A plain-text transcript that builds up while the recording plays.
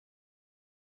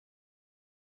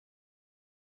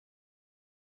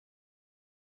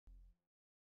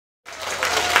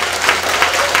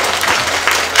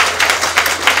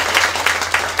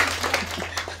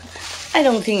I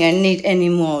don't think I need any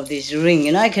more of this ring.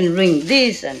 You know, I can ring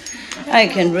this and I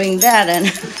can ring that and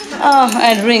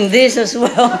I'd ring this as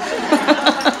well.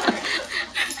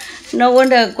 No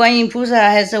wonder Guan Yin Pusa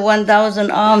has 1,000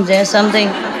 arms or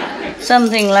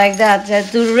something like that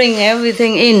to ring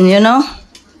everything in, you know.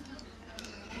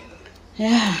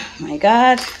 Yeah, my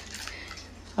God.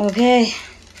 Okay.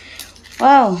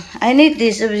 Wow, I need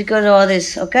this because of all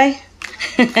this, okay?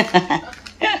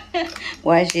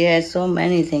 Why she has so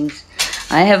many things.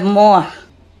 I have more,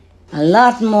 a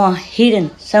lot more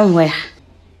hidden somewhere.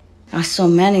 So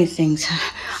many things.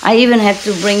 I even had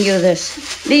to bring you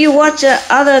this. Do you watch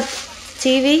other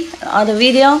TV, other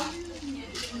video?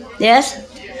 Yes?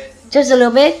 Just a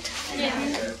little bit?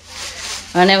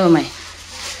 Oh, never mind.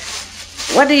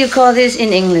 What do you call this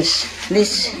in English?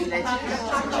 This?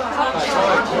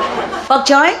 Bok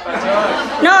choy?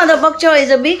 No, the bok choy is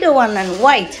a bigger one and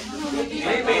white.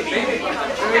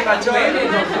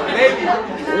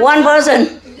 One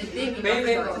person.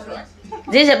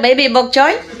 This is a baby bok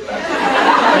choy?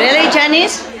 Really,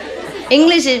 Chinese?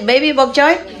 English is baby bok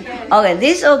choy? Okay,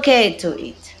 this is okay to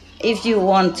eat if you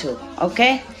want to,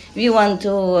 okay? If you want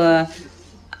to,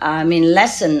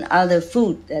 lessen other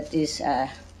food that is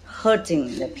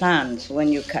hurting the plants when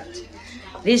you cut.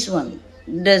 This one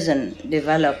doesn't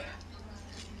develop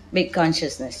big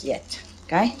consciousness yet,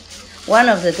 okay? One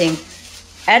of the things,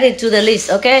 add it to the list,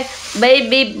 okay?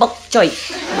 Baby bok choy.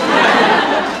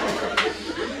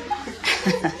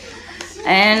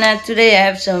 And today I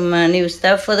have some new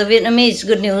stuff for the Vietnamese,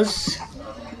 good news.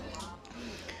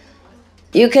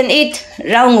 You can eat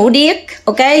rau ngũ điếc,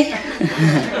 okay?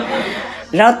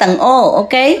 Rau tầng ô,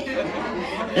 okay?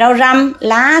 Rau răm,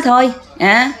 lá thôi,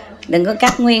 đừng có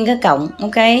cắt nguyên cái cọng,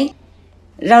 okay?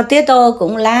 Rau tía tô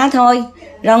cũng lá thôi,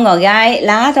 rau ngò gai,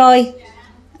 lá thôi,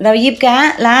 rau diếp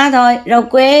cá, lá thôi, rau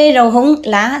quế, rau húng,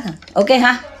 lá thôi, okay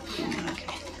ha?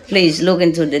 Please look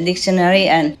into the dictionary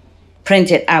and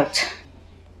print it out.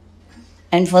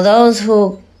 And for those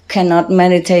who cannot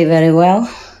meditate very well,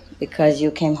 because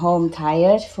you came home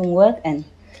tired from work, and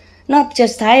not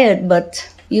just tired, but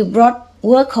you brought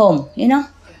work home, you know,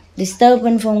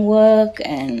 disturbance from work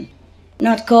and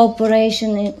not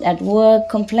cooperation at work,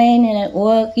 complaining at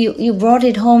work, you brought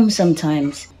it home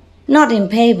sometimes. Not in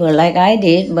paper like I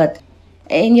did, but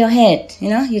in your head, you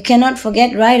know, you cannot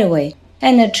forget right away.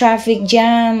 And the traffic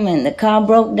jam, and the car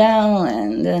broke down,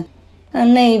 and a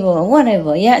neighbor,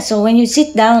 whatever, yeah. So when you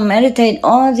sit down and meditate,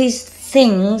 all these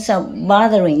things are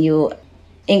bothering you,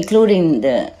 including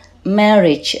the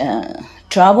marriage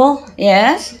trouble,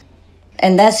 yes?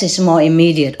 And that is more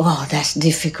immediate. Oh, that's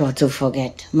difficult to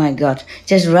forget. My God,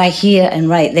 just right here and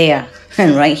right there,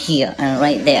 and right here and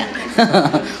right there.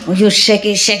 When you shake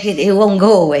it, it won't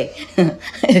go away.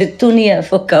 It's too near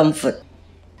for comfort.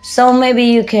 So maybe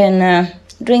you can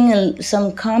drink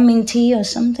some calming tea or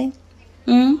something.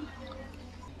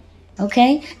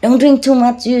 Okay? Don't drink too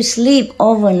much. You sleep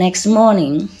over next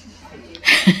morning.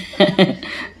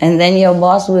 And then your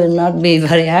boss will not be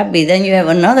very happy. Then you have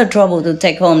another trouble to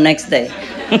take home next day.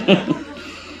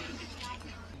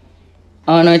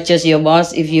 Or not just your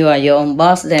boss. If you are your own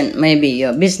boss, then maybe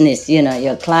your business, you know,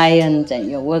 your clients and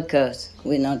your workers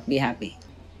will not be happy.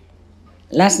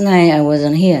 Last night I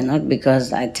wasn't here, not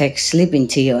because I take sleeping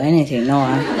tea or anything. No,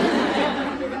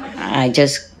 I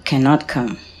just cannot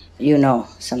come. You know,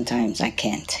 sometimes I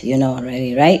can't. You know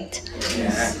already, right?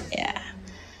 Yeah.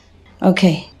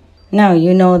 Okay. Now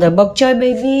you know the bok choy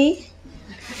baby.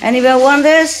 Anybody want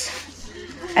this?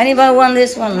 Anybody want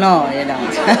this one? No, you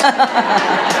don't.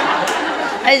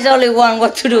 I just only want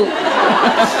what to do.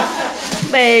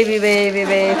 Baby, baby,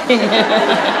 baby.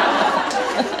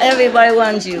 Everybody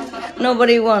wants you.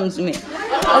 Nobody wants me.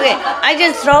 Okay, I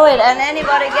just throw it and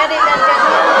anybody get it and just...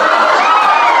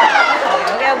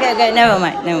 Okay, never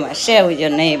mind. Share with your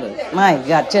neighbor. My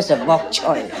God, just a bok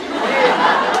choy.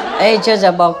 Hey, just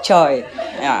a bok choy.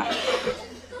 Yeah.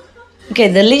 Okay,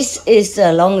 the list is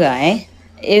longer, eh?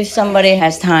 If somebody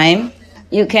has time,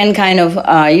 you can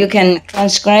you can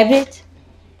transcribe it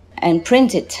and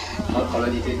print it.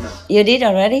 Already did. You did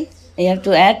already? You have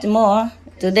to add more.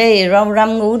 Today, rau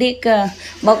răm ngũ điếc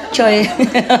bok choy.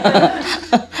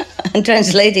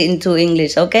 Translate it into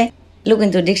English, okay? Look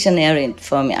into dictionary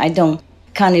for me.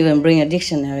 Can't even bring a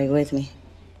dictionary with me.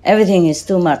 Everything is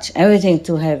too much. Everything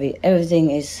too heavy. Everything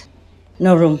is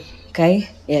no room, okay?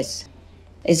 Yes.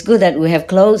 It's good that we have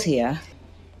clothes here.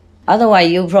 Otherwise,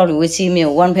 you probably will see me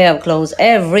with one pair of clothes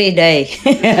every day.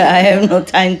 I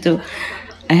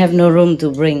have no room to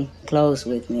bring clothes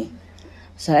with me.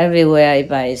 So everywhere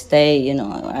if I stay, you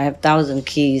know, I have 1,000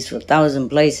 keys for 1,000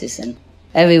 places, and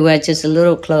everywhere just a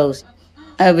little clothes.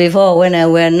 Before, when I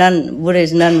wear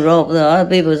Buddhist nun robe, the other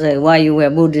people say, why you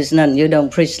wear Buddhist nun? You don't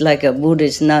preach like a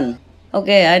Buddhist nun.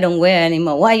 Okay, I don't wear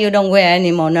anymore. Why you don't wear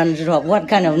any more nun's robe? What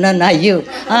kind of nun are you?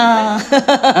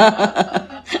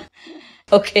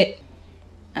 Okay.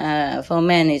 For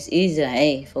men, it's easier.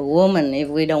 Hey, for women, if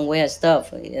we don't wear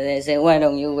stuff, they say, why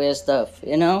don't you wear stuff?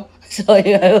 You know? So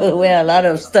you have to wear a lot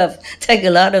of stuff, take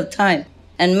a lot of time.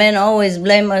 And men always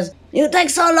blame us, you take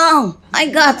so long. I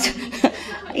got...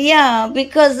 Yeah,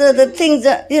 because the things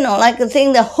that, like the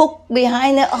thing, the hook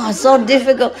behind it, so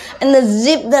difficult. And the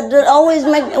zip that always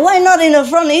make, why not in the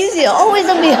front easier? Always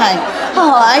the behind.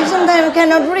 I sometimes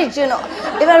cannot reach,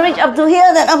 If I reach up to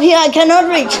here, then up here I cannot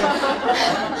reach.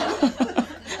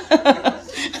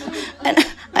 And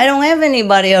I don't have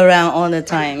anybody around all the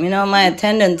time. My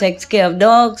attendant takes care of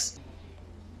dogs.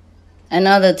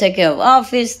 Another take care of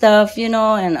office stuff,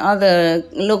 and other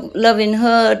loving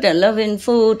herd and loving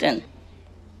food, and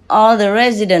all the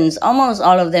residents, almost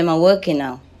all of them are working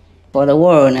now for the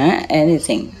world,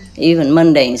 anything, even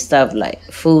mundane stuff like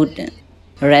food and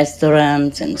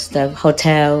restaurants and stuff,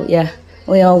 hotel,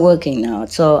 we're all working now.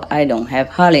 So I don't have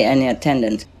hardly any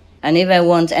attendants. And if I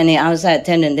want any outside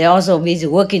attendant, they're also busy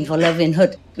working for Loving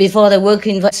Hood. Before they're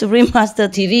working for Supreme Master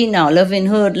TV now, Loving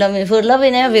Hood, Loving Food,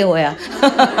 Loving everywhere.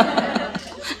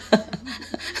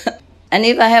 And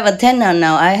if I have a attendant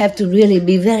now, I have to really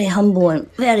be very humble and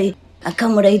very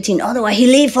accommodating, otherwise he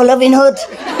leave for Loving Hood.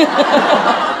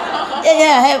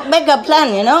 Have backup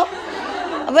plan,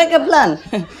 a backup plan.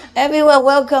 Everywhere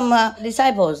welcome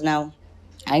disciples now.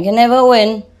 I can never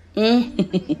win.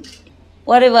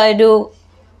 Whatever I do,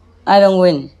 I don't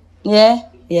win. Yeah?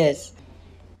 Yes.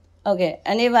 Okay,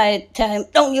 and if I tell him,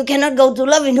 no, you cannot go to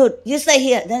Loving Hood, you stay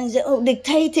here, then he say,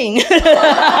 dictating.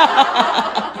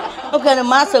 Okay, the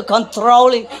master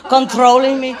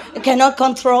controlling me. You cannot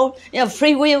control.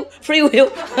 Free will.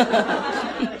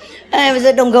 And I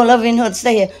said, don't go Loving Hood,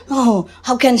 stay here. Oh,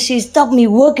 how can she stop me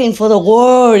working for the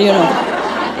world,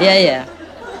 Yeah,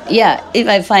 if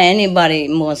I find anybody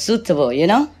more suitable,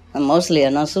 and mostly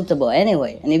are not suitable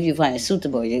anyway. And if you find it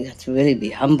suitable, you have to really be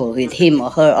humble with him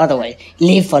or her, otherwise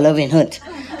leave for Loving Hood.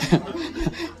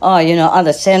 Or,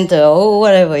 other center or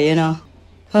whatever,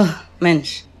 Oh,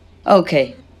 mensch.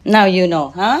 Okay. Now you know,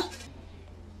 huh?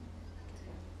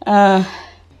 I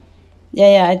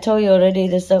told you already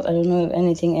the stuff. I don't know if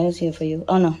anything else here for you.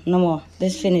 Oh, no more.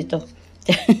 This finito.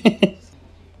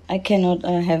 I cannot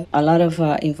have a lot of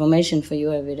information for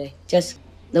you every day. Just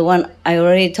the one I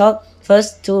already talked.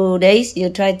 First 2 days, you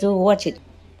try to watch it.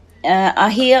 Are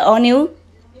here all new?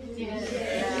 Yes.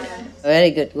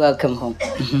 Very good. Welcome home.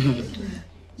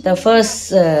 The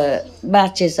first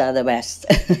batches are the best.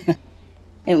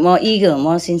 And more eager,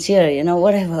 more sincere,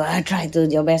 whatever. I try to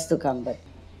do your best to come. But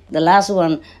the last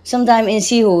one, sometimes in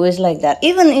Sihu is like that.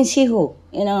 Even in Sihu,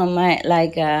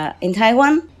 in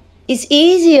Taiwan, it's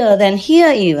easier than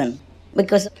here even.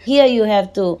 Because here you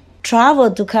have to travel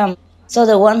to come. So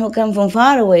the one who come from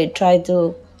far away try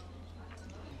to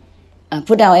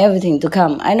put out everything to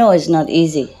come. I know it's not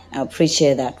easy. I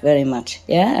appreciate that very much.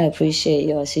 I appreciate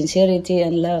your sincerity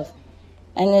and love.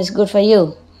 And it's good for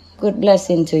you. Good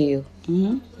blessing to you.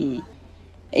 Mm-hmm.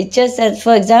 It's just that,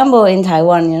 for example, in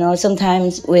Taiwan,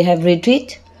 sometimes we have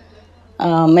retreat,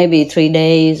 maybe 3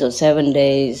 days or 7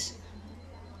 days.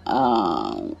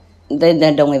 They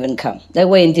don't even come. They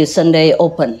wait until Sunday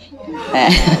open.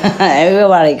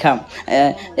 Everybody come.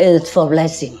 It's for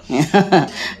blessing.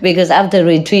 Because after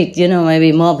retreat,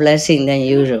 maybe more blessing than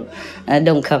usual.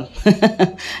 Don't come.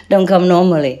 Don't come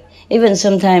normally. Even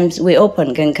sometimes we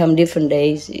open, can come different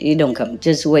days. You don't come.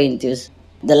 Just wait until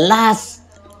the last,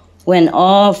 when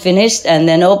all finished, and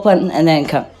then open, and then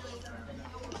come.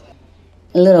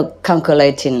 A little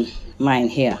calculating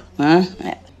mind here. Huh?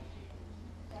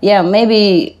 Yeah,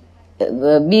 maybe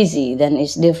busy, then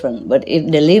it's different. But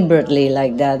if deliberately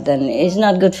like that, then it's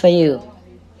not good for you.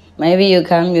 Maybe you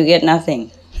come, you get nothing.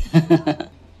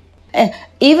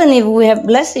 Even if we have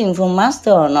blessing from Master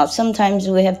or not, sometimes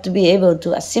we have to be able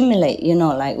to assimilate,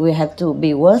 like we have to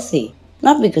be worthy.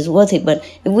 Not because worthy, but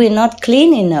if we're not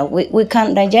clean enough, we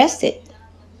can't digest it.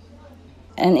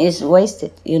 And it's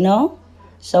wasted,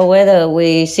 So whether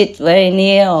we sit very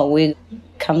near or we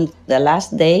come the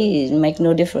last day, it makes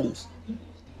no difference.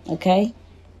 Okay?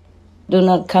 Do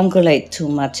not calculate too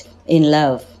much in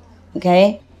love.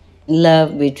 Okay?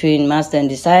 Love between master and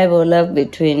disciple, love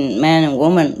between man and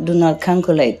woman. Do not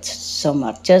calculate so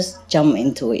much. Just jump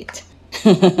into it.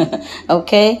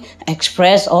 Okay?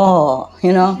 Express all,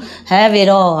 have it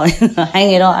all,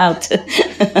 hang it all out.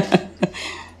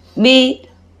 Be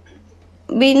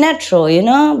natural,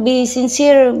 be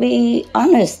sincere, be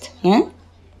honest. Yeah?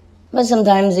 But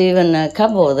sometimes even a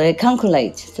couple, they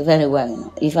calculate very well. You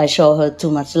know. If I show her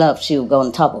too much love, she'll go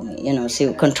on top of me. You know,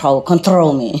 she'll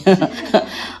control me.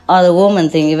 Or the woman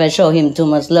think if I show him too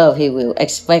much love, he will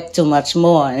expect too much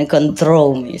more and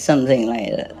control me, something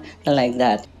like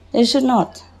that. They should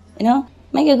not. You know,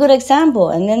 make a good example,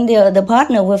 and then the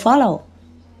partner will follow.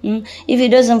 If he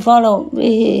doesn't follow,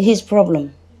 his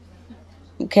problem.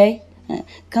 Okay,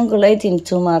 calculating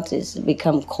too much is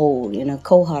become cold. You know,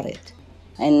 cold-hearted.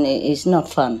 And it's not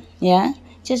fun, yeah?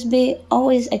 Just be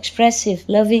always expressive,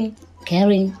 loving,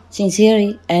 caring,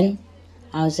 sincere, and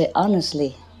I would say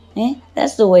honestly. Eh?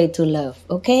 That's the way to love,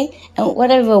 okay? And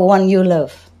whatever one you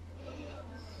love.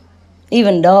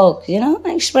 Even dogs, you know,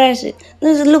 express it.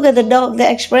 Just look at the dog,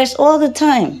 they express all the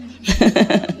time.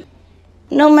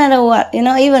 No matter what, you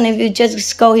know, even if you just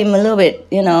scold him a little bit,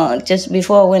 you know, just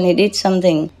before when he did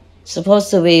something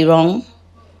supposed to be wrong.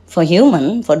 For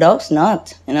human, for dogs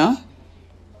not, you know.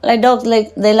 Like dogs,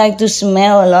 they like to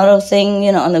smell a lot of things,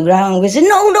 you know, on the ground. We say,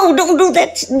 no, don't do that,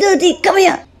 it's dirty, come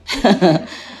here.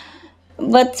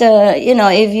 But, you know,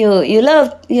 if you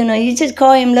love, you know, you just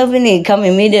call him lovingly, come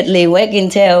immediately,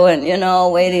 wagging tail and, you know,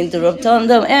 waiting to rub thumb,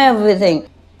 everything.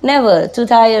 Never too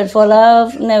tired for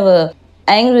love, never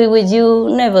angry with you,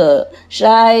 never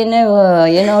shy, never,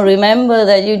 you know, remember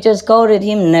that you just scolded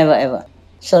him, never ever.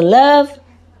 So love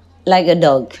like a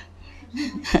dog.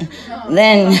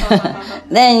 then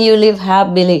you live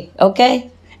happily, okay?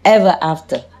 Ever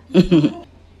after.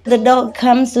 The dog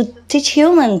comes to teach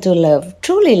human to love,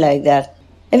 truly like that.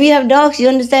 If you have dogs, you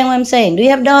understand what I'm saying. Do you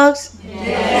have dogs?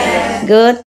 Yes.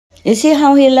 Good. You see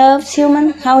how he loves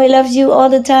human? How he loves you all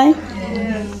the time?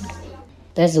 Yes.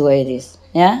 That's the way it is,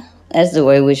 yeah? That's the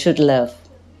way we should love.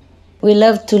 We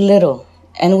love too little,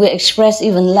 and we express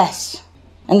even less.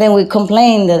 And then we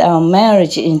complain that our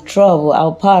marriage is in trouble,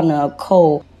 our partner are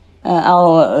cold,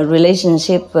 our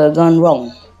relationship gone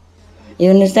wrong.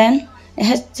 You understand? It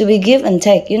has to be give and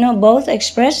take. You know, both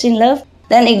express in love.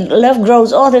 Then love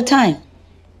grows all the time.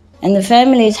 And the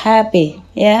family is happy,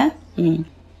 yeah? And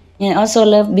also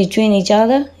love between each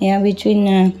other, yeah,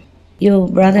 between your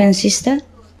brother and sister.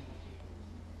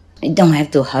 You don't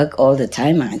have to hug all the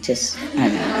time, I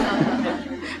know.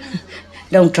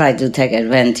 Don't try to take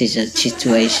advantage of the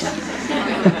situation.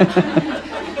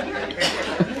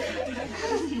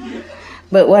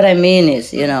 But what I mean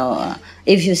is, you know,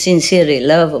 if you sincerely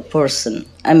love a person,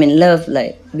 I mean love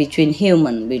like between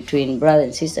human, between brother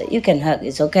and sister, you can hug,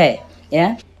 it's okay,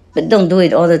 yeah? But don't do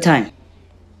it all the time.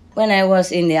 When I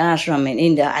was in the ashram in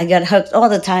India, I got hugged all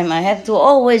the time. I had to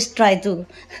always try to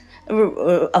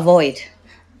avoid,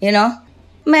 you know?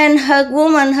 Man hug,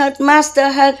 woman hug,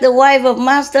 master hug, the wife of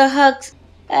master hugs.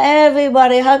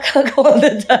 Everybody hug all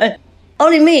the time.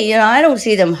 Only me, you know, I don't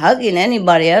see them hugging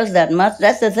anybody else that much.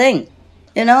 That's the thing,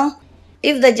 you know?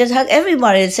 If they just hug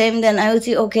everybody the same, then I would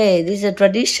say, okay, this is a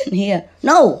tradition here.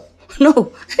 No,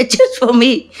 just for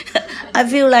me. I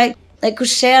feel like I could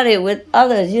share it with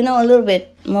others, you know, a little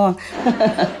bit more.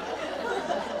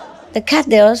 The cat,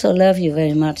 they also love you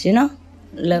very much, you know?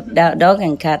 Love, dog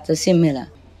and cat are similar.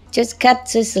 Just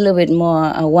cats is a little bit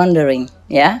more wandering,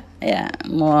 yeah? Yeah,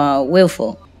 more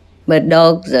willful. But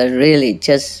dogs are really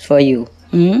just for you.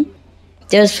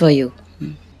 Just for you.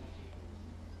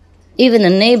 Even the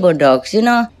neighbor dogs, you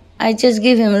know, I just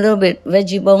give him a little bit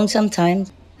veggie bone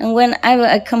sometimes. And when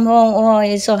I come home, oh,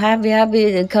 he's so happy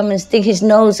to come and stick his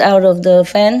nose out of the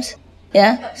fence.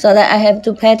 Yeah, so that I have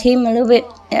to pet him a little bit.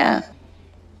 Yeah,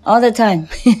 all the time.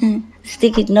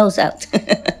 Stick his nose out.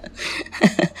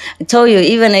 I told you,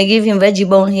 even I give him veggie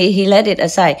bone, he let it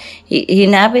aside. He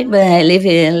nap it, but I leave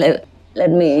it and let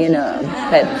me, you know,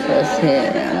 pet first.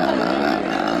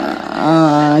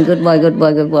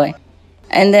 Good boy.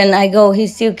 And then I go, he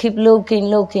still keep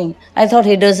looking. I thought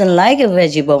he doesn't like a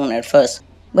veggie bone at first.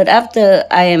 But after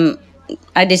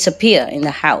I disappear in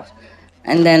the house.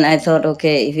 And then I thought,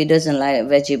 okay, if he doesn't like a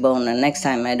veggie bone, the next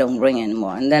time I don't bring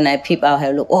anymore. And then I peep out,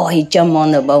 I look, oh, he jumped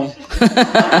on the bone.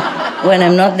 When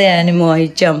I'm not there anymore, he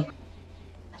jumped.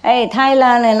 Hey,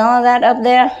 Thailand and all that up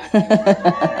there.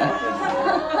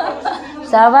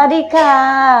 Sawadika.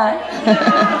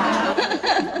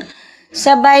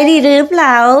 Sabai điหรือเป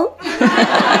ล่า?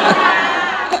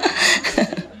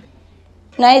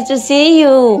 Nice to see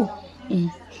you.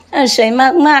 สวย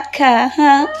มากๆค่ะ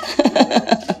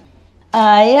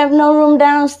I have no room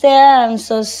downstairs. I'm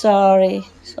so sorry.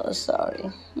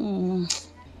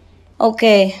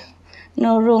 Okay,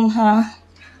 no room, huh?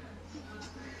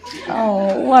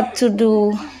 Oh, what to do?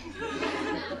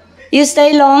 You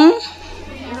stay long?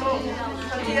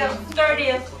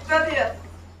 30th.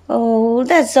 Oh,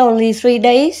 that's only 3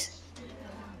 days.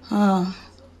 Oh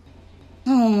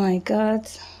my God.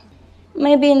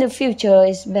 Maybe in the future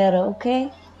it's better, okay?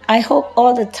 I hope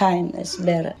all the time it's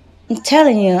better. I'm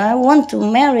telling you, I want to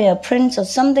marry a prince or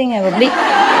something, have a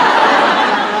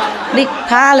big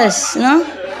palace, no?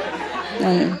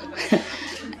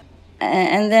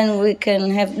 And then we can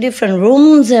have different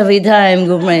rooms every time.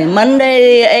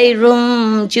 Monday A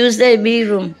room, Tuesday B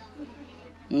room.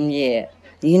 Yeah.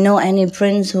 You know any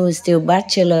prince who is still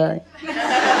bachelor?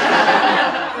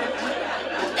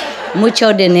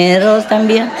 Mucho dinero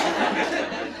también.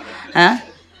 Huh?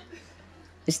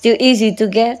 It's still easy to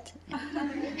get.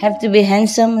 Have to be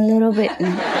handsome a little bit.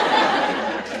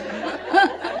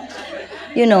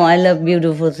 You know I love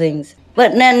beautiful things.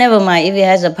 But never mind, if he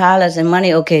has a palace and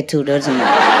money, okay too, doesn't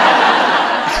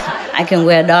matter. I can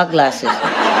wear dark glasses.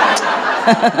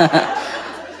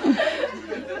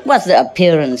 What's the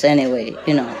appearance anyway,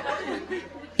 you know?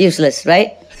 Useless,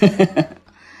 right?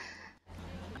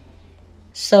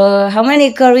 So, how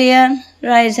many Korean?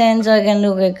 Raise hands so I can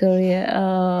look at Korea.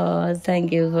 Oh,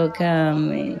 thank you for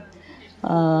coming.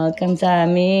 Oh,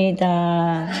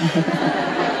 감사합니다.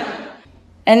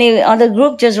 Any other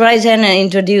group, just raise hand and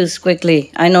introduce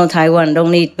quickly. I know Taiwan,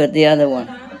 don't need, but the other one.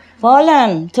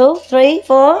 Poland, 2, 3,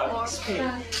 4.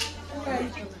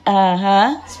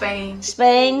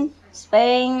 Spain.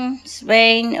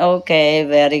 Okay,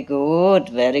 very good.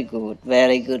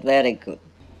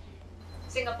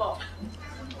 Singapore.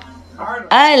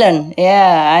 Ireland,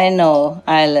 yeah, I know,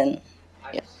 Ireland.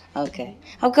 Okay.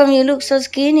 How come you look so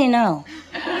skinny now?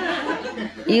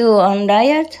 You on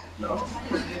diet? No.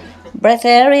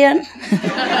 Breatharian?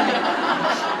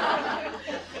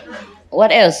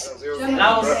 What else?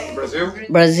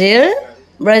 Brazil?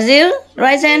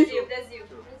 Right hand?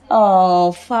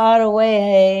 Oh, far away,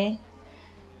 hey.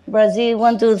 Brazil,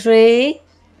 1, 2, 3.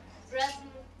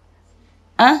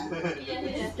 Huh?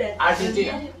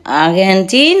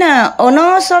 Argentina. Oh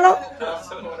no, solo?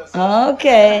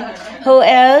 Okay. Who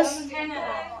else?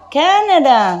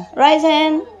 Canada. Right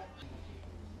hand?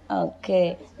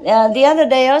 Okay. The other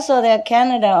day also there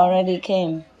Canada already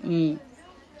came.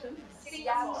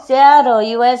 Seattle,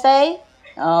 USA?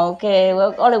 Okay,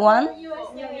 well, only one?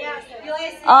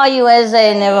 Oh,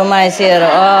 USA, never mind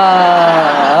Seattle.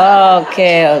 Oh,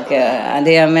 okay.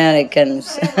 The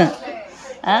Americans.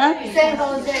 Huh?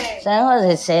 San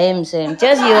Jose, same.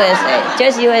 Just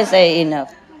USA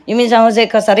enough. You mean San Jose,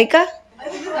 Costa Rica?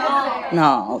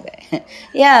 No, okay.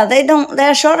 Yeah,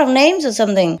 they're short of names or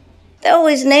something. They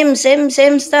always name same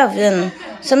stuff and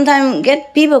sometimes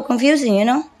get people confusing, you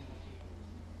know.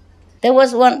 There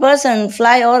was one person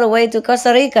fly all the way to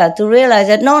Costa Rica to realize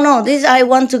that, no, this I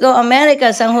want to go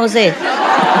America, San Jose.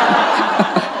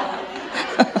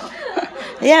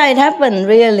 Yeah, it happened,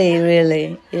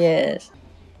 really, yes.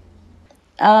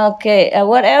 Okay,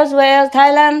 what else? Where else?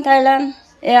 Thailand?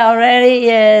 Yeah, already,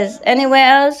 yes.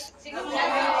 Anywhere else?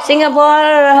 Singapore,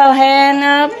 her hand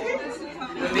up.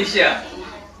 Indonesia.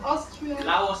 Austria.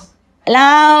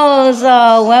 Laos,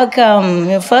 oh, welcome.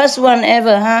 Your first one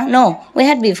ever, huh? No, we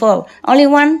had before. Only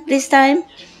one this time?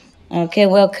 Okay,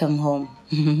 welcome home.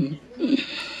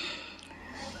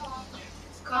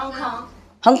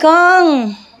 Hong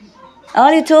Kong.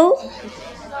 Only 2?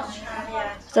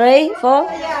 3, 4?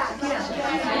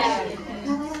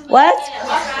 What?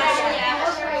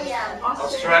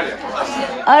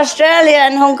 Australia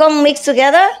and Hong Kong mixed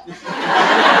together?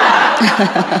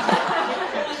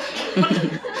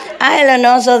 Ireland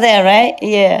also there, right?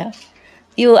 Yeah.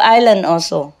 You Ireland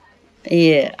also.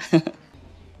 Yeah.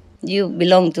 You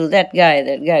belong to that guy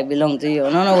belong to you.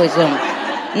 No, which one?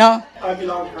 No? I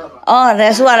belong to her. Oh,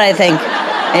 that's what I think.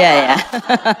 Yeah.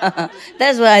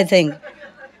 That's what I think.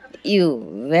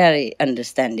 You very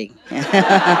understanding.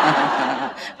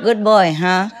 Good boy,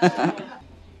 huh?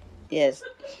 Yes.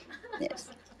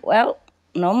 Well,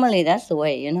 normally that's the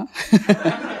way, you know.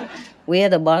 We are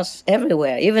the boss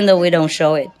everywhere, even though we don't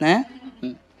show it. Huh?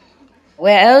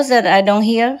 Where else that I don't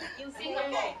hear?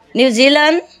 New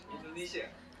Zealand? Indonesia.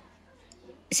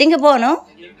 Singapore, no?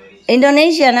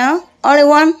 Indonesia, no? Only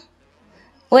one?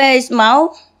 Where is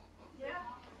Mao?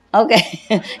 Okay.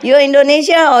 You're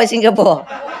Indonesia or Singapore?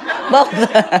 Both.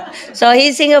 So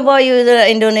he's Singapore, you're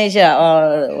Indonesia,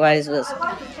 or vice versa? I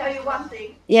want to tell you one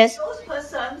thing. Yes. Those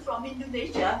persons from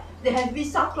Indonesia, they have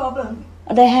visa problem.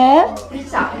 They have?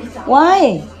 Visa.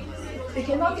 Why? They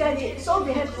cannot get it, so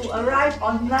they have to arrive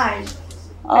online.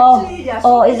 Actually, they are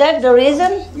Oh, is that the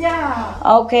reason? Yeah.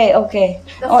 Okay.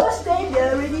 The first day they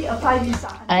already apply visa.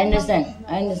 I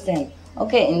understand.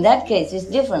 Okay, in that case, it's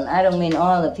different. I don't mean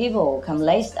all the people who come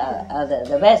last are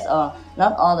the best, or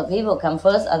not all the people come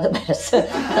first are the best.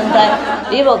 Sometimes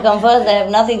people come first, they have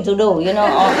nothing to do, you know,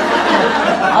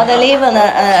 or they live on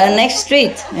a next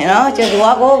street, you know, just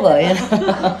walk over, you know.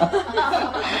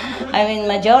 I mean,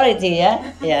 majority,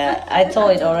 yeah? Yeah, I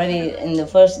told it already in the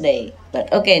first day.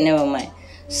 But okay, never mind.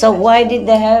 So why did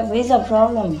they have visa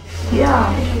problem?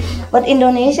 Yeah. But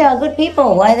Indonesia are good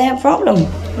people. Why they have problem?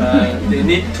 They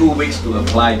need 2 weeks to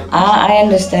apply. I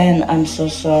understand. I'm so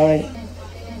sorry.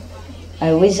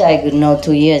 I wish I could know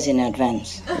 2 years in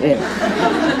advance. Really.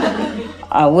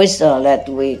 I wish that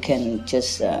we can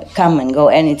just come and go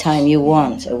anytime you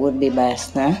want. It would be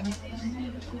best, huh?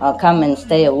 Or come and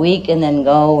stay a week and then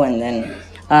go, and then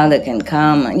other can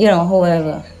come, you know,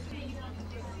 whoever.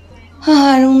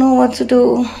 I don't know what to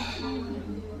do.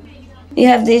 You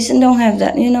have this and don't have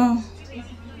that, you know.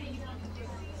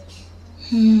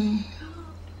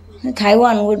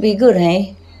 Taiwan would be good,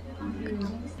 hey?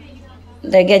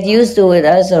 They get used to it,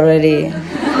 us already.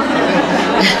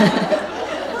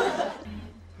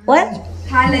 What?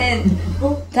 Thailand.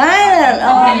 Thailand,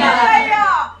 oh.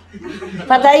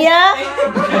 Pattaya?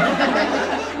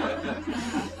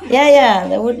 Yeah,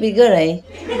 that would be good, eh?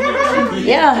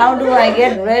 Yeah, how do I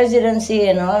get residency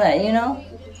and all that, you know?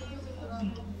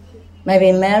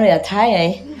 Maybe marry a Thai,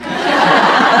 eh?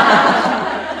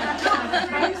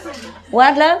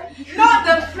 What, love? Not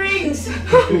the prince.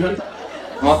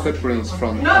 Not the prince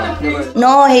from...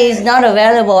 No, he's not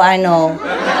available, I know.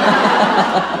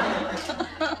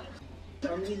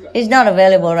 He's not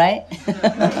available, right?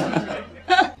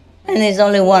 And there's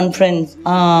only one prince.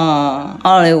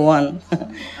 Only one.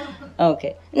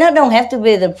 Okay. No, don't have to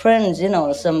be the prince, you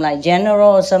know, some like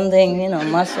general or something, you know,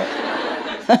 muscle.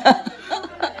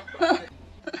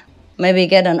 Maybe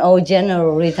get an old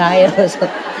general retired or something.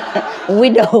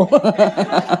 Widow.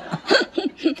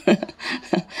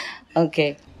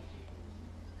 Okay.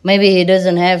 Maybe he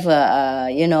doesn't have,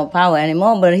 you know, power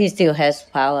anymore, but he still has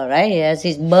power, right? He has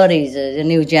his buddies, the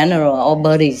new general, or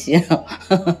buddies, you know.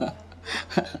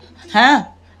 Huh?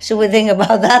 Should we think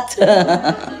about that?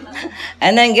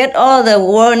 And then get all the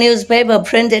world newspaper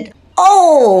printed.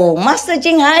 Oh, Master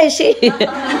Jing Hai, she.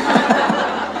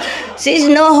 She's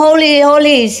no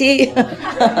holy, she.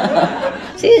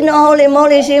 She's no holy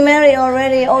moly, she married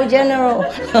already, old general.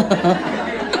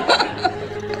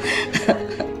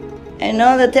 And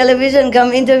all the television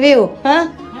come interview, huh?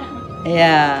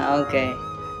 Yeah, okay.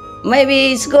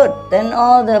 Maybe it's good. Then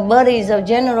all the buddies of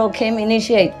general came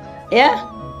initiate. Yeah?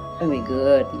 It'll be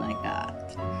good, my God.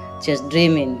 Just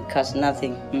dreaming, cost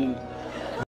nothing.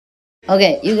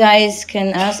 Okay, you guys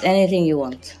can ask anything you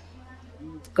want.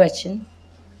 Question?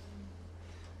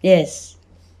 Yes.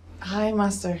 Hi,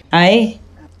 Master. Hi?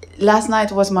 Last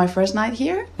night was my first night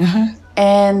here. Uh-huh.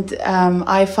 And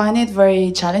I find it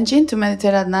very challenging to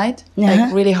meditate at night,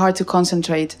 like really hard to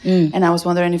concentrate. And I was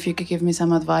wondering if you could give me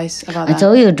some advice about that. I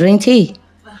told you, drink tea.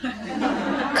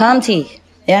 Calm tea.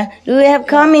 Yeah? Do we have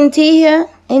calming tea here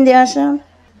in the ashram?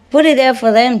 Put it there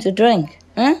for them to drink.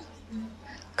 Huh?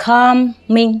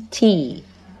 Calming tea.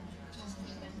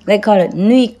 They call it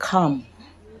Nui Calm.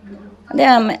 They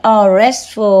are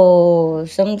restful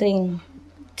something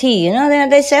tea. You know,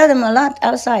 they sell them a lot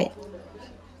outside.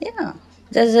 Yeah.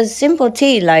 There's a simple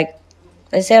tea like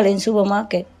they sell in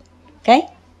supermarket. Okay?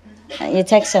 And you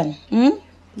take some.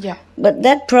 Yeah. But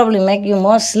that probably make you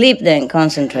more sleep than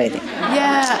concentrating.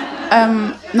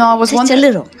 Yeah. No, I was Just a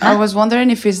little. I was wondering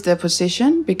if it's the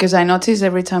position, because I notice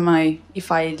every time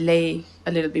if I lay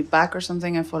a little bit back or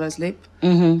something, I fall asleep.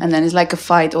 And then it's like a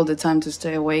fight all the time to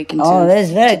stay awake. And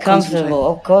that's very comfortable,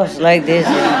 of course, like this.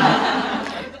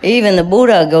 Even the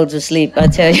Buddha go to sleep, I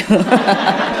tell you.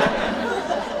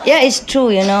 Yeah, it's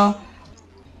true, you know.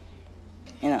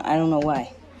 I don't know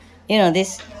why.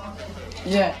 This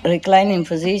reclining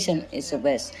position is the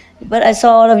best. But I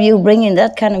saw all of you bringing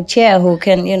that kind of chair who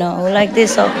can, who like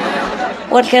this. So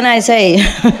what can I say?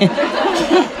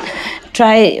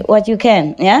 Try what you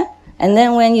can, yeah? And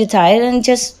then when you're tired, and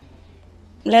just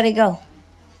let it go,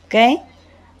 okay?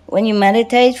 When you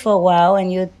meditate for a while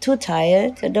and you're too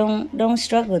tired, don't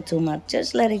struggle too much.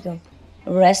 Just let it go.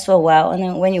 Rest for a while, and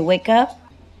then when you wake up,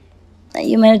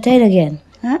 you meditate again,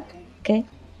 huh? Okay?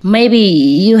 Maybe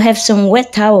you have some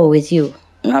wet towel with you.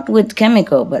 Not with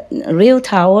chemical, but real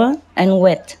towel and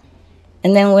wet.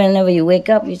 And then whenever you wake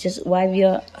up, you just wipe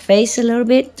your face a little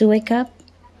bit to wake up.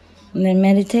 And then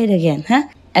meditate again, huh?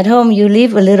 At home, you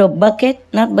leave a little bucket,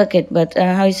 not bucket, but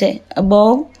a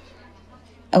bowl,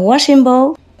 a washing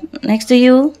bowl next to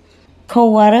you,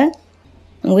 cold water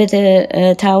with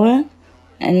a towel.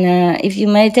 And if you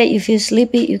meditate, you feel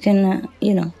sleepy, you can,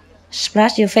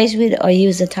 splash your face with it or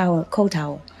use a towel, cold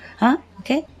towel. Huh?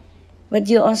 Okay? But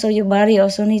your body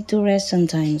also need to rest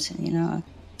sometimes, you know.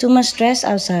 Too much stress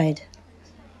outside.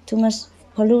 Too much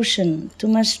pollution, too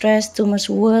much stress, too much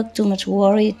work, too much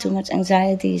worry, too much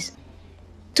anxieties.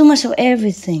 Too much of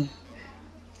everything.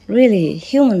 Really,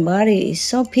 human body is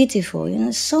so pitiful, you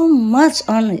know, so much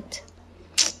on it.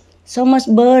 So much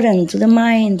burden to the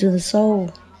mind, to the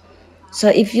soul. So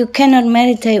if you cannot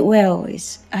meditate well,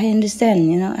 I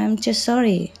understand, you know, I'm just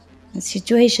sorry. The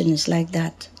situation is like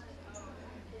that.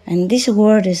 And this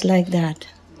world is like that.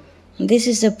 And this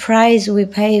is the price we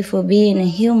pay for being a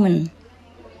human.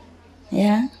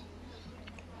 Yeah?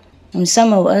 And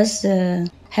some of us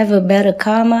have a better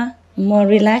karma, more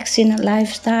relaxing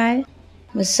lifestyle,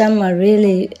 but some are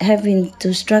really having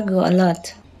to struggle a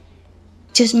lot.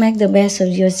 Just make the best of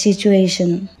your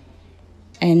situation,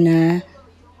 and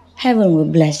heaven will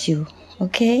bless you,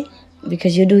 okay?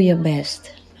 Because you do your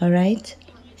best, all right?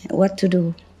 What to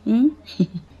do?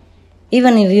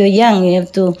 Even if you're young, you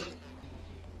have to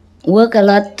work a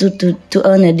lot to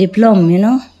earn a diploma, you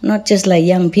know? Not just like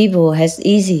young people has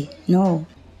easy, no.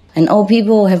 And old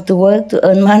people have to work to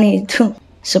earn money to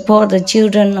support the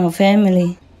children or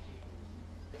family.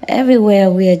 Everywhere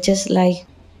we are just like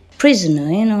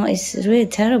prisoner, you know, it's really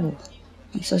terrible.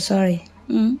 I'm so sorry.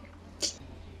 And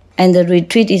the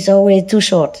retreat is always too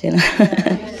short, you know.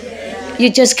 You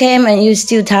just came and you're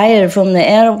still tired from the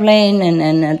airplane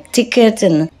and a ticket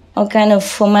and all kind of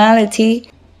formality.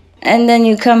 And then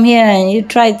you come here and you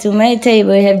try to meditate,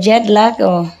 but you have jet lag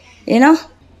or, you know,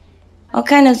 all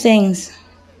kind of things.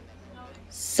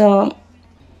 So,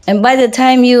 and by the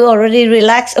time you already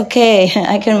relax, okay,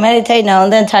 I can meditate now,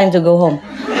 and then time to go home.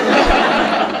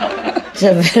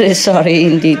 So very sorry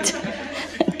indeed.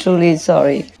 Truly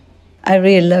sorry. I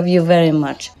really love you very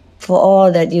much for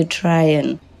all that you try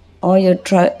and all your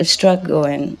struggle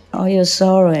and all your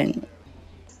sorrow and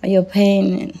all your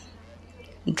pain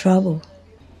and trouble.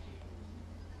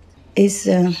 It's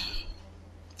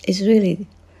really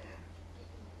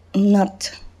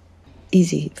not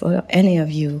easy for any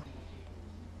of you.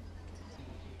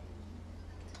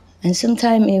 And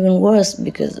sometimes even worse,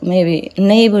 because maybe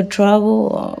neighbor trouble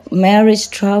or marriage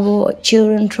trouble or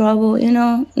children trouble, you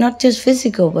know, not just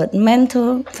physical, but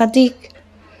mental fatigue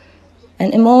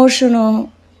and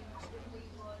emotional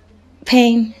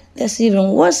pain. That's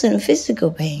even worse than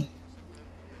physical pain.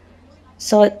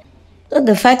 So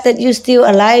the fact that you're still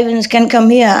alive and can come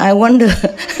here, I wonder,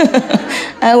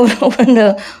 I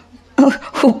wonder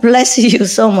who blesses you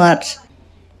so much,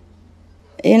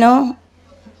 you know?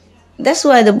 That's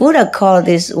why the Buddha called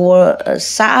this word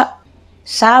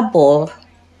sabo,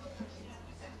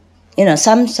 you know,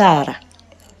 samsara,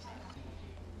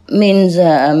 means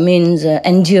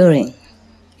enduring.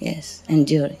 Yes,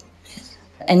 enduring. Yes.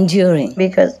 Enduring,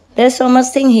 because there's so much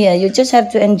thing here, you just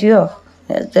have to endure.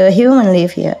 The human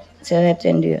live here, so you have to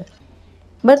endure.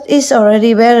 But it's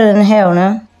already better than hell,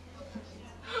 no?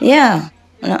 Yeah.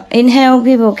 No, in hell,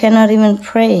 people cannot even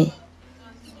pray.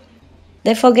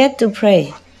 They forget to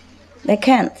pray. They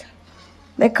can't.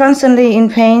 They're constantly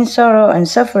in pain, sorrow, and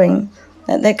suffering.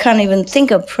 They can't even think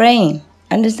of praying.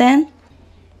 Understand?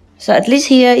 So at least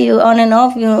here, you on and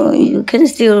off, you can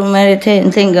still meditate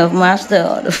and think of Master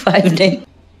or the 5 days.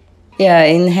 Yeah,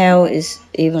 in hell is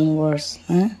even worse.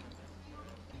 Huh?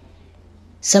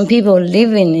 Some people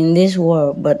living in this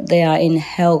world, but they are in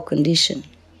hell condition.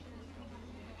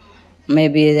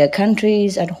 Maybe their country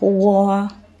is at war.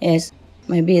 Yes.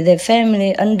 Maybe their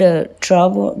family under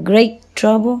trouble, great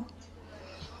trouble.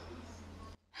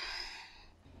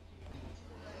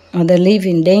 Or they live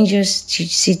in dangerous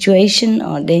situation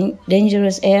or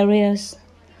dangerous areas.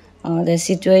 Or their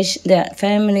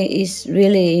family is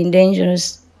really in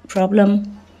dangerous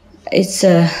problem. It's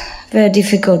very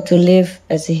difficult to live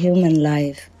as a human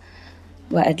life.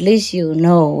 But at least you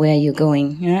know where you're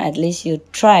going. Yeah? At least you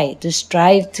try to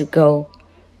strive to go.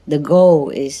 The goal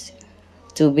is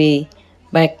to be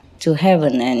back to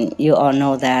heaven, and you all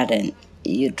know that, and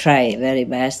you try very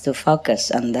best to focus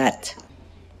on that.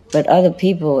 But other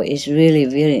people is really,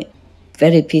 very,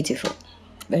 very pitiful,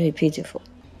 very pitiful.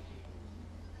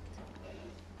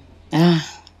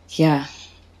 Yeah.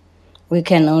 We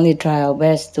can only try our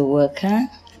best to work, huh?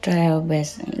 Try our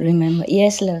best. Remember,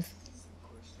 yes, love.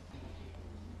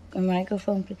 A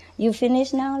microphone, please. You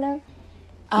finished now, love?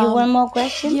 You want more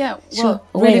questions? Yeah, Sure.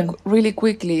 well, really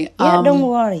quickly. Yeah, don't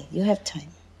worry. You have time.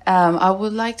 I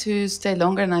would like to stay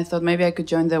longer, and I thought maybe I could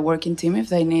join the working team if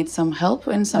they need some help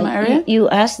in some area. You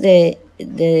ask the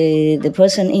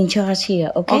person in charge here,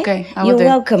 okay? Okay, I will You're do.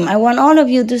 welcome. I want all of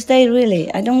you to stay,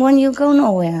 really. I don't want you to go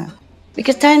nowhere.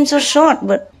 Because time's so short,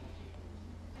 but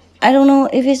I don't know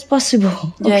if it's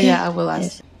possible. Okay? Yeah, I will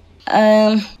ask.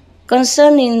 Yes.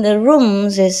 Concerning the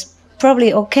rooms is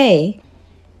probably okay.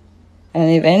 And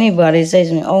if anybody says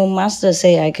to me, oh, Master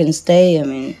say I can stay, I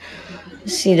mean,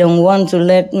 she don't want to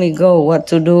let me go, what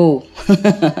to do?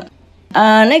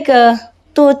 那个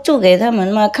多住给他们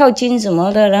嘛，靠近什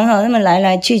么的，然后他们来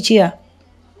来去去啊。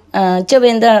这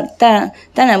边的当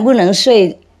然不能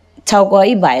睡超过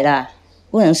100啦，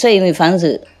不能睡，因为房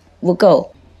子不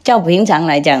够。照平常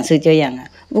来讲是这样啊，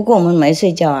不过我们没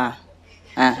睡觉啊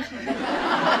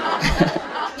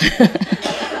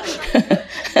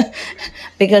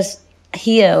，because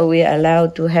here we are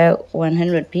allowed to have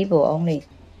 100 people only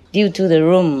due to the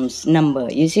rooms number.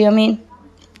 You see what I mean?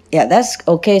 Yeah, that's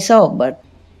okay so, but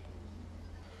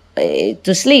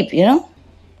to sleep, you know?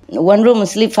 One room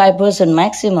sleep 5 person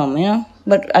maximum, you know?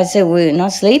 But I say we're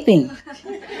not sleeping.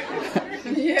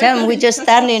 Tell them we're just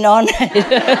standing all night.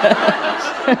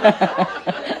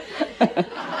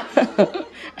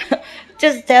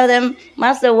 Just tell them,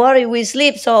 Master worry we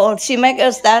sleep, so she make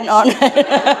us stand all night.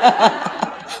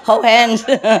 Hold hands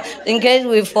in case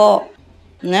we fall.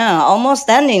 No, almost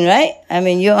standing, right? I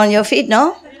mean, you're on your feet,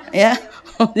 no? Yeah.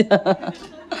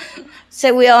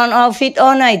 Say we are on our feet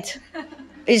all night.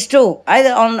 It's true.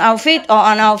 Either on our feet or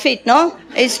on our feet, no?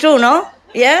 It's true, no?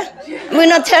 Yeah? We're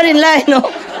not telling lie, no?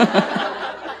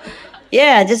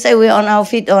 Yeah, just say we're on our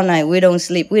feet all night. We don't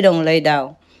sleep. We don't lay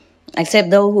down. Except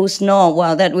those who snore.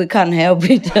 Well, that we can't help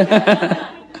it.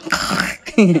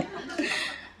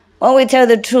 Well, we tell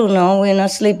the truth, no? We're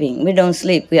not sleeping. We don't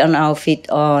sleep. We're on our feet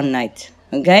all night.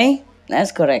 Okay?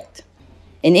 That's correct.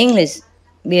 In English,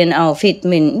 being on our feet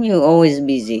means you're always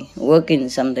busy, working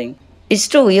something. It's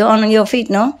true, you're on your feet,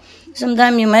 no?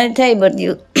 Sometimes you meditate, but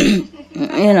you,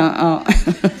 you know,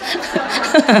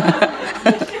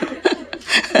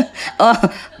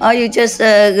 or you just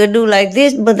do like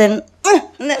this, but then,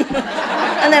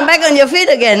 and then back on your feet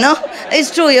again, no?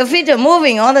 It's true, your feet are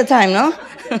moving all the time, no?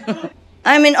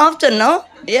 I mean, often, no?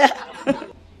 Yeah.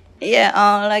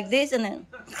 Yeah, like this, and then,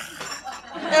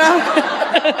 you know?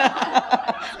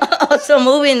 Also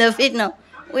moving the feet, no?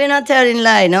 We're not telling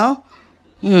lie, no?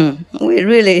 We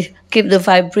really keep the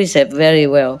 5 precepts very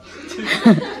well.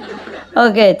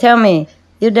 Okay, tell me,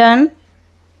 you done?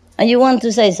 You want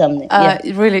to say something? Yeah.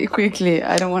 Really quickly,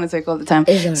 I don't want to take all the time.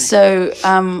 Right. So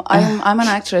I'm an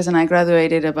actress, and I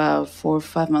graduated about 4 or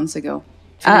 5 months ago.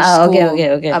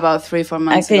 Okay. About 3 or 4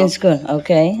 months Acting ago. is good,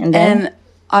 okay. And then?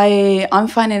 And I'm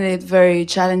finding it very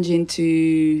challenging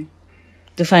to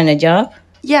find a job?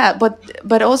 Yeah,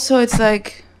 but also it's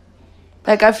like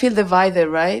I feel divided,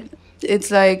 right?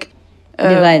 It's like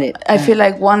divided. I feel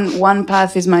like one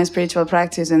path is my spiritual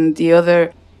practice, and the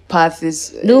other path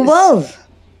is do both.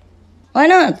 Why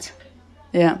not?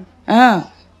 Yeah.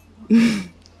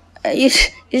 You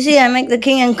see, I make the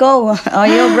king and co, or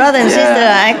your brother and sister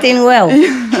are acting well.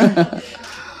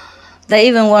 They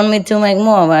even want me to make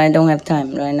more, but I don't have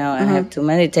time right now. I have to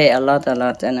meditate a lot.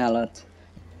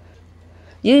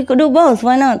 You could do both,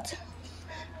 why not?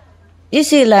 You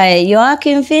see, like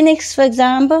Joaquin Phoenix, for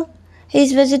example,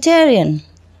 he's vegetarian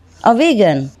or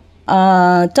vegan.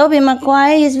 Tobey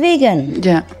Maguire is vegan.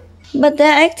 Yeah. But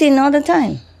they're acting all the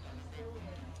time.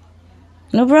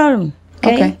 No problem.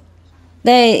 Okay.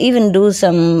 They even do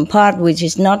some part which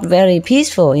is not very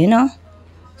peaceful, you know?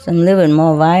 Some little bit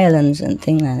more violence and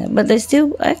things like that. But they're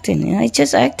still acting, you know? It's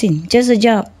just acting, just a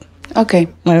job. Okay.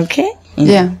 Okay?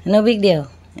 Yeah. No big deal.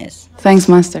 Yes. Thanks,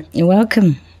 Master. You're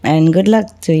welcome. And good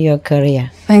luck to your career.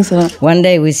 Thanks a lot. One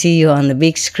day we see you on the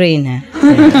big screen.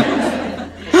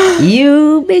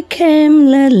 You became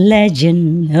the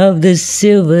legend of the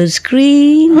silver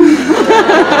screen.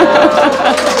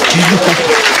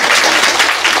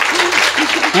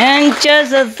 And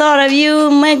just the thought of you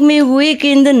make me weak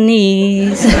in the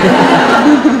knees.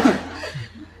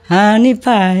 Honey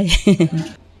pie,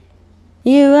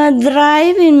 you are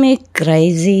driving me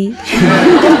crazy.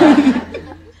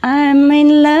 I'm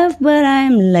in love, but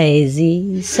I'm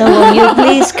lazy. So will you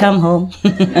please come home?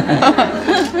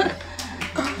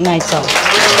 Nice song.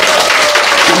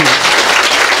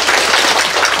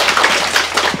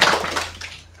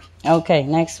 Okay,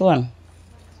 next one.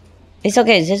 It's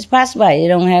okay, just pass by. You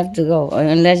don't have to go,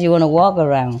 unless you want to walk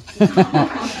around.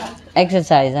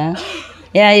 Exercise, huh?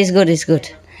 Yeah, it's good.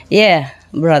 Yeah,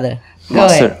 brother. Go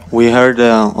ahead. We heard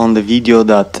on the video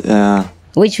that...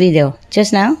 Which video?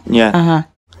 Just now? Yeah.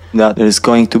 That there's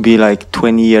going to be like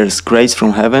 20 years grace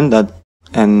from heaven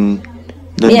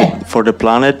for the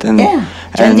planet. And,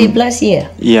 20 plus year.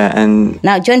 Yeah, and...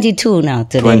 Now 22 now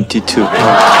today. 22.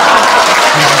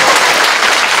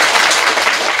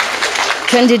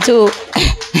 22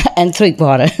 and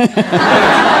 3/4.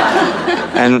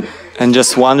 And And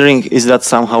just wondering, is that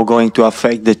somehow going to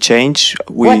affect the change?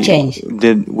 What change?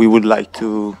 We would like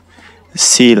to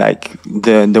see, like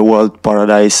the world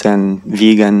paradise and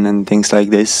vegan and things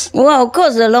like this. Well, of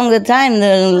course, the longer time,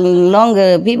 the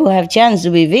longer people have chance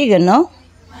to be vegan, no?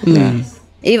 Yeah.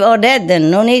 If all that, then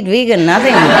no need vegan,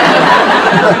 nothing.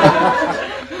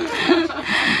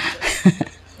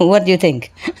 What do you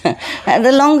think?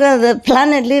 The longer the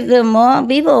planet lives, the more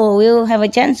people will have a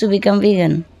chance to become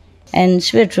vegan and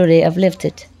spiritually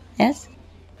uplifted. Yes?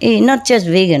 Not just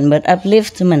vegan, but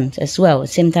upliftment as well at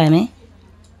the same time, eh?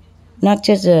 Not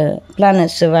just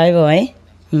planet survival, eh?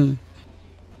 And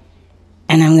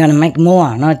I'm going to make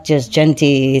more, not just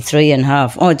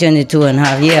 23.5 or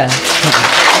 22.5 years.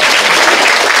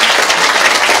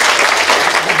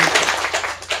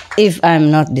 If I'm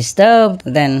not disturbed,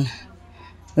 then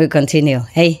we'll continue.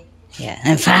 Hey, yeah,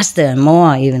 and faster and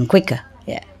more, even quicker.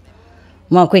 Yeah,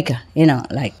 more quicker. You know,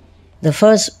 like the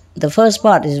first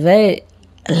part is very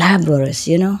laborious.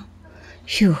 You know,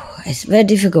 phew, it's very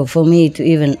difficult for me to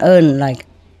even earn like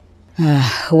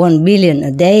 1 billion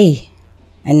a day,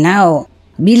 and now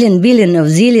billion of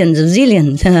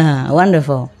zillions.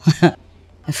 Wonderful.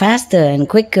 Faster and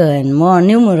quicker and more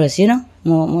numerous. You know,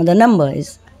 more the number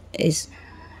is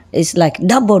like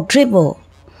double, triple.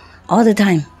 All the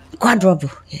time,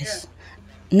 quadruple, yes.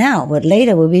 Now, but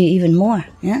later will be even more,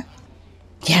 yeah?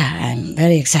 Yeah, I'm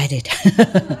very excited.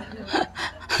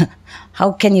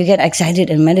 How can you get excited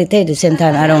and meditate at the same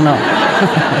time? I don't know.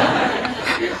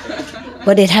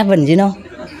 But it happens, you know.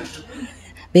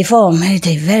 Before,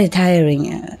 meditate, very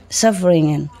tiring, suffering,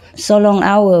 and so long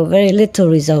hour, very little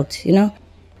result, you know.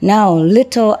 Now,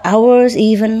 little hours,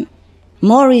 even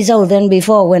more result than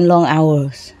before when long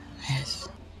hours.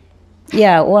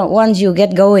 Yeah, once you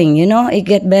get going, you know, it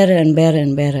get better and better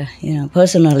and better, you know,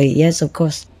 personally, yes, of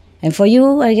course. And for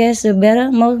you, I guess, the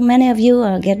better, many of you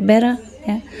get better,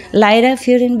 yeah. Lighter,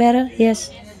 feeling better,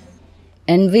 yes.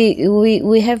 And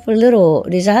we have a little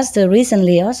disaster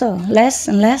recently also, less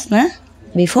and less, huh?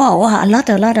 Before, wow, a lot,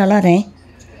 eh?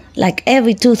 Like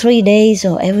every 2-3 days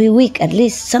or every week, at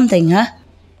least something, huh?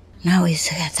 Now it's,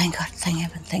 thank God, thank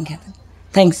heaven.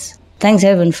 Thanks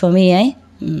heaven for me, eh?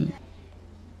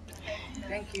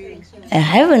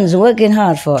 Heaven's working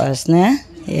hard for us, nah?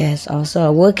 Yes,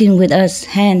 also working with us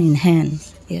hand in hand.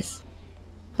 Yes.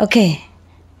 Okay.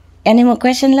 Any more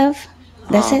question, love?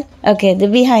 That's it? Okay, the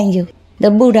behind you.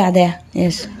 The Buddha there.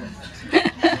 Yes.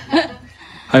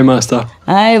 Hey, Master.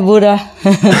 Hi, Buddha.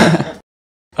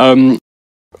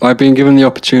 I've been given the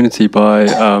opportunity by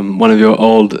one of your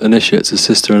old initiates, a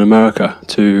sister in America,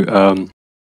 to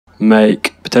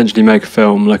potentially make a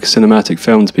film, like a cinematic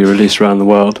film, to be released around the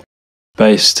world,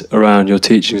 based around your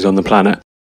teachings on the planet.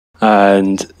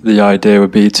 And the idea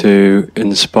would be to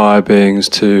inspire beings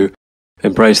to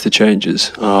embrace the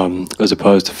changes as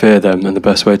opposed to fear them, and the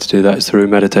best way to do that is through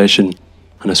meditation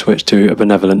and a switch to a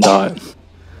benevolent diet.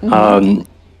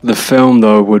 The film,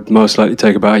 though, would most likely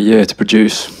take about a year to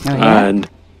produce. And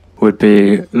would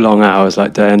be long hours,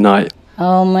 like day and night.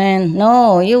 Oh man,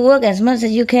 no, you work as much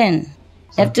as you can.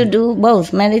 You have to do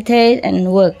both, meditate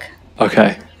and work.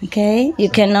 Okay. Okay, you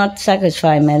cannot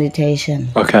sacrifice meditation.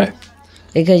 Okay.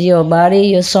 Because your body,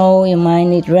 your soul, your mind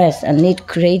need rest and need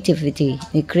creativity,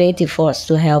 need creative force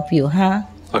to help you, huh?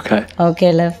 Okay.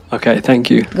 Okay, love. Okay, thank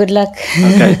you. Good luck.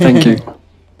 Okay, thank you.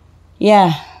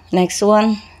 Yeah, next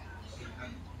one.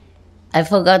 I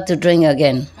forgot to drink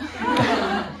again.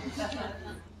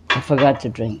 I forgot to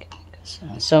drink.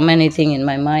 So many things in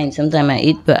my mind. Sometimes I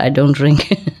eat, but I don't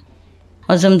drink.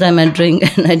 Or sometimes I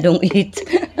drink and I don't eat.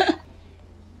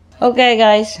 Okay,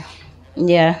 guys.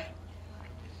 Yeah.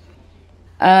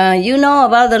 You know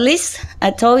about the list?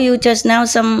 I told you just now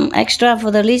some extra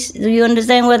for the list. Do you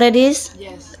understand what that is?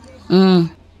 Yes.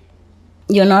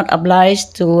 You're not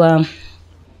obliged to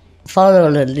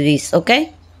follow the list,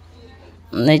 okay?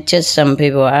 It's just some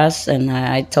people ask, and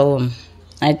I told them.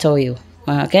 I told you,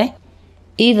 okay?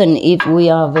 Even if we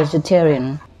are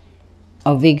vegetarian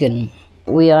or vegan,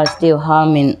 we are still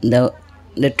harming the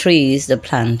trees, the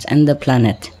plants, and the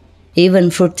planet. Even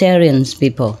fruitarian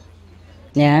people,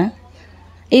 yeah?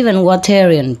 Even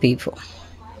waterian people.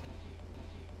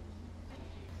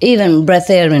 Even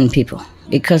breatharian people.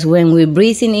 Because when we're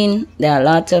breathing in, there are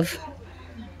lots of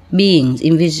beings,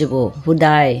 invisible, who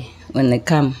die when they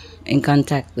come in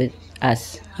contact with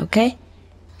us, okay?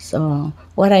 So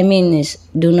what I mean is,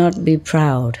 do not be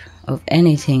proud of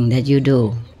anything that you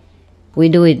do. We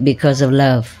do it because of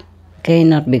love, okay?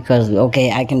 Not because,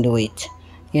 okay, I can do it.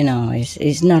 You know,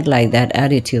 it's not like that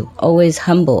attitude. Always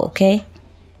humble, okay?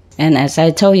 And as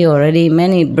I told you already,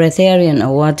 many breatharian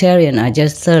or waterian are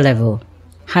just third level,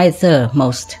 high third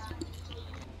most.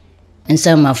 and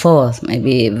some are fourth,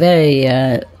 maybe very,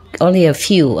 only a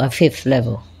few are fifth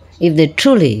level. If they're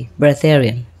truly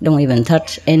breatharian, don't even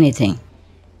touch anything.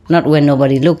 Not when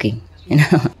nobody looking, you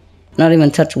know. Not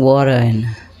even touch water and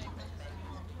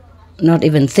not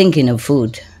even thinking of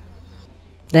food.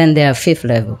 Then they are fifth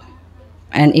level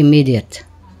and immediate.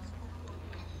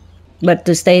 But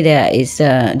to stay there is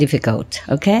difficult,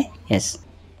 okay? Yes.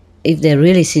 If they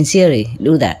really sincerely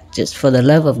do that, just for the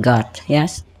love of God,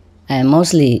 yes? And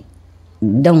mostly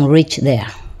don't reach there,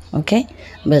 okay?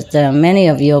 But many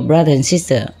of your brother and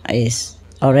sister is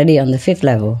already on the fifth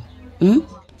level.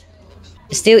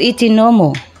 Still eating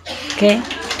normal, okay?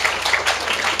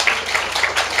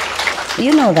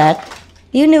 You know that.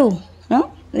 You knew,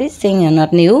 no? These things are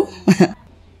not new.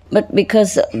 But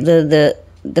because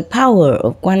the power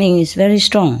of Kuan Yin is very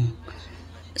strong.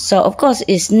 So, of course,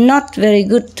 it's not very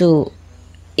good to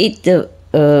eat the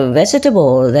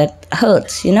vegetable that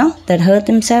hurts, you know, that hurt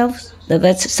themselves.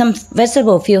 Some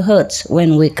vegetable feel hurts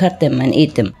when we cut them and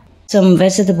eat them. Some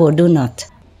vegetable do not.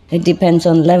 It depends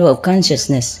on level of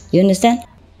consciousness. You understand?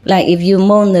 Like if you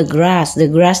mow the grass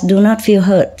do not feel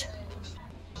hurt.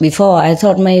 Before, I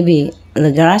thought maybe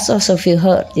the grass also feel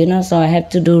hurt, you know, so I have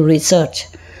to do research.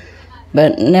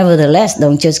 But nevertheless,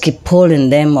 don't just keep pulling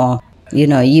them or, you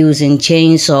know, using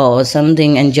chainsaw or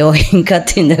something, enjoying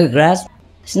cutting the grass.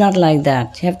 It's not like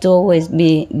that. You have to always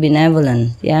be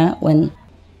benevolent, yeah? When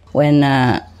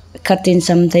cutting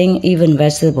something, even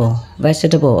vegetable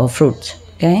or fruit,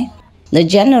 okay? The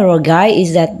general guide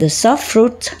is that the soft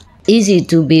fruit, easy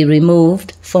to be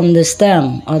removed from the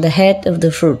stem or the head of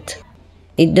the fruit.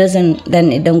 It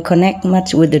don't connect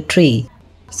much with the tree.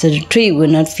 So the tree will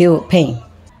not feel pain.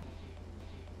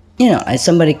 You know, if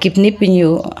somebody keep nipping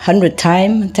you 100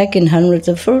 times, taking hundreds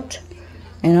of fruit,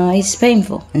 you know, it's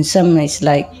painful. And some is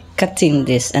like cutting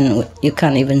this and you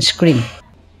can't even scream.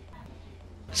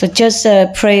 So just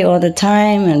pray all the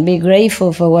time and be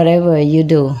grateful for whatever you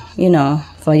do, you know,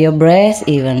 for your breath,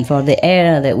 even for the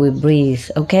air that we breathe,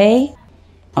 okay?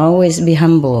 Always be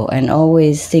humble and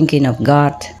always thinking of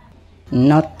God,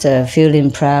 not feeling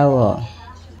proud or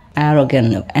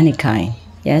arrogant of any kind.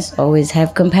 Yes, always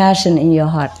have compassion in your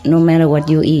heart, no matter what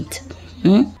you eat.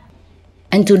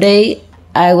 And today,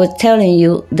 I was telling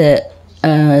you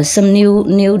some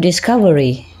new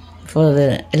discovery for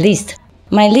the list.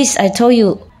 My list, I told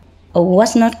you,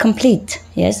 was not complete,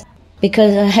 yes?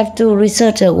 Because I have to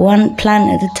research one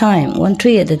plant at a time, one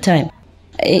tree at a time.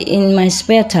 In my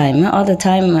spare time, all the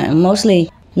time,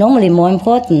 normally more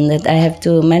important that I have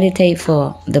to meditate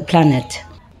for the planet,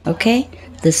 okay?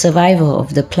 The survival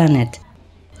of the planet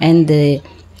and the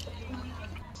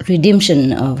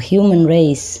redemption of human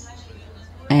race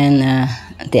and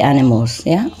the animals,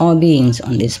 yeah? All beings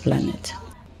on this planet.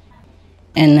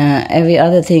 And every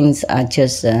other things are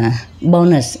just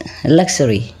bonus,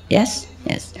 luxury, yes?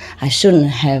 Yes. I shouldn't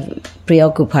have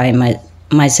preoccupied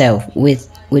myself with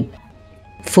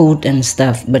food and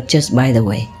stuff, but just by the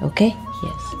way, okay?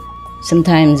 Yes.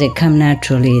 Sometimes they come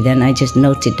naturally, then I just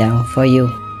note it down for you.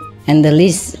 And the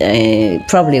list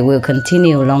probably will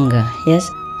continue longer, yes?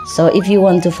 So if you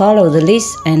want to follow the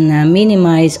list and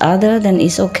minimize other, then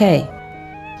it's okay.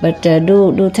 But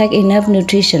do take enough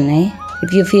nutrition, eh?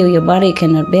 If you feel your body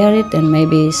cannot bear it, then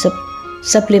maybe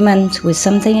supplement with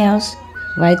something else,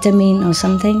 vitamin or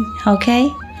something,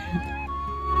 okay?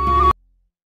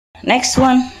 Next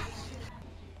one.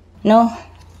 No?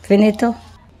 Finito?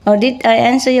 Oh, did I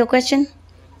answer your question?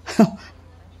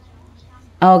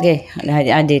 Okay,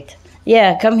 I did.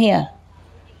 Yeah, come here.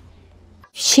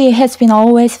 She has been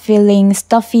always feeling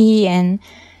stuffy and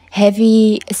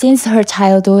heavy since her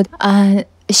childhood.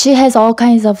 She has all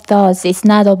kinds of thoughts. It's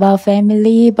not about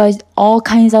family, but all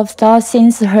kinds of thoughts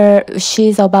since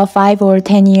she's about 5 or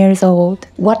 10 years old.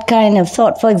 What kind of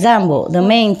thought? For example, the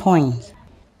main point.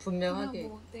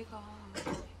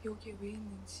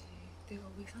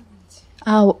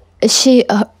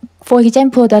 For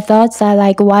example, the thoughts are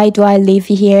like, why do I live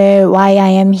here? Why I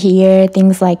am here?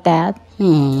 Things like that.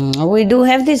 We do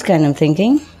have this kind of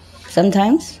thinking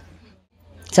sometimes.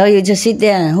 So you just sit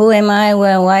there, who am I,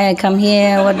 why I come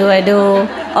here, what do I do,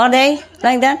 all day,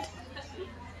 like that?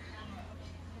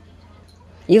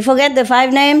 You forget the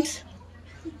 5 names?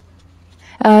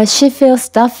 She feels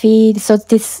stuffy, so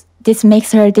this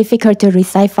makes her difficult to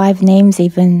recite 5 names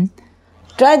even.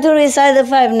 Try to recite the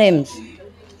 5 names.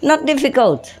 Not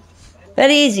difficult.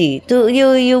 Very easy.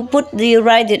 You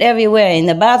write it everywhere. In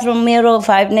the bathroom mirror,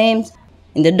 5 names.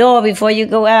 In the door before you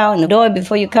go out, in the door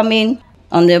before you come in.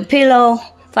 On the pillow,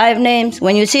 5 names.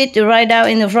 When you sit, you write out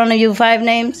in the front of you 5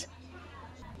 names.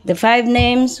 The 5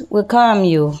 names will calm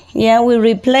you. Yeah, we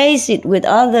replace it with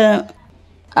other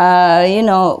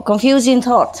confusing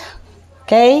thought.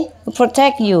 Okay?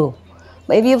 Protect you.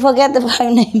 But if you forget the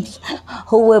 5 names,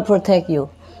 who will protect you?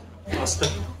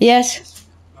 Yes.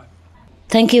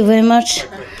 Thank you very much.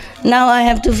 Now I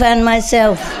have to fan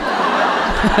myself.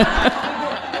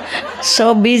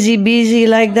 So busy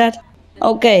like that.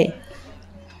 Okay.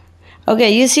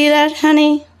 Okay, you see that,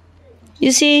 honey?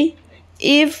 You see,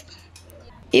 if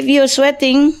you're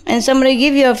sweating and somebody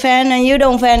give you a fan and you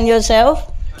don't fan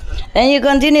yourself, then you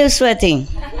continue sweating.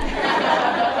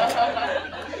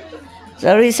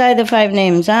 So recite the 5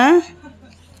 names, huh?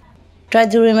 Try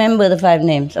to remember the 5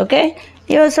 names, okay?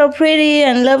 You're so pretty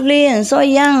and lovely and so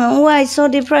young, and why so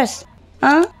depressed?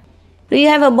 Huh? Do you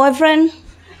have a boyfriend?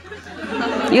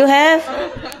 You have?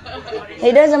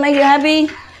 He doesn't make you happy?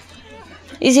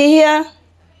 Is he here?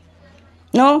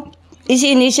 No? Is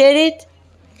he initiated?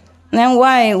 Then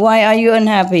why are you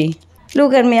unhappy?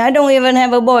 Look at me, I don't even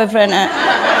have a boyfriend. And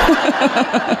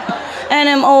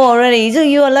I'm old already, so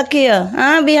you are luckier.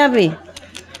 Huh? Be happy.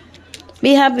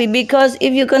 Be happy, because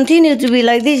if you continue to be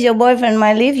like this, your boyfriend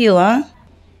might leave you, huh?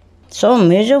 So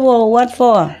miserable, what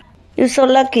for? You're so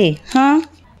lucky, huh?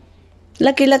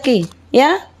 Lucky,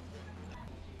 yeah?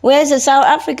 Where's the South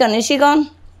African? Is she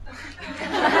gone?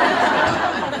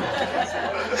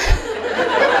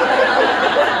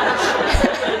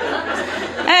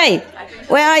 Hey,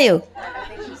 where are you?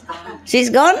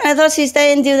 She's gone? I thought she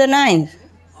stayed until the 9th.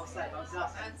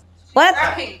 What?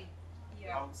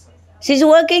 She's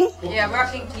working? Yeah,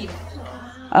 working team.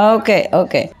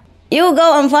 Okay. You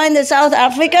go and find the South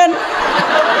African,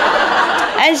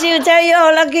 and she'll tell you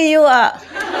how lucky you are.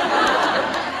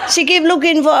 She keep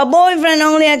looking for a boyfriend,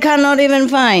 only I cannot even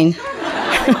find.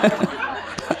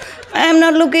 I'm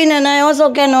not looking, and I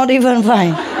also cannot even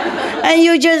find. And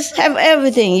you just have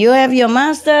everything. You have your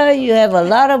master, you have a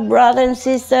lot of brothers and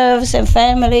sisters and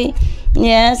family.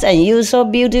 Yes, and you're so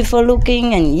beautiful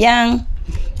looking and young.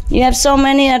 You have so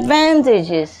many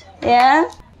advantages, yeah?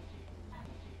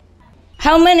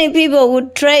 How many people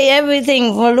would trade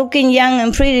everything for looking young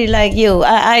and pretty like you?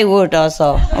 I would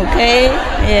also, okay?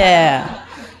 Yeah.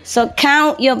 So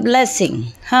count your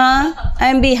blessing, huh?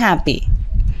 And be happy,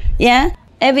 yeah?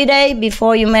 Every day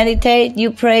before you meditate,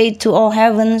 you pray to all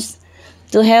heavens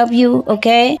to help you,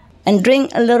 okay? And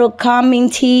drink a little calming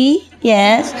tea,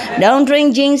 yes? Don't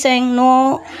drink ginseng,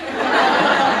 no.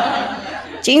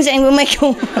 Ginseng will make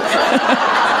you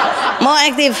more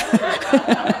active.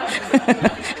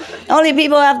 Only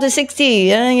people after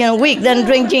 60, weak, then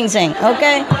drink ginseng,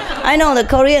 okay? I know the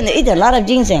Korean, they eat a lot of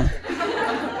ginseng.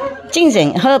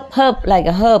 Ginseng, herb, like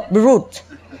a herb root.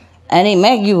 And it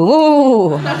make you,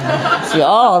 ooh, see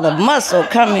all the muscle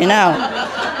coming out.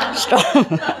 Strong.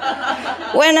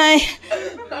 When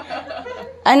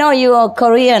I know you all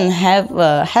Korean have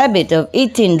a habit of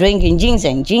eating, drinking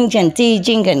ginseng tea,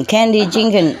 ginseng candy,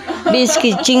 ginseng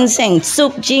biscuit, ginseng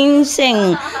soup,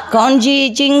 ginseng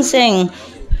congee, ginseng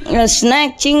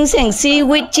snack, ginseng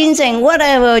seaweed, ginseng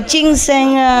whatever,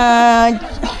 ginseng.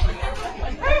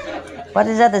 What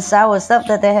is that? The sour stuff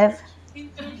that they have?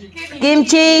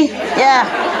 Kimchi, yeah.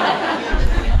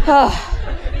 Oh.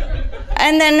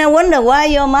 And then I wonder why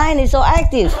your mind is so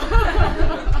active.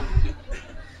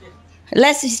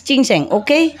 Less ginseng,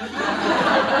 okay?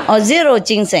 Or 0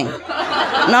 ginseng.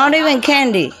 Not even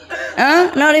candy.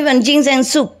 Not even ginseng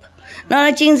soup.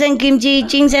 Not ginseng kimchi,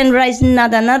 ginseng rice,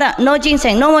 nada. No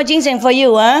ginseng. No more ginseng for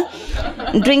you, huh?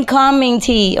 Drink calming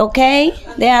tea, okay?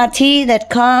 There are tea that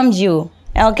calms you,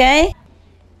 okay?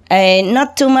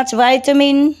 Not too much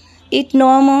vitamin. Eat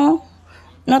normal.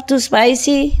 Not too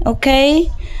spicy, okay?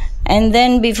 And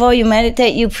then before you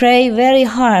meditate, you pray very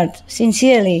hard,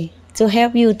 sincerely, to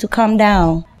help you to calm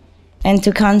down and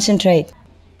to concentrate.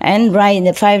 And write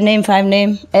the 5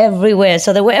 name everywhere,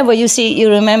 so that wherever you see it, you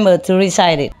remember to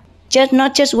recite it.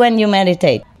 Not just when you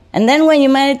meditate. And then when you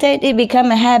meditate, it becomes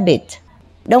a habit.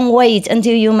 Don't wait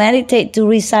until you meditate to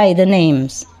recite the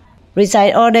names.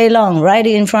 Recite all day long, write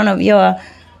it in front of your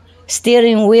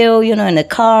steering wheel, in the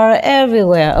car,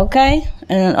 everywhere, okay?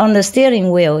 And on the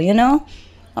steering wheel,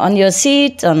 on your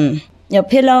seat, on your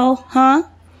pillow, huh?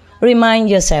 Remind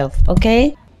yourself,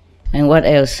 okay? And what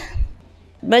else?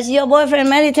 Does your boyfriend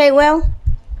meditate well?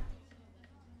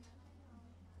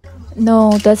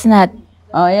 No, does not.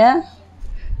 Oh, yeah?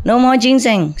 No more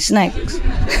ginseng snacks.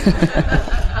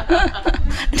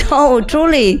 No,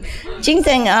 truly.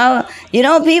 Ginseng,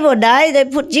 people die, they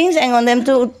put ginseng on them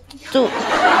to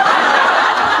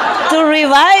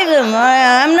revive them.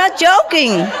 I'm not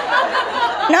joking.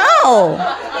 No.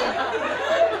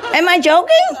 Am I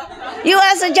joking? You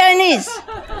ask the Chinese.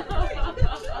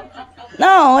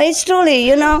 No, it's truly,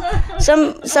 you know,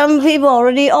 some people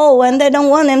already old and they don't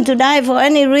want them to die for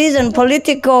any reason,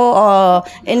 political or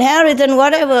inheritance,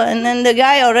 whatever. And then the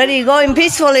guy already going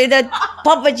peacefully, that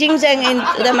pop a ginseng in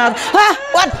the mouth. Ah,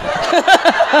 what?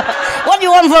 What do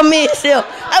you want from me still?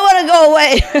 I want to go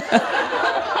away.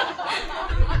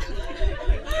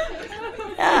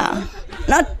 Yeah,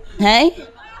 not, hey?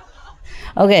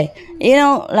 Okay, you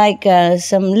know, like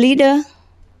some leader,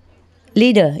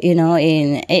 you know,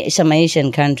 in some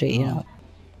Asian country, you know.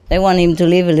 They want him to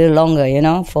live a little longer, you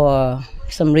know, for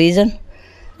some reason.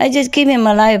 I just keep him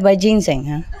alive by ginseng,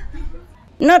 huh?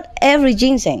 Not every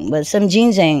ginseng, but some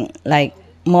ginseng, like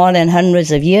more than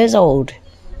hundreds of years old.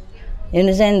 You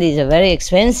understand? These are very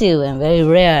expensive and very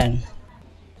rare.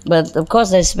 But of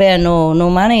course they spare no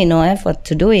money, no effort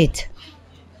to do it.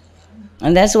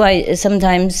 And that's why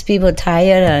sometimes people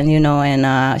tired and, you know,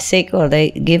 and sick, or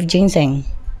they give ginseng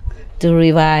to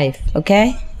revive,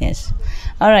 okay? Yes.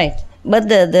 All right. But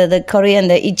the Korean,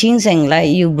 they eat ginseng like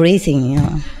you breathing, you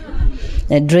know.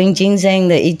 They drink ginseng,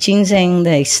 they eat ginseng,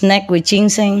 they snack with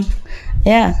ginseng.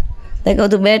 Yeah. They go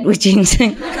to bed with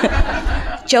ginseng.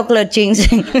 Chocolate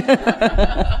ginseng.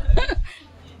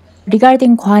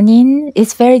 Regarding Kuan Yin,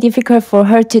 it's very difficult for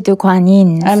her to do Kuan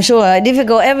Yin. I'm sure.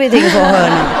 Difficult everything for her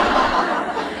now.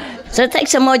 So take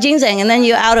some more ginseng and then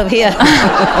you're out of here.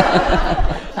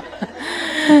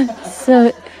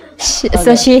 So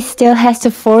she still has to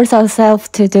force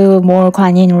herself to do more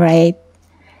Kuan Yin, right?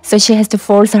 So she has to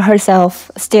force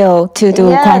herself still to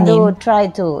do Kuan Yin. Yeah, try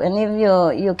to. And if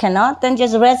you cannot, then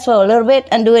just rest for a little bit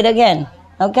and do it again.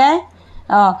 Okay?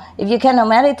 If you cannot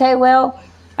meditate well,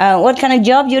 what kind of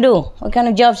job you do? What kind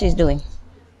of job she's doing?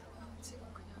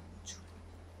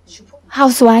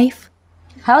 Housewife.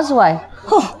 Housewife?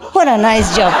 Oh, what a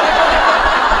nice job.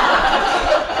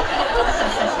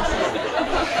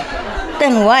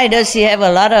 Then why does she have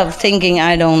a lot of thinking?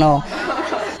 I don't know.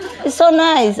 It's so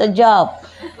nice, a job.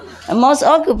 A most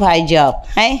occupied job,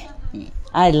 hey?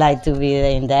 I'd like to be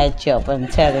in that job, I'm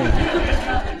telling you.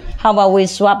 How about we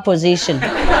swap position?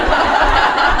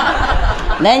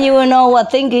 Then you will know what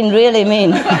thinking really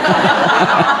means.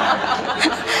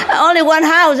 Only one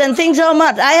house and think so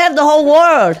much. I have the whole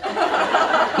world.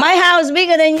 My house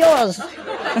bigger than yours.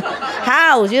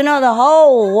 House, you know, the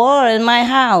whole world in my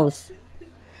house.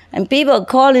 And people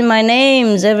calling my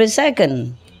names every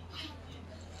second.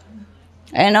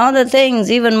 And other things,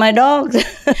 even my dogs.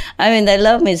 I mean, they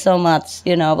love me so much,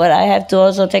 you know, but I have to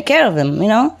also take care of them, you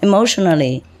know,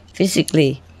 emotionally,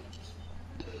 physically.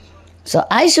 So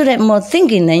I should have more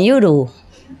thinking than you do.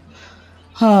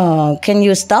 Oh, can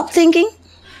you stop thinking?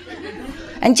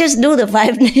 And just do the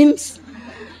 5 names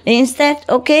instead,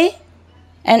 okay?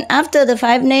 And after the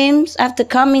 5 names, after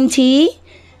coming tea,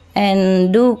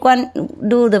 and do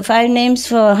the 5 names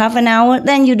for half an hour,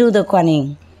 then you do the Kuan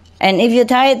Yin. And if you're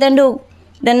tired, then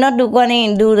not do Kuan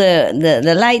Yin, do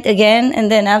the light again,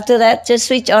 and then after that, just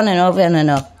switch on and off and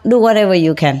off. Do whatever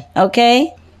you can,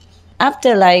 okay?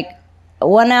 After like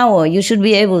 1 hour, you should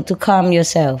be able to calm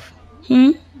yourself.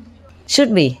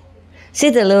 Should be.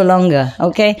 Sit a little longer,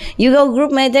 okay? You go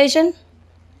group meditation?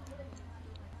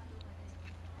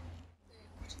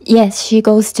 Yes, she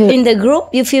goes to... In the group,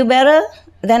 you feel better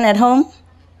than at home?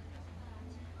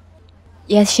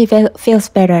 Yes, she feels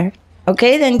better.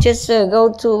 Okay, then just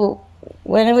go to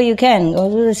whenever you can. Go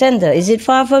to the center. Is it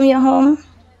far from your home?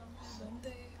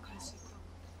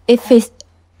 If it's...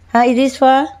 It is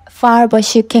far? Far, but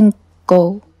she can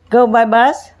go. Go by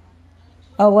bus?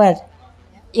 Or what?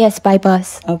 Yes, by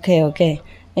bus. Okay.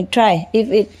 And try.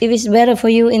 If it's better for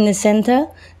you in the center,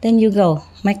 then you go.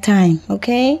 Make time,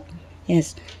 okay?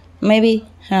 Yes. Maybe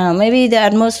the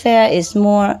atmosphere is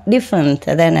more different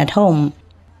than at home.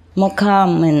 More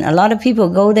calm, and a lot of people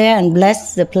go there and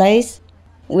bless the place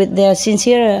with their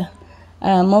sincere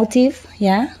motive.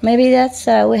 Yeah, maybe that's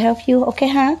will help you. Okay,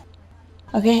 huh?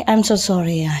 Okay, I'm so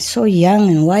sorry. I'm so young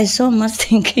and why so much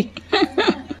thinking?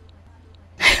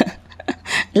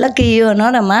 Lucky you're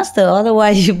not a master,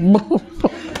 otherwise you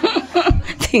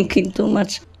thinking too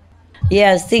much.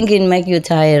 Yes, thinking make you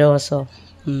tired also.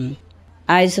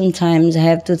 I sometimes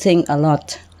have to think a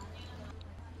lot,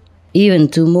 even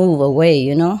to move away,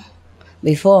 you know.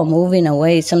 Before moving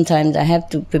away, sometimes I have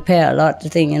to prepare a lot to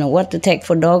think, you know, what to take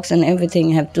for dogs and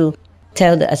everything. I have to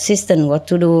tell the assistant what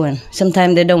to do, and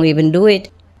sometimes they don't even do it,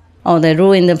 or they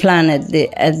ruin the plan at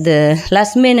the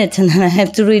last minute, and then I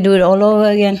have to redo it all over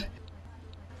again.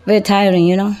 Very tiring,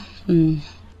 you know.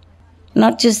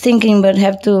 Not just thinking, but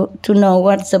have to know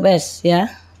what's the best,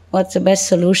 yeah? What's the best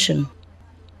solution,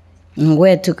 and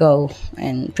where to go,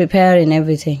 and preparing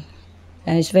everything.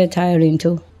 It's very tiring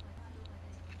too.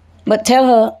 But tell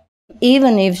her,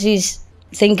 even if she's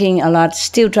thinking a lot,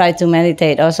 still try to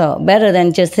meditate also. Better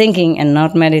than just thinking and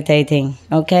not meditating,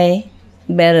 okay?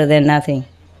 Better than nothing.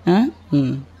 Huh?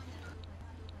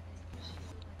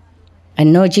 I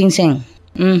know ginseng.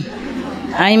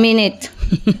 I mean it.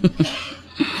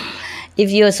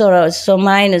 If your so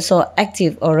mind is so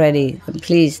active already,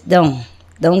 please don't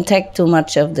take too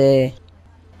much of the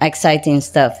exciting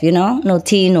stuff, you know? No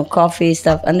tea, no coffee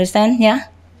stuff, understand? Yeah?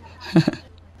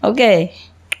 Okay.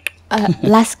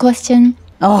 Last question.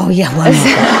 Oh, yeah, one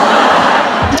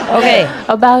more. Okay.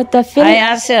 About the feeling. I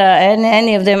answer, and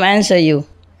any of them answer you.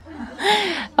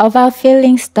 About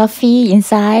feeling stuffy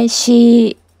inside,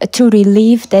 to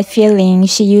relieve that feeling,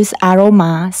 she used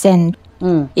aroma scent.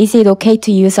 Is it okay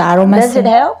to use aroma Does scent? it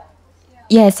help?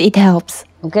 Yes, it helps.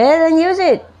 Okay, then use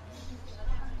it.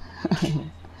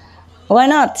 Why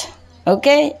not?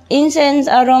 Okay, incense,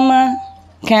 aroma,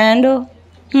 candle.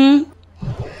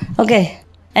 Okay,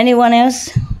 anyone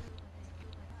else?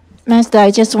 Master,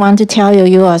 I just want to tell you,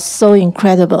 you are so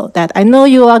incredible. That I know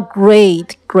you are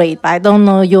great, but I don't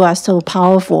know you are so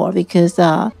powerful because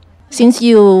since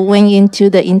you went into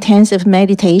the intensive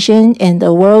meditation and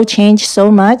the world changed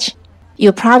so much,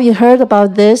 you probably heard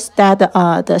about this, that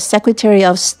the Secretary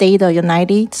of State of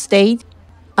United States,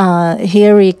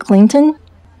 Hillary Clinton,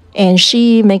 and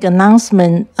she make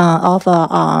announcement of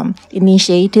a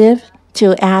initiative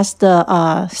to ask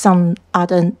some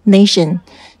other nation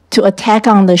to attack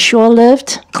on the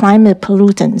short-lived climate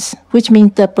pollutants, which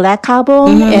means the black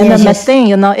carbon and the methane.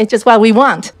 You know, it's just what we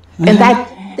want, and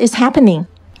that is happening.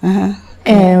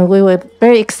 And we were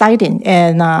very excited,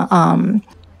 and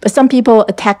but some people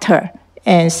attacked her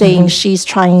and saying she's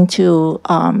trying to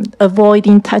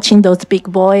avoiding touching those big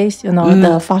boys, you know,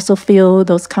 the fossil fuel,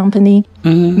 those company.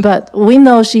 But we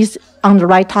know she's on the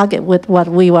right target with what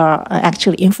we were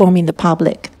actually informing the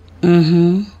public.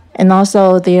 And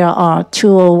also there are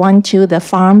 2012, the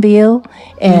Farm Bill,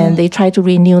 and they try to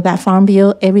renew that Farm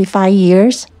Bill every 5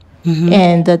 years.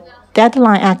 And the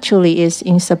deadline actually is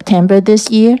in September this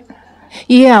year.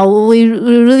 Yeah, we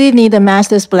really need the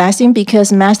Master's blessing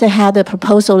because Master had a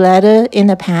proposal letter in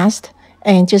the past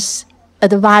and just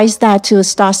advised that to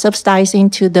start subsidizing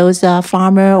to those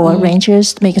farmer or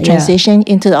ranchers to make a transition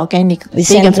into the organic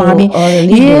vegan farming.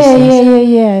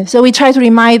 Yeah. So we try to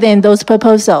remind them those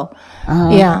proposal.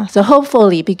 Yeah, so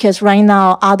hopefully, because right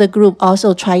now other group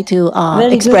also try to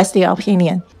express their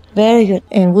opinion. Very good.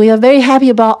 And we are very happy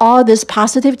about all this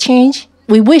positive change.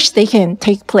 We wish they can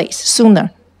take place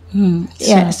sooner.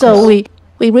 So we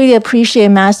really appreciate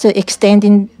Master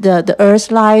extending the Earth's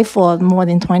life for more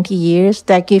than 20 years.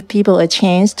 That give people a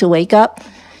chance to wake up.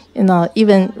 You know,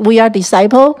 even we are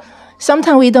disciple.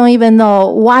 Sometimes we don't even know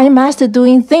why Master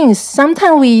doing things.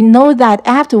 Sometimes we know that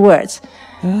afterwards.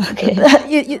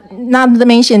 Okay. Not to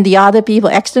mention the other people,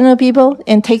 external people,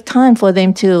 and take time for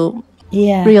them to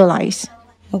realize.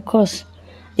 Of course,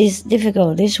 it's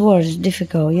difficult. This world is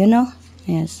difficult, you know.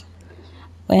 Yes.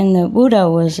 When the Buddha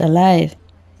was alive,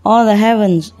 all the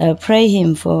heavens pray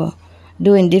him for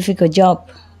doing difficult job,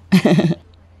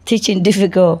 teaching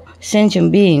difficult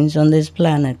sentient beings on this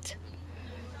planet.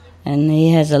 And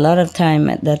he has a lot of time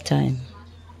at that time.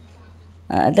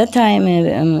 At that time,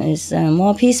 it's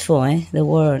more peaceful, the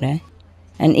world.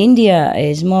 And India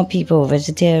is more people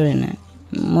vegetarian,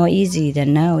 more easy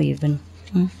than now even.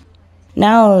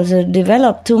 Now it's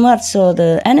developed too much, so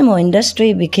the animal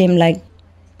industry became like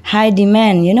high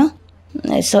demand, you know.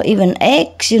 So even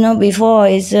eggs, you know, before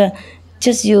it's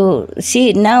just you see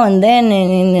it now and then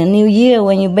in the New Year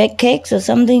when you bake cakes or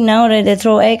something. Now they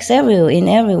throw eggs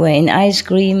everywhere, in ice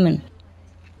cream and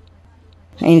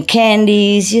in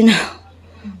candies, you know,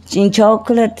 in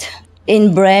chocolate,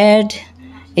 in bread,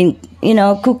 in, you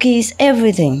know, cookies,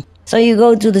 everything. So you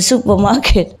go to the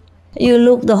supermarket, you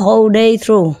look the whole day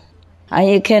through, and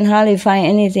you can hardly find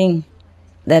anything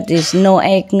that is no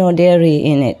egg, no dairy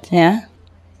in it, yeah?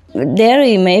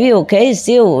 Dairy maybe okay,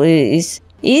 still is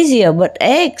easier, but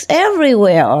eggs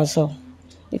everywhere also.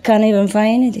 You can't even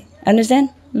find anything, understand?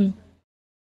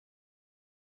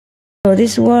 So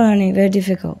this world, honey, very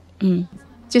difficult.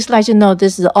 Just let you know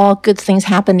this is all good things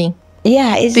happening.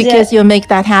 Yeah, it's because you make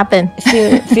that happen.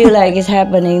 feel like it's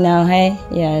happening now, hey?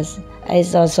 Yes,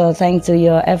 it's also thanks to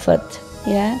your effort,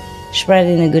 yeah?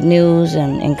 Spreading the good news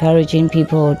and encouraging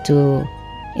people to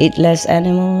eat less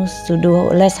animals, to do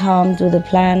less harm to the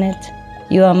planet.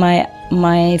 You are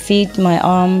my feet, my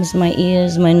arms, my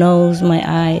ears, my nose, my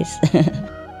eyes.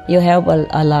 You help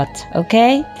a lot,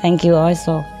 okay? Thank you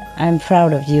also. I'm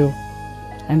proud of you.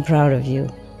 I'm proud of you.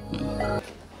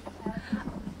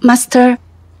 Master,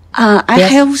 I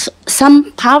have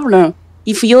some problem.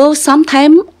 If you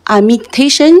sometime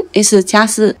meditation is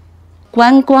just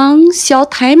小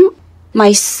time,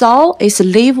 my soul is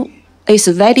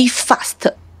very fast,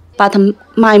 but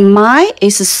my mind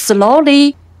is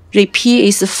slowly repeat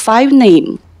its 5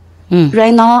 names.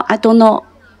 Right now, I don't know.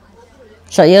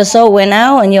 So your soul went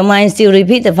out and your mind still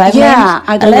repeat the 5 names? Yeah,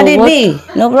 I don't let know it be.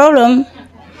 No problem.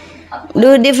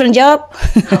 Do a different job.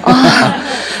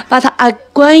 But I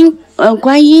going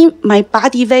my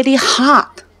body very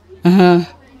hard.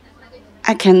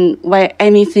 I can wear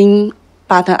anything,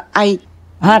 but I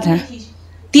hard, huh?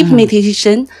 Deep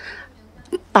meditation,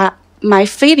 but my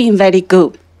feeling very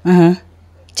good.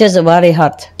 Just the body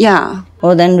hot. Yeah.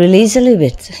 Well, then release a little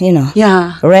bit, you know.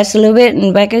 Yeah. Rest a little bit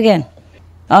and back again.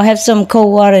 I'll have some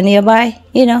cold water nearby,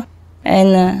 you know,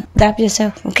 and tap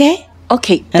yourself, okay?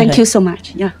 Okay, thank you so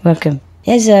much. Yeah. Welcome.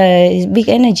 Yes, it's big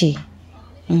energy.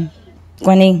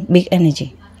 Guan Yin, big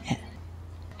energy. Yeah.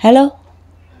 Hello?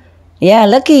 Yeah,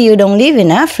 lucky you don't live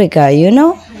in Africa, you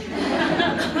know?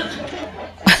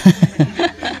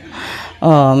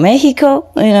 Or Mexico,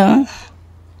 you know.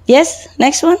 Yes,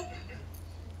 next one?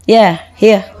 Yeah,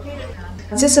 here.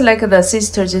 Just like the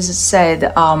sister just said,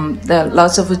 the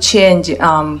lots of change,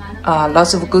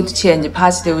 lots of good change,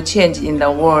 positive change in the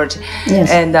world. Yes.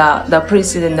 And the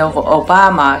president of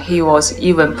Obama, he was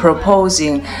even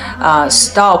proposing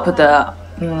stop the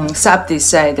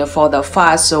subsidy for the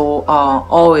fossil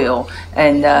oil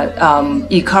and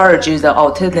encourage the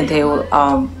alternative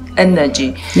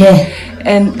energy. Yeah.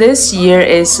 And this year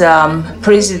is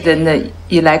president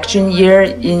election year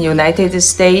in United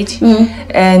States,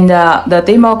 and the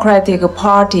Democratic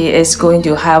Party is going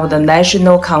to have the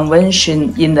national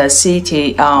convention in the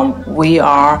city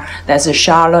that's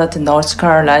Charlotte, North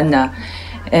Carolina,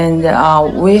 and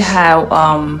we have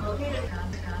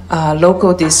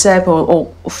local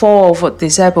disabled, 4 of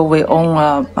disabled, we own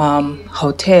a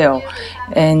hotel,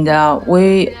 and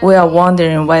we are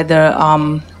wondering whether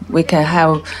we can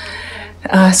have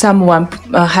someone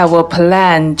have a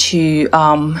plan to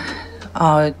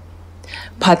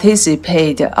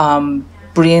participate,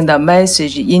 bring the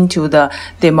message into the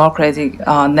Democratic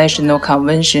National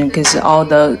Convention, because all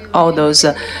those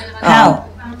How?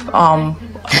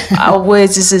 We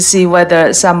just see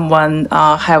whether someone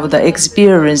have the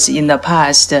experience in the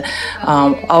past,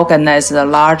 organize a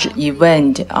large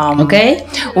event. Okay.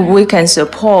 We can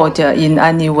support in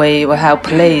any way we have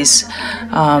place,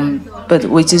 but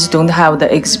we just don't have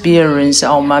the experience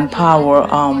or manpower.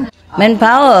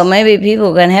 Manpower, maybe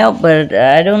people can help, but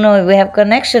I don't know if we have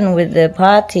connection with the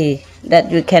party that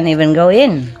we can even go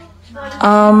in.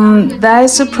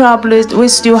 That's probably, we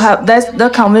still have, the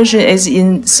convention is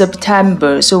in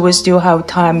September, so we still have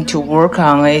time to work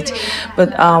on it.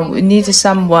 But we need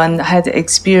someone had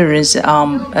experience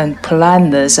and plan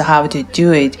this, how to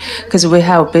do it, because we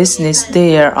have business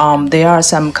there. There are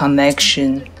some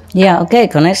connection. Yeah, okay,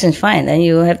 connection is fine. Then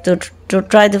you have to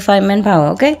try to find manpower,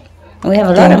 okay? We have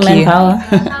a lot of manpower.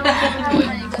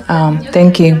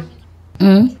 Thank you.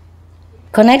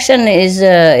 Connection is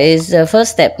the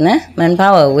first step, nah?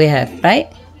 Manpower we have,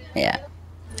 right? Yeah.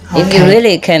 Okay. If you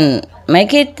really can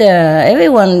make it,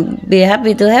 everyone be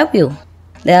happy to help you.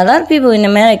 There are a lot of people in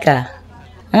America,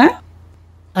 huh?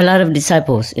 A lot of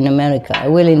disciples in America are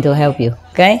willing to help you,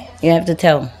 okay? You have to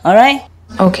tell them, all right?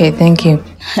 Okay, thank you.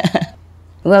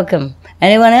 Welcome.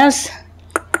 Anyone else?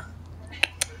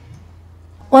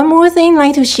 One more thing I'd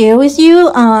like to share with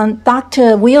you.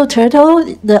 Dr. Will Turtle,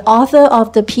 the author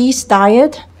of The Peace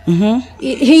Diet,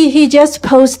 he just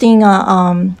posting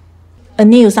a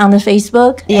news on the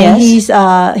Facebook. Yes.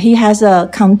 And he has a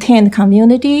content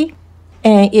community,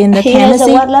 and in the He Tennessee. has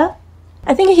a what, love?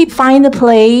 I think he find a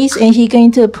place and he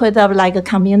going to put up like a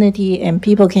community and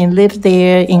people can live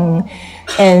there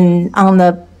and on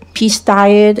the peace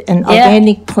diet and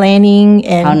organic planning.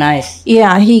 And how nice.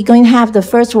 Yeah, he going to have the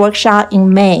first workshop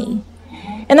in May.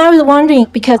 And I was wondering,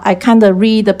 because I kind of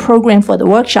read the program for the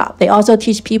workshop, they also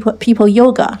teach people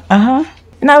yoga.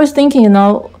 And I was thinking,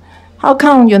 how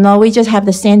come, we just have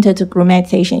the center to group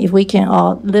meditation? If we can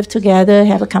all live together,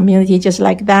 have a community just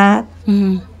like that,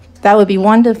 that would be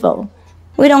wonderful.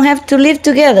 We don't have to live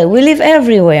together. We live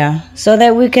everywhere so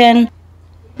that we can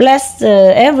bless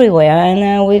everywhere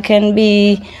and we can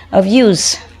be of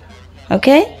use,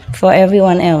 okay, for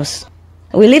everyone else.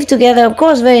 We live together, of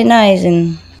course, very nice,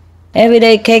 and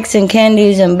everyday cakes and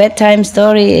candies and bedtime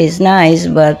story is nice,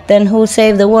 but then who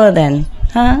saved the world then,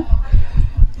 huh?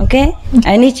 Okay?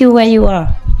 I need you where you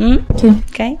are.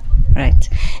 Okay? Right.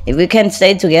 If we can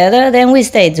stay together, then we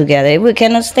stay together. If we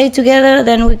cannot stay together,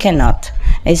 then we cannot.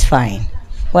 It's fine.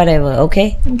 Whatever,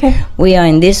 okay? Okay. We are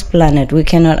in this planet. We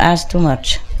cannot ask too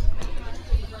much.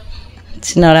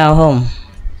 It's not our home.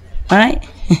 All right?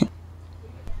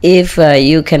 if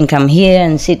you can come here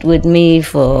and sit with me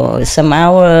for some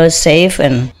hours safe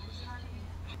and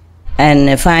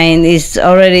find it's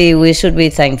already, we should be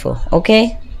thankful,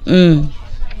 okay?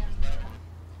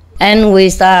 And we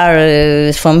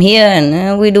start from here,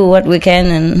 and we do what we can,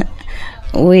 and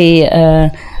we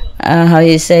how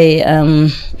you say,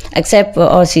 accept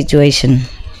our situation.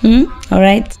 All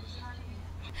right.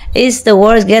 It's the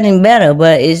world getting better,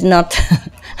 but it's not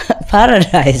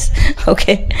paradise.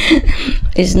 Okay,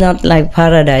 it's not like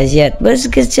paradise yet, but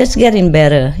it's just getting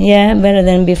better. Yeah, better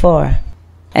than before.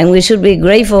 And we should be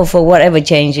grateful for whatever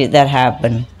changes that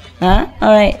happen. Huh? All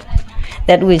right,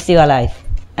 that we're still alive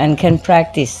and can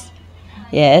practice.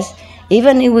 Yes,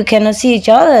 even if we cannot see each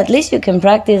other, at least you can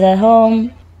practice at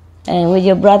home and with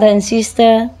your brother and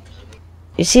sister.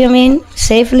 You see what I mean?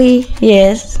 Safely.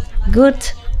 Yes,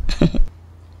 good.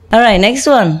 All right, next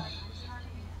one.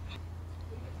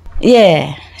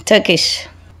 Yeah, Turkish.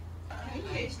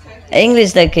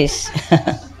 English Turkish.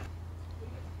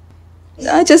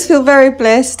 I just feel very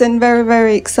blessed and very,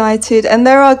 very excited. And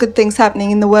there are good things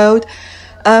happening in the world.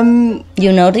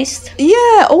 You noticed?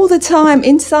 Yeah, all the time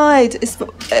inside.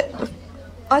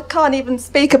 I can't even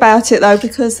speak about it though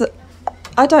because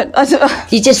I don't.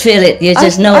 You just feel it. You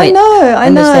just know it. I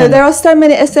know. There are so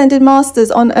many ascended masters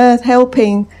on earth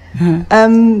helping,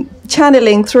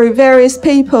 channeling through various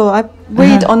people. I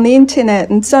read on the internet,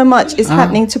 and so much is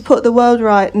happening to put the world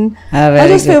right. And I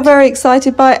just feel very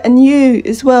excited by it. And you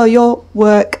as well. Your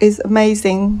work is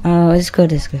amazing. Oh, it's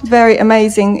good. It's good. Very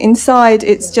amazing. Inside,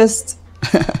 it's just.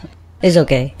 It's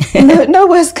okay. no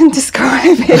words can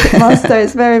describe it, Master.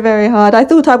 It's very, very hard. I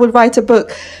thought I would write a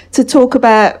book to talk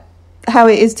about how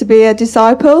it is to be a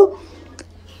disciple,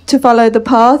 to follow the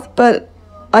path, but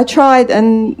I tried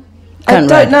and I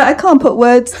don't know. I can't put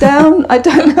words down. I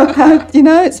don't know how.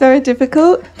 It's very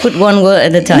difficult. Put one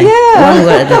word at a time. Yeah. One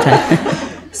word at a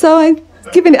time. So I'm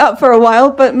giving it up for a while,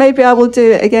 but maybe I will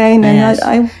do it again. And yes.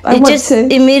 I you want just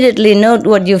to immediately note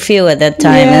what you feel at that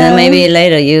time, and then maybe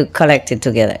later you collect it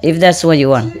together if that's what you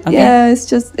want. Okay? Yeah,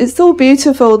 it's all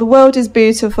beautiful. The world is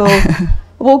beautiful.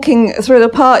 Walking through the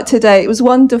park today, it was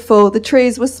wonderful. The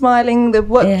trees were smiling. The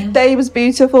day was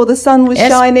beautiful. The sun was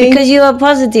shining. Because you are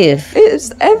positive.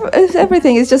 It's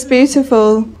everything. It's just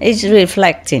beautiful. It's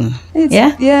reflecting.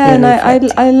 Yeah, and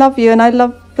I love you, and I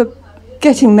love for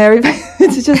getting there.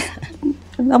 It's just.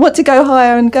 I want to go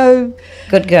higher and go.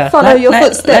 Good girl. Follow your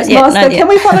footsteps, Master. Can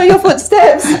we follow your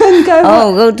footsteps and go?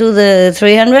 Go to the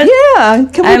 300. Yeah,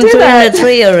 can we do that? I'm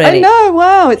 303 already. I know.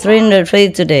 Wow, it's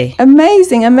 303 today.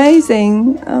 Amazing.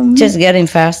 Just getting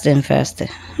faster and faster.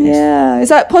 Yeah, is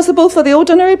that possible for the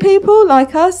ordinary people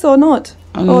like us or not?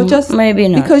 Or just maybe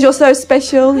not because you're so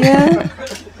special? Yeah.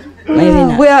 Maybe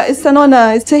not. It's an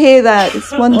honor to hear that.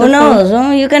 It's wonderful. Who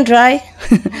knows? You can try.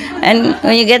 And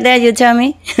when you get there, you tell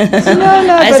me. No,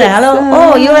 I say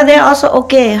hello. You are there also?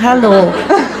 Okay, hello.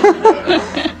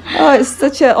 It's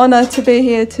such an honor to be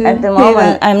here to At the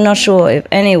moment, I'm not sure if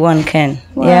anyone can.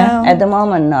 Wow. Yeah, at the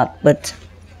moment not, but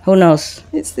who knows?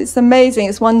 It's amazing.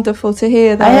 It's wonderful to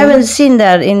hear that. I haven't seen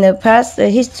that in the past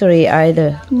history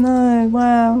either. No,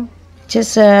 wow.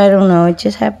 Just I don't know. It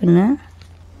just happened, huh?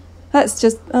 That's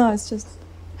just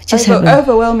it's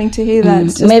overwhelming to hear that.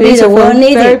 It's just maybe beautiful. the world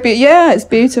needed. It's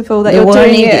beautiful that you're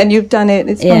doing it and you've done it.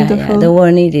 It's wonderful. Yeah, the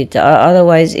world needed.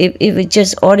 Otherwise, if it's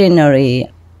just ordinary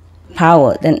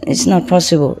power, then it's not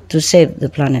possible to save the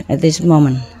planet at this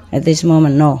moment. At this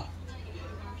moment, no.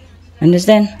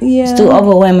 Understand? Yeah. It's too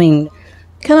overwhelming.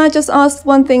 Can I just ask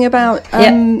one thing about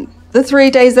the 3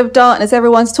 days of darkness?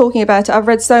 Everyone's talking about it. I've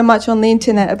read so much on the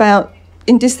internet about.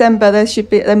 In December, there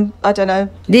should be, I don't know.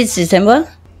 This December?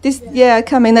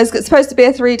 Coming. There's supposed to be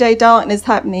a 3-day darkness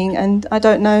happening, and I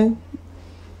don't know.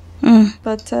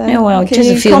 But can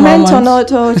just you comment or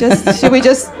not, or should we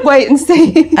just wait and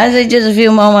see? I say just a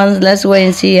few moments. Let's wait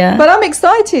and see. But I'm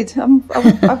excited. I'm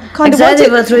kind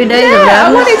excited of for 3 days. Yeah,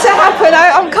 I want it to happen.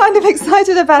 I'm kind of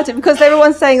excited about it because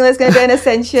everyone's saying there's going to be an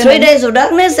ascension. 3 days of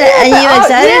darkness, and you're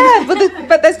excited? Yeah,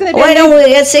 but there's going to be. Why don't we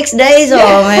get 6 days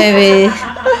or maybe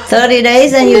 30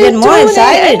 days, and you get more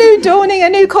excited? A new dawning, a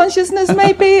new consciousness,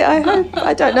 maybe. I hope.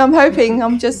 I don't know. I'm hoping.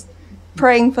 I'm just.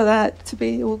 Praying for that to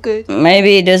be all good.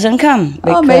 Maybe it doesn't come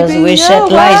because we shed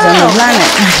light on the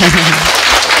planet.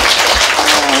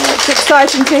 That's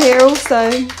exciting to hear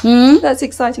also. That's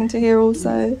exciting to hear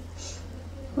also.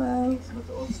 Wow.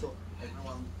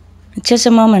 Just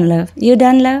a moment, love. You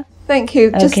done, love? Thank you.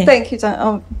 Okay. Just thank you.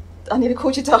 I need to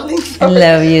call you darling. Sorry. I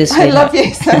love you, sweetheart. I love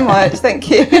you so much. Thank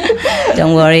you.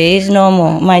 Don't worry. It's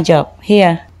normal. My job.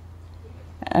 Here.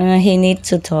 He needs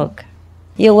to talk.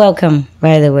 You're welcome,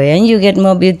 by the way, and you get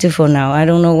more beautiful now. I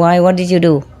don't know why. What did you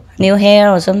do? New hair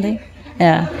or something?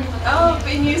 Yeah. Oh, I've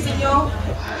been using your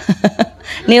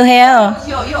New hair? Or?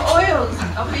 your oils.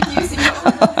 I've been using your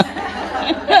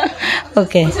oils.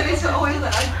 Okay. So it's the oil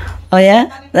that I Oh yeah?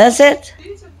 That's it?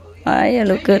 Oh, you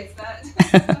look good.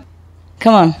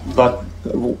 Come on. But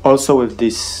also with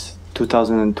this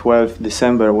 2012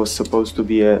 December was supposed to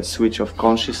be a switch of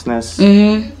consciousness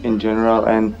in general,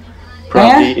 and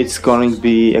probably it's going to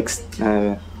be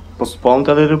postponed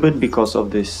a little bit because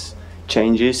of this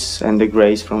changes and the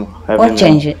grace from heaven. What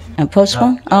change it?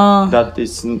 Postpone? Oh. That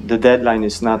is, the deadline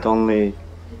is not only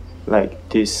like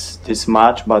this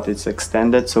March, but it's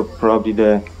extended. So probably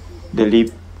the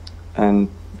leap and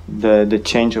the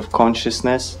change of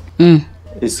consciousness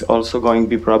is also going to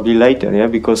be probably later, yeah,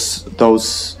 because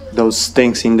those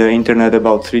things in the internet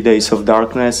about 3 days of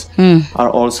darkness are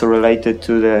also related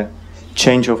to the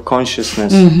change of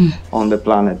consciousness on the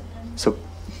planet. So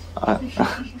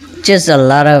just a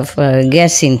lot of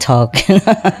guessing talk.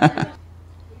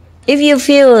 If you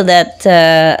feel that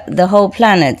the whole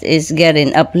planet is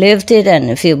getting uplifted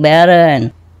and feel better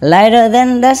and lighter,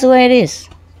 then that's the way it is.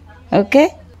 Okay?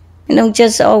 You don't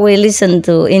just always listen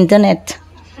to internet.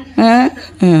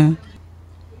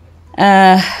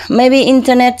 Maybe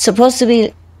internet supposed to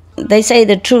be, they say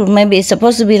the truth, maybe it's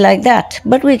supposed to be like that,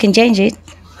 but we can change it.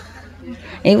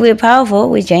 If we're powerful,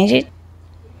 we change it.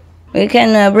 We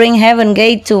can bring heaven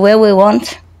gate to where we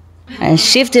want and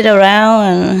shift it around.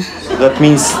 And so that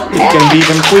means it can be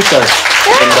even quicker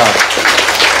than that.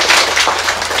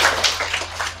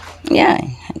 Yeah,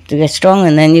 to get strong,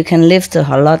 and then you can lift a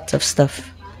lot of stuff.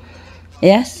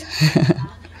 Yes?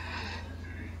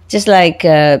 Just like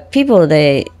people,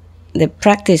 they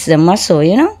practice the muscle,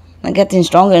 you know? They're getting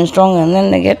stronger and stronger, and then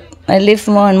they lift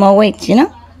more and more weight, you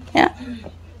know? Yeah.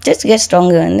 Just get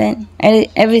stronger, and then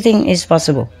everything is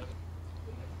possible.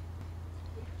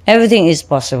 Everything is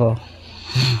possible.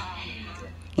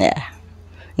 Yeah.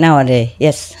 Nowadays,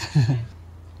 yes.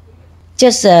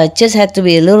 Just have to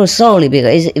be a little slowly,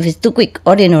 because if it's too quick,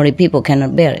 ordinary people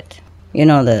cannot bear it. You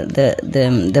know,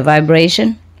 the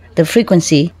vibration, the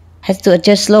frequency has to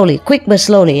adjust slowly, quick but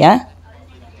slowly, yeah?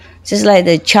 Just like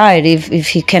the child, if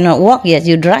he cannot walk yet,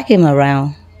 you drag him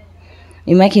around.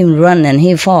 You make him run and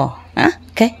he fall. Huh?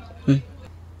 Okay?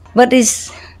 But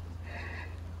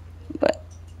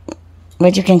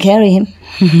but you can carry him.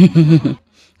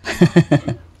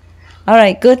 All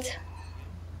right, good.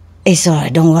 It's all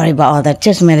right, don't worry about all that.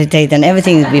 Just meditate and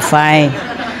everything will be fine.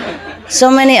 So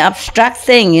many abstract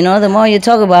things, you know, the more you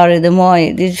talk about it, the more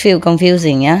it feels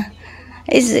confusing, yeah?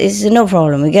 It's no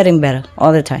problem, we're getting better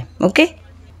all the time, okay?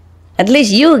 At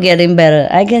least you're getting better,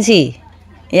 I can see,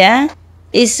 yeah?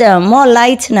 It's more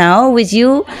light now with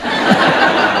you.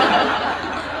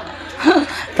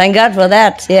 Thank God for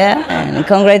that, yeah? And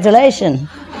congratulations.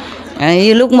 And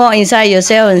you look more inside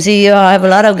yourself and see you have a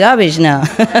lot of garbage now.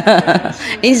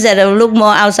 Instead of look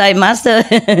more outside master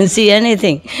and see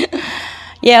anything.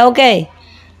 Yeah, okay.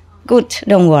 Good,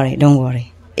 don't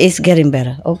worry. It's getting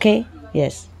better, okay?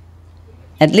 Yes.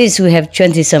 At least we have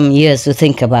 20-some years to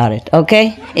think about it,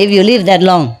 okay? If you live that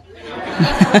long.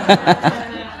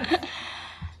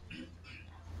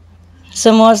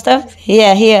 Some more stuff?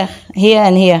 Here,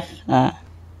 and here.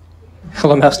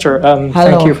 Hello, Master. Hello.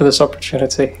 Thank you for this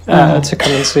opportunity to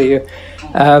come and see you.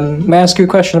 May I ask you a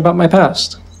question about my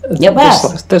past? Your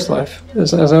past? This life.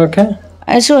 Is that okay?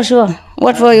 Sure.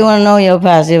 What for you want to know your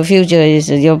past? Your future is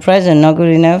your present not good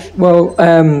enough? Well,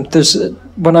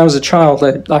 when I was a child,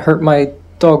 I hurt my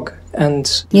dog, and...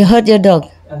 You hurt your dog?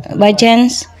 By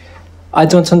chance? I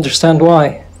don't understand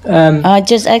why.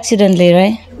 Just accidentally,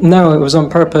 right? No, it was on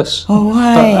purpose. Oh,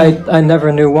 why? But I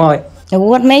never knew why.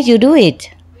 What made you do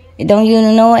it? Don't you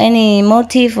know any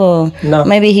motive, or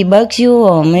maybe he bugs you,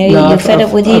 or maybe you're fed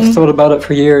up with him? I've thought about it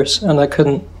for years, and I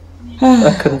couldn't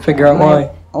figure out why.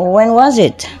 When was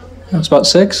it? I was about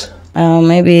 6.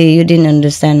 Maybe you didn't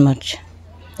understand much.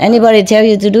 Anybody tell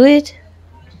you to do it?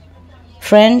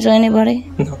 Friends or anybody?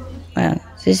 No. Well,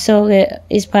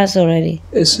 it's past already.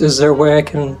 Is there a way I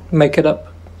can make it up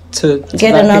to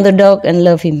get another dog and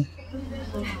love him?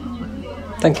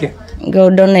 Thank you.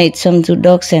 Go donate some to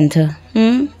dog center.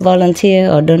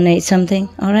 Volunteer or donate something,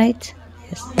 all right?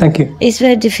 Yes. Thank you. It's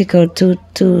very difficult to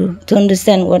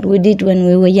understand what we did when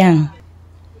we were young.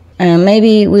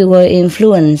 Maybe we were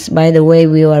influenced by the way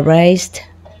we were raised,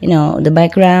 you know, the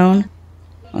background,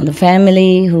 or the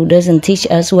family who doesn't teach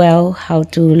us well how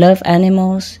to love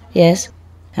animals, yes.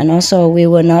 And also we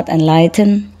were not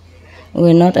enlightened. We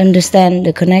will not understand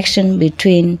the connection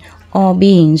between all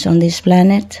beings on this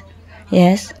planet,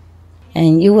 yes.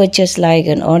 And you were just like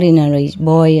an ordinary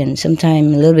boy and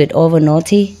sometimes a little bit over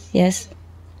naughty, yes.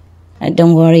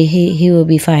 Don't worry, he will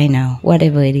be fine now,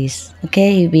 whatever it is.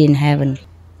 Okay, he'll be in heaven.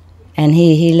 And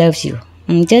he loves you.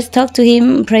 Just talk to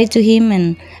him, pray to him,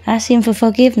 and ask him for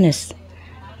forgiveness.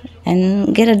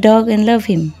 And get a dog and love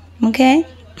him. Okay?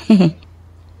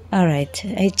 All right.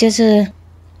 I just, you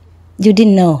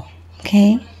didn't know.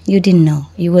 Okay? You didn't know.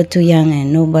 You were too young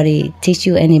and nobody teach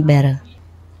you any better.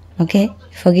 Okay?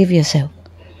 Forgive yourself.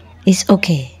 It's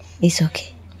okay. It's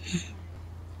okay.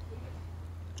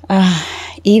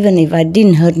 Even if I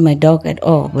didn't hurt my dog at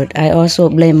all, but I also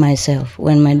blame myself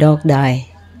when my dog died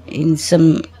in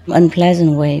some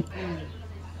unpleasant way.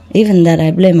 Even that,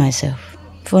 I blame myself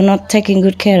for not taking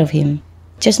good care of him.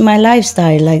 Just my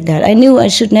lifestyle like that. I knew I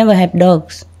should never have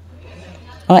dogs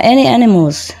or any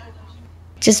animals.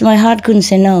 Just my heart couldn't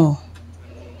say no.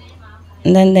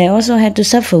 And then they also had to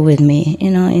suffer with me, you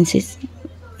know, in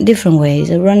different ways.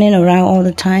 They're running around all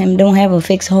the time, don't have a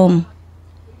fixed home.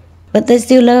 But they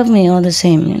still love me all the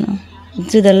same, you know,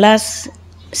 to the last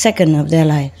second of their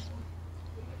life.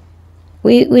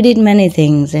 We did many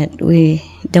things that we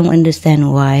don't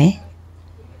understand why.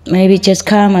 Maybe just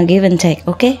karma, give and take,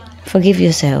 okay? Forgive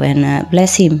yourself and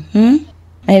bless him.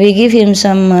 Maybe give him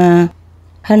some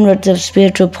hundreds of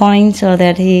spiritual points so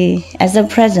that he, as a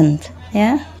present,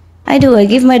 yeah? I do, I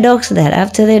give my dogs that.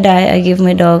 After they die, I give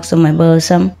my dogs or my birds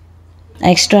some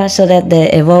extra so that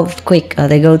they evolve quick or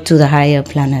they go to the higher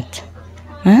planet.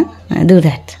 I do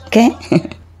that, okay?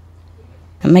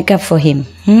 Make up for him.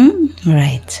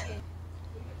 Right.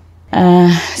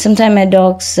 Sometimes my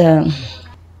dog's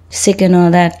sick and all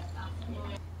that.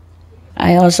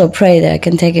 I also pray that I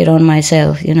can take it on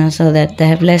myself, you know, so that they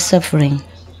have less suffering.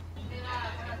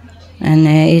 And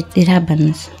it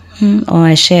happens. Or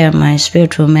I share my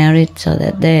spiritual merit so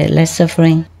that they're less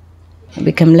suffering,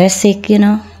 become less sick, you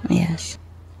know. Yes.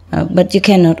 But you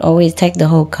cannot always take the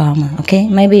whole karma, okay?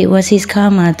 Maybe it was his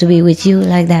karma to be with you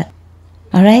like that.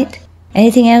 All right?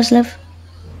 Anything else, love?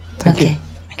 Thank you.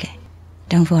 Okay.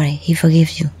 Don't worry, he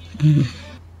forgives you.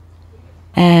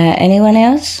 Anyone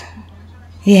else?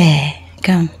 Yeah,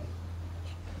 come.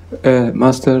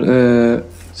 Master,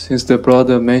 since the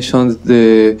brother mentioned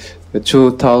the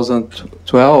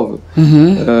 2012,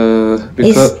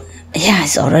 because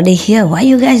it's already here. Why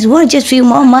you guys were just few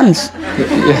more months?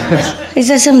 Is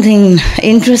there something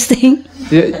interesting?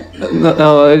 Yeah,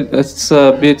 no, it's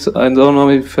a bit. I don't know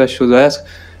if I should ask,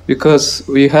 because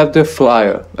we have the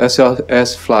flyer,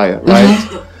 SLS flyer,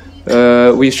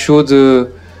 right? We should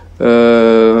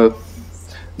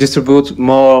distribute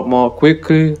more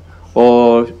quickly,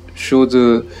 or should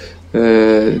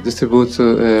distribute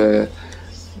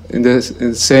in the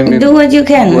same do what you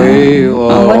can way,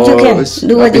 or what you can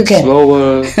do what you can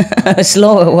slower.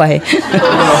 Slower way.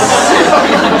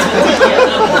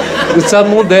 It's a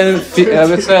modern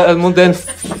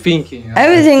thinking.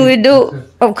 Everything we do,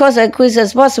 of course, as quick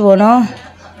as possible, no?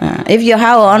 If your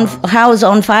house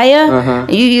on fire,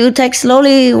 you take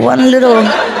slowly one little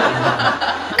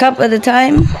cup at a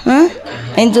time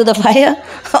into the fire,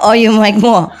 or you make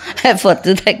more effort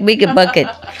to take bigger bucket.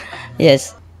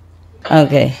 Yes.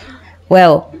 Okay.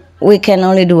 Well, we can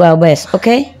only do our best,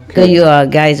 okay? Because you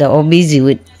guys are all busy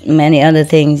with many other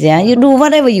things, yeah? You do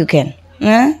whatever you can,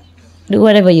 Do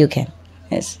whatever you can,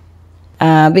 yes.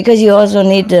 Because you also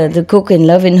need to cook in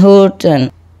Loving Hood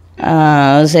and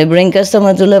say bring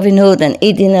customer to Loving Hood and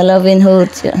eat in a Loving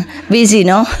Hood. Busy,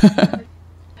 no?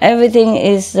 Everything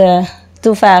is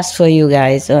too fast for you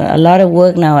guys. A lot of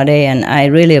work nowadays, and I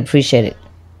really appreciate it.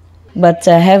 But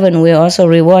heaven will also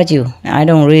reward you. I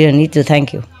don't really need to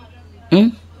thank you.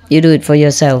 You do it for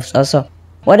yourselves also.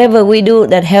 Whatever we do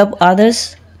that help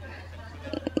others,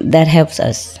 that helps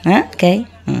us. Okay?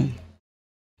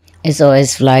 It's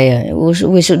always flyer.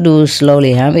 We should do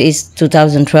slowly. It's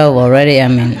 2012 already. I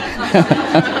mean,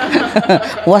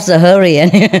 what's the hurry?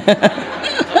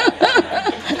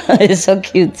 It's so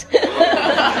cute.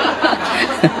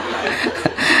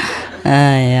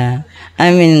 Yeah.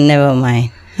 I mean, never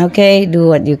mind. Okay, do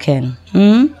what you can.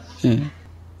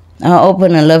 I'll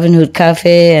open a Loving Hood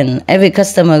cafe, and every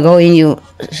customer go in, you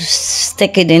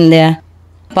stick it in their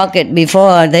pocket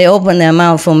before they open their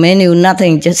mouth for menu.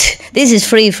 Nothing, just this is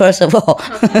free first of all.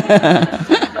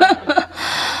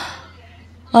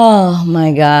 Oh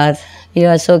my God, you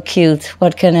are so cute.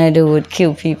 What can I do with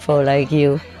cute people like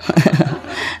you?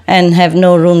 And have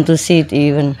no room to sit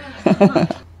even.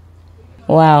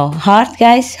 Wow, hot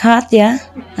guys, hot, yeah?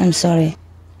 I'm sorry.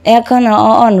 Aircon are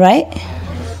all on, right?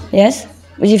 Yes?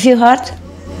 Would you feel hot?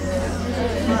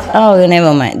 Oh,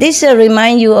 never mind. This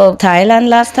remind you of Thailand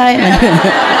last time?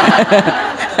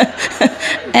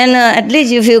 And at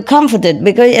least you feel comforted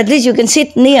because at least you can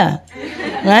sit near,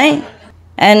 right?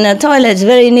 And the toilet's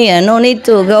very near. No need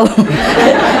to go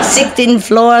 16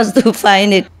 floors to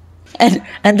find it.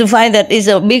 And to find that it's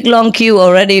a big long queue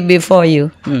already before you.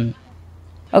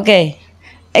 Okay.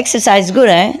 Exercise good,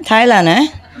 eh? Thailand, eh?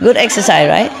 Good exercise,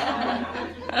 right?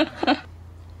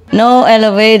 No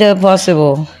elevator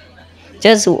possible.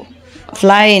 Just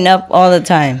flying up all the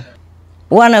time.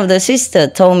 One of the sisters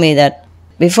told me that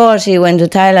before she went to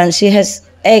Thailand, she has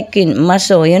aching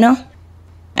muscle, you know?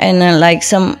 And like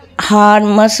some hard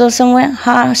muscle somewhere,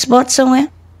 hard spot somewhere.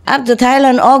 After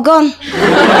Thailand, all gone.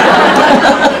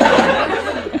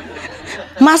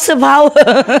 Muscle power.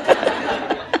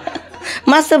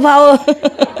 Muscle power.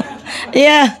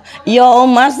 Yeah, your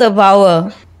own muscle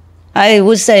power. I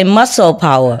would say muscle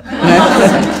power.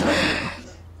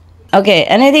 Okay,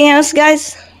 anything else,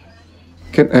 guys?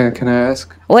 Can I ask?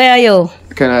 Where are you?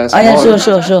 Can I ask? Oh, yeah,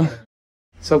 sure.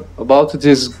 So about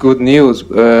this good news.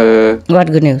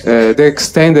 What good news? The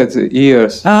extended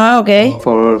years. Okay.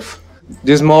 For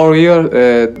this more year,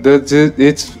 does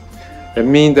it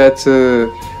mean that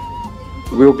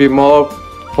will be more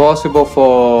possible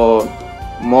for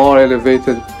more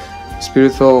elevated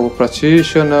spiritual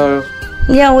practitioner?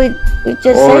 Yeah, we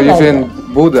just or say that. Or even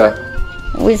Buddha.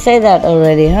 We say that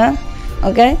already, huh?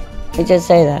 Okay? We just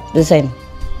say that, the same.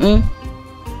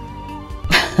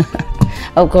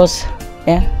 Of course,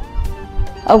 yeah.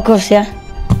 Of course, yeah.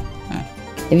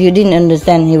 If you didn't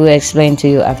understand, he will explain to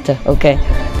you after, okay?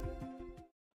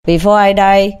 Before I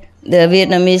die, the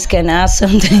Vietnamese can ask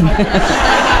something.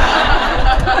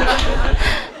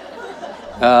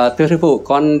 Thưa sư phụ,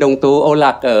 con đồng tu Âu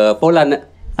Lạc ở Poland ạ.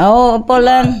 Oh,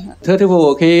 Poland. Thưa sư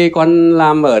phụ, khi con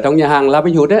làm ở trong nhà hàng La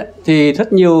Vinh Hút ấy, thì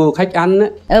rất nhiều khách ăn ấy.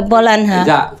 Ở Poland hả?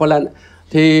 Dạ, Poland.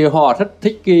 Thì họ rất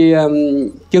thích cái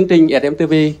chương trình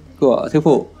SMTV của sư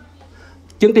phụ.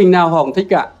 Chương trình nào họ cũng thích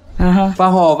cả. Và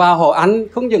họ vào họ ăn,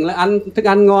 không dừng là ăn thức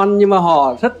ăn ngon, nhưng mà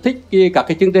họ rất thích các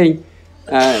cái chương trình.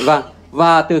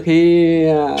 Và từ khi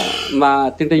mà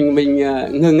chương trình mình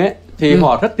ngừng ấy, thì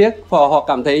họ rất tiếc, họ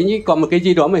cảm thấy như có một cái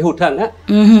gì đó mà hụt hẫng á.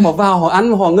 Họ vào họ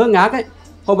ăn, họ ngơ ngác ấy.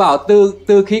 Họ bảo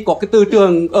từ khi có cái từ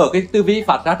trường ở cái tư vi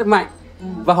phát ra rất mạnh,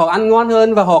 và họ ăn ngon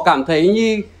hơn, và họ cảm thấy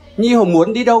như họ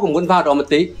muốn đi đâu cũng muốn vào đó một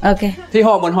tí. Okay. Thì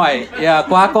họ muốn hỏi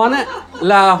qua con ấy,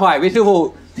 là hỏi với sư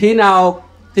phụ khi nào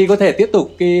thì có thể tiếp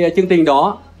tục cái chương trình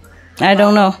đó. I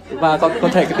don't know. Và con có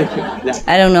thể cái yeah.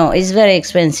 I don't know. It's very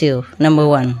expensive. Number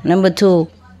one. Number two,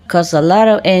 costs a lot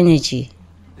of energy.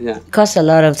 Yeah. Costs a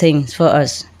lot of things for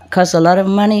us. Costs a lot of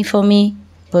money for me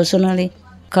personally.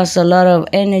 Costs a lot of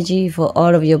energy for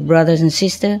all of your brothers and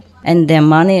sisters, and their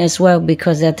money as well,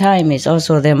 because their time is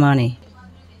also their money.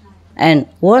 And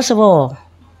worst of all,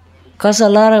 costs a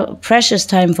lot of precious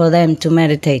time for them to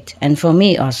meditate, and for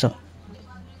me also.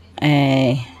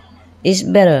 It's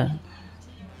better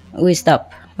we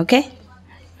stop, okay?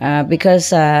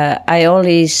 Because I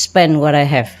only spend what I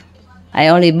have. I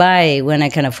only buy when I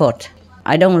can afford.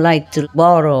 I don't like to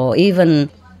borrow, even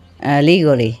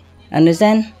legally.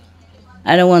 Understand?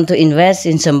 I don't want to invest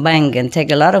in some bank and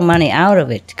take a lot of money out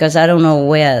of it, because I don't know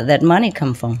where that money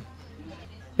come from.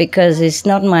 Because it's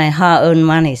not my hard-earned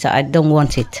money, so I don't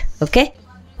want it, okay?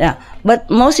 Yeah. But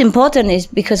most important is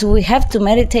because we have to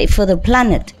meditate for the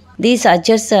planet. These are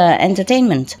just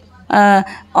entertainment.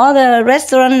 All the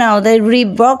restaurants now, they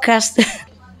rebroadcast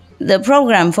the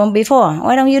program from before.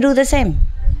 Why don't you do the same?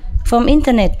 From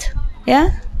internet, yeah?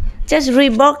 Just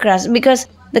rebroadcast, because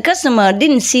the customer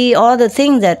didn't see all the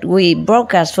things that we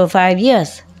broadcast for 5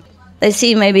 years. They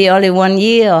see maybe only 1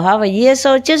 year or half a year,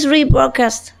 so just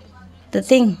rebroadcast the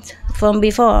things from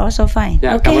before, also fine.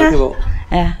 Dạ, okay, cảm ơn sư phụ.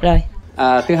 Rồi.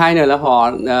 Thứ hai nữa là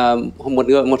họ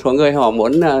một số người họ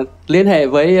muốn liên hệ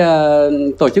với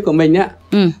tổ chức của mình á.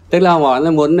 Tức là họ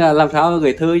là muốn làm sao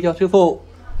gửi thư cho sư phụ.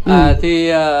 Thì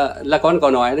là con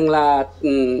có nói rằng là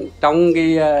trong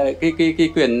cái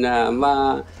quyển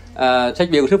mà sách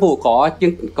viết của sư phụ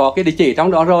có cái địa chỉ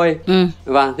trong đó rồi.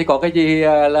 Và thì có cái gì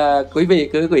là quý vị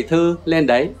cứ gửi thư lên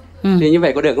đấy. Thì như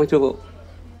vậy có được không sư phụ?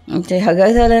 Thì họ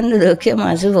gửi thơ lên được, chứ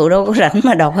mà sư phụ đâu có rảnh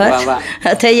mà đọc hết.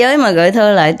 Thế giới mà gửi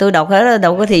thơ lại tôi đọc hết,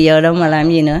 đâu có thì giờ đâu mà làm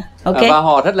gì nữa. Okay. Và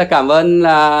họ rất là cảm ơn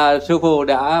là sư phụ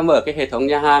đã mở cái hệ thống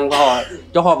nhà hàng, và họ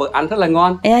cho họ bữa ăn rất là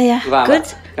ngon. Yeah. Và good.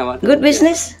 Cảm ơn. Good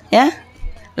business. Yeah.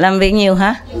 Làm việc nhiều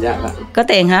hả? Dạ. Có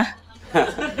tiền hả?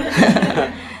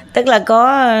 Tức là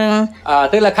có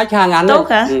tức là khách hàng ăn tốt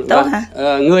hả? Tốt hả?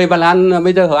 Người Ba Lan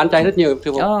bây giờ họ ăn chay rất nhiều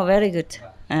sư phụ. Oh, very good.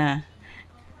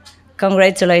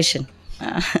 Congratulations.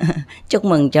 Chúc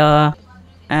mừng cho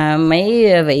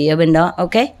mấy vị ở bên đó.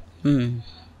 Ok.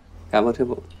 Cảm ơn sư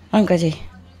phụ. Không có gì.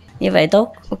 Như vậy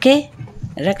tốt. Ok.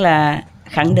 Rất là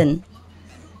khẳng định.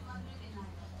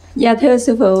 Dạ thưa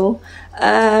sư phụ,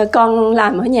 con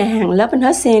làm ở nhà hàng Love and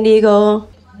Hurt San Diego.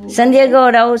 San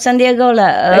Diego đâu? San Diego là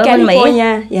ở bên Mỹ.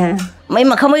 Nha, dạ. Mỹ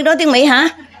mà không biết nói tiếng Mỹ hả?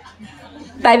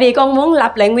 Tại vì con muốn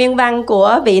lặp lại nguyên văn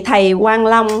của vị thầy Quang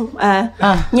Long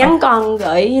nhắn con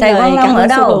gửi thầy lời Quang Long ở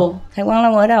đâu? phụ. Thầy Quang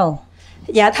Long ở đâu?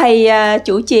 Dạ thầy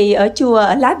chủ trì ở chùa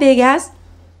ở Las Vegas.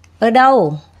 Ở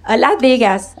đâu? Ở Las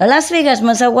Vegas. Ở Las Vegas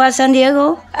mà sao qua San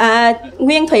Diego?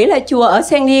 Nguyên thủy là chùa ở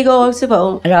San Diego sư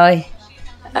phụ. Rồi.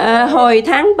 Hồi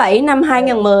tháng 7 năm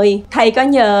 2010, thầy có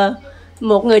nhờ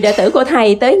một người đệ tử của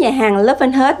thầy tới nhà hàng Love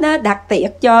and Hurt đó, đặt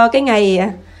tiệc cho cái ngày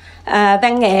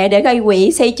văn nghệ để gây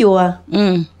quỹ xây chùa.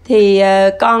 Thì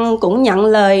con cũng nhận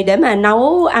lời để mà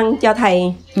nấu ăn cho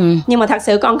thầy. Nhưng mà thật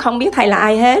sự con không biết thầy là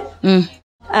ai hết.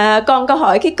 Con có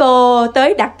hỏi cái cô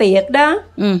tới đặt tiệc đó,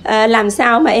 làm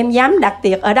sao mà em dám đặt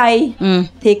tiệc ở đây.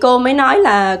 Thì cô mới nói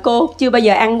là cô chưa bao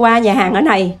giờ ăn qua nhà hàng ở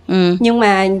này. Nhưng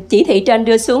mà chỉ thị trên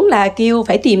đưa xuống là kêu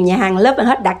phải tìm nhà hàng Love and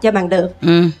Hurt đặt cho bằng được.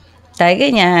 Tại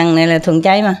cái nhà hàng này là thuần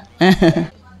chay mà.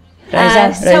 Rồi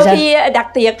sau khi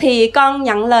đặt tiệc thì con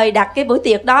nhận lời đặt cái buổi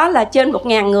tiệc đó là trên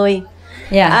 1.000 người.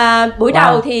 Buổi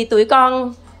đầu thì tụi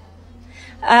con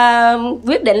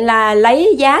quyết định là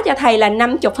lấy giá cho thầy là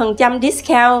 50%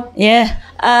 discount.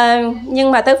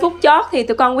 Nhưng mà tới phút chót thì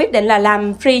tụi con quyết định là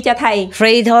làm free cho thầy.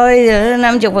 Free thôi,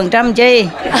 50% chi?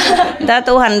 Người ta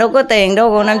tu hành đâu có tiền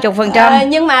đâu, còn 50%.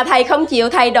 Nhưng mà thầy không chịu,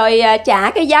 thầy đòi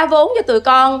trả cái giá vốn cho tụi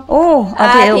con.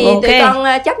 Thì tụi con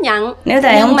chấp nhận. Nếu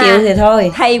thầy không chịu thì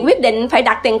thôi. Thầy quyết định phải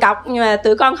đặt tiền cọc, nhưng mà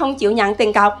tụi con không chịu nhận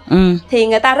tiền cọc. Thì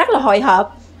người ta rất là hồi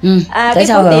hộp. Tại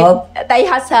sao hồi hộp? Tại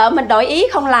họ sợ mình đổi ý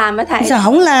không làm á thầy. Sao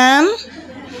không làm?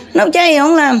 Nấu chay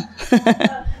không làm.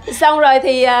 Xong rồi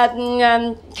thì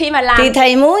khi mà làm thì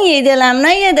thầy muốn gì thì làm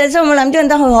nấy, tại sao mà làm cho người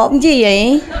ta hồi hộp chi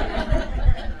vậy?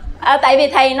 Tại vì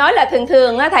thầy nói là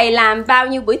thường á, thầy làm bao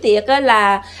nhiêu buổi tiệc á,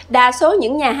 là đa số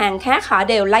những nhà hàng khác họ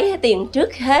đều lấy tiền trước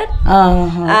hết.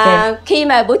 Khi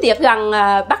mà buổi tiệc gần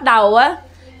bắt đầu á,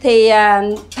 thì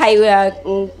thầy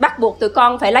bắt buộc tụi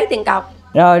con phải lấy tiền cọc.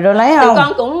 Rồi lấy không? Tụi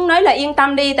con cũng nói là yên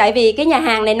tâm đi, tại vì cái nhà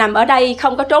hàng này nằm ở đây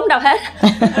không có trốn đâu hết.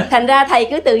 Thành ra thầy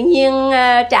cứ tự nhiên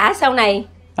trả sau này.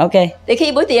 Thì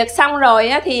khi buổi tiệc xong rồi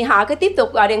á, thì họ cứ tiếp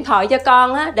tục gọi điện thoại cho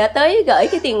con á, để tới gửi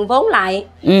cái tiền vốn lại.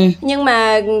 Nhưng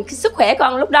mà sức khỏe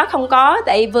con lúc đó không có,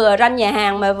 tại vừa ranh nhà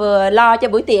hàng mà vừa lo cho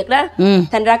buổi tiệc đó.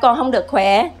 Thành ra con không được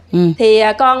khỏe. Thì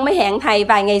con mới hẹn thầy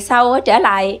vài ngày sau trở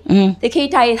lại. Thì khi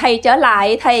thầy trở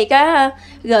lại, thầy có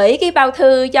gửi cái bao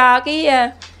thư cho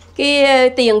cái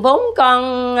tiền vốn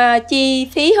con chi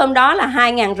phí hôm đó là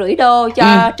 $2,500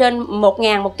 cho trên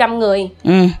 1.100 người.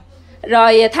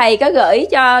 Rồi thầy có gửi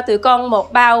cho tụi con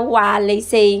một bao quà lì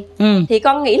xì. Thì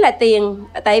con nghĩ là tiền,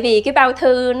 tại vì cái bao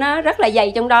thư nó rất là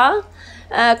dày trong đó.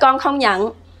 Con không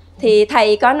nhận. Thì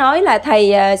thầy có nói là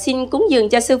thầy xin cúng dường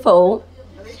cho sư phụ.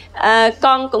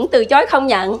 Con cũng từ chối không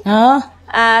nhận.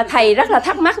 Thầy rất là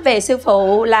thắc mắc về sư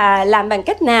phụ là làm bằng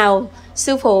cách nào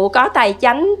sư phụ có tài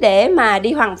chánh để mà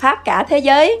đi hoằng pháp cả thế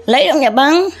giới. Lấy trong nhà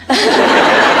băng.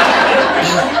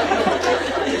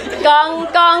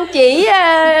 Con chỉ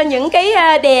những cái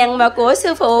đèn mà của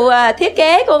sư phụ thiết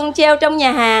kế con treo trong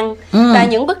nhà hàng và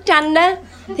những bức tranh đó.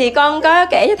 Thì con có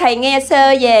kể cho thầy nghe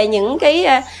sơ về những cái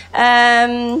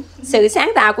sự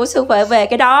sáng tạo của sư phụ về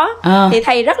cái đó. Thì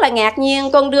thầy rất là ngạc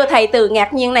nhiên. Con đưa thầy từ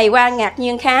ngạc nhiên này qua ngạc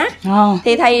nhiên khác.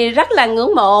 Thì thầy rất là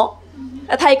ngưỡng mộ.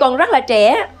 Thầy còn rất là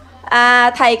trẻ.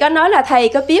 Thầy có nói là thầy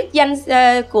có biết danh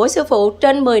của sư phụ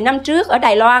trên 10 năm trước ở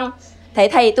Đài Loan.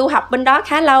 Thầy tu học bên đó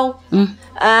khá lâu.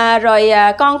 Rồi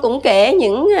con cũng kể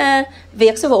những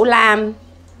việc sư phụ làm.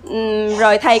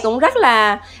 Rồi thầy cũng rất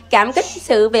là cảm kích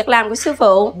sự việc làm của sư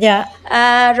phụ.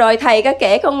 Rồi thầy có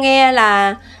kể con nghe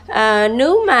là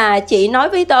nếu mà chị nói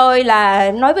với tôi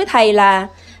là nói với thầy là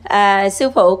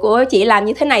sư phụ của chị làm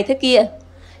như thế này thế kia,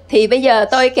 thì bây giờ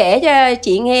tôi kể cho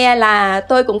chị nghe là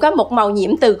tôi cũng có một màu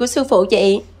nhiễm từ của sư phụ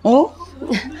chị.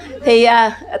 Thì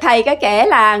thầy có kể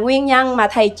là nguyên nhân mà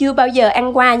thầy chưa bao giờ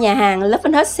ăn qua nhà hàng Love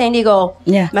and Hurt San Diego,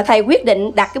 mà thầy quyết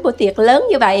định đặt cái buổi tiệc lớn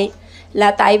như vậy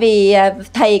là tại vì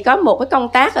thầy có một cái công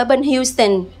tác ở bên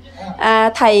Houston.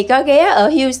 Thầy có ghé ở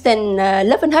Houston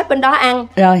Love and Hurt bên đó ăn.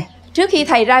 Trước khi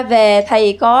thầy ra về,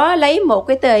 thầy có lấy một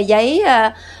cái tờ giấy,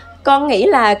 con nghĩ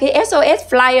là cái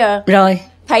SOS flyer.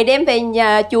 Thầy đem về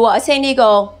nhà chùa ở San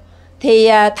Diego.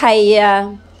 Thì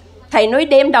thầy nói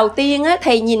đêm đầu tiên á,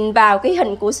 thầy nhìn vào cái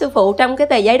hình của sư phụ trong cái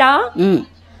tờ giấy đó.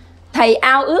 Thầy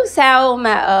ao ước sao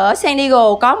mà ở San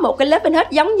Diego có một cái Love and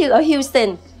Hurt giống như ở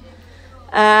Houston.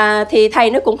 Thì thầy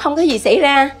nó cũng không có gì xảy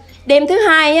ra. Đêm thứ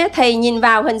hai á, thầy nhìn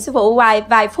vào hình sư phụ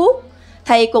vài phút,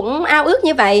 thầy cũng ao ước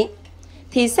như vậy.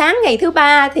 Thì sáng ngày thứ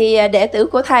ba thì đệ tử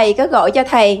của thầy có gọi cho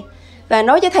thầy và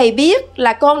nói cho thầy biết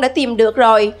là con đã tìm được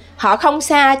rồi, họ không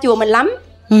xa chùa mình lắm.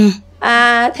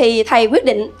 Thì thầy quyết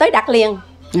định tới đặt liền.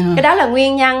 Cái đó là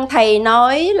nguyên nhân thầy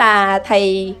nói là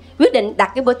thầy quyết định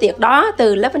đặt cái bữa tiệc đó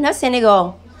từ Love Heart Senegal.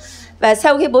 Và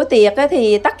sau khi buổi tiệc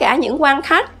thì tất cả những quan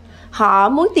khách họ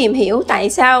muốn tìm hiểu tại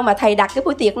sao mà thầy đặt cái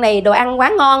buổi tiệc này đồ ăn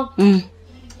quá ngon.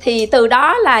 Thì từ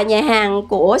đó là nhà hàng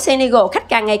của Senegal khách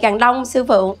càng ngày càng đông sư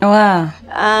phụ.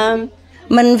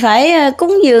 Mình phải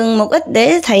cúng dường một ít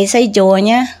để thầy xây chùa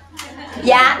nha.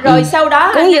 Dạ, rồi sau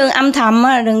đó cúng dường âm thầm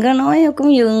á, đừng có nói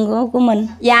cúng dường của mình.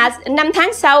 Dạ, 5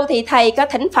 tháng sau thì thầy có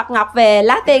thỉnh Phật Ngọc về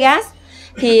Las Vegas.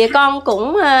 Thì con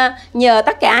cũng nhờ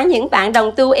tất cả những bạn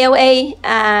đồng tu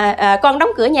LA, con đóng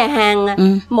cửa nhà hàng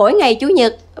mỗi ngày Chủ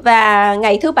nhật và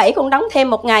ngày thứ Bảy con đóng thêm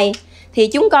 1 ngày. Thì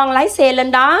chúng con lái xe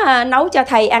lên đó nấu cho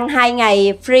thầy ăn 2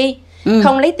 ngày free,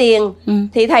 không lấy tiền.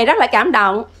 Thì thầy rất là cảm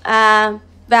động.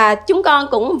 Và chúng con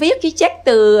cũng viết cái check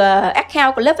từ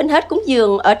account của Love Heart cúng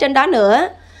dường ở trên đó nữa.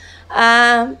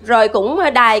 Rồi cũng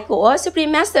đài của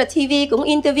Supreme Master TV cũng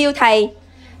interview thầy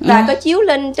và có chiếu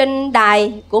lên trên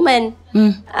đài của mình.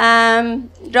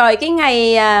 Rồi cái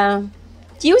ngày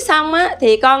chiếu xong á,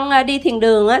 thì con đi thiền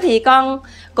đường á, thì con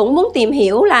cũng muốn tìm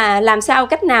hiểu là làm sao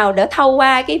cách nào để thâu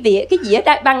qua cái dĩa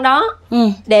băng đó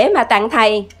để mà tặng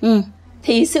thầy.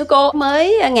 Thì sư cô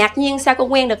mới ngạc nhiên sao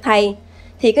con quen được thầy.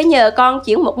 Thì có nhờ con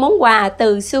chuyển một món quà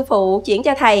từ sư phụ chuyển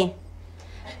cho thầy.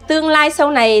 Tương lai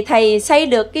sau này thầy xây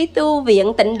được cái tu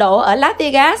viện tịnh độ ở Las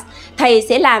Vegas, thầy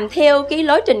sẽ làm theo cái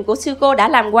lối trình của sư cô đã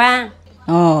làm qua.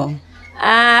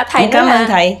 Thầy cảm ơn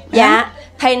thầy. Dạ,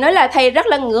 thầy nói là thầy rất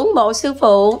là ngưỡng mộ sư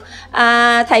phụ.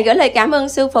 Thầy gửi lời cảm ơn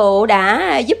sư phụ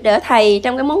đã giúp đỡ thầy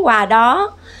trong cái món quà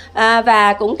đó.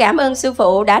 Và cũng cảm ơn sư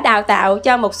phụ đã đào tạo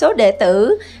cho một số đệ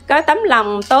tử có tấm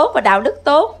lòng tốt và đạo đức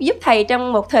tốt giúp thầy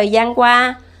trong một thời gian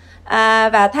qua.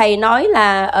 Và thầy nói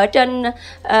là ở trên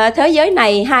thế giới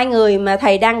này 2 người mà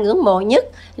thầy đang ngưỡng mộ nhất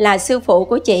là sư phụ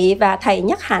của chị và thầy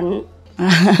Nhất Hạnh.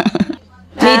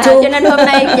 Cho nên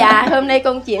hôm nay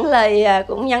con chuyển lời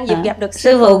cũng nhân dịp gặp được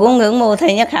sư phụ cũng ngưỡng mộ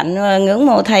thầy Nhất Hạnh và ngưỡng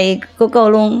mộ thầy của cô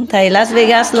luôn, thầy Las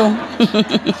Vegas luôn.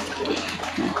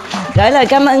 Gửi lời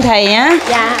cảm ơn thầy nhé.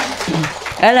 Dạ.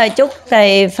 Gửi lời chúc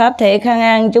thầy pháp thể khang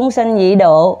an chúng sanh nhị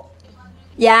độ.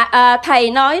 Dạ,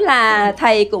 thầy nói là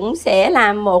thầy cũng sẽ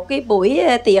làm một cái buổi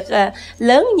tiệc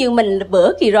lớn như mình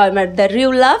bữa kỳ rồi mà The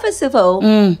Real Love với sư phụ.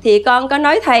 Thì con có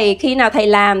nói thầy khi nào thầy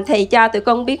làm thầy cho tụi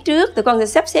con biết trước, tụi con sẽ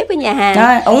sắp xếp cái nhà hàng.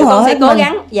 Rồi, ủng hộ hết cố mình.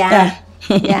 gắng. Dạ.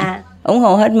 Dạ. Ủng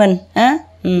hộ hết mình á.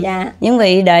 Dạ. Những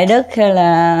vị đại đức hay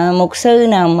là mục sư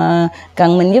nào mà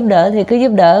cần mình giúp đỡ thì cứ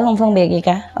giúp đỡ, không phân biệt gì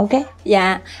cả. Ok.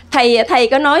 Dạ. Thầy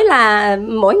có nói là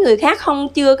mỗi người khác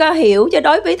chưa có hiểu, chứ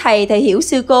đối với thầy hiểu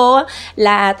sư cô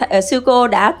là sư cô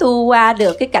đã tu qua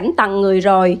được cái cảnh tầng người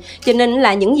rồi, cho nên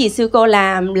là những gì sư cô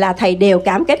làm là thầy đều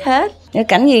cảm kết hết. Cái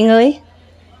cảnh gì người?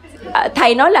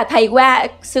 Thầy nói là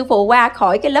sư phụ qua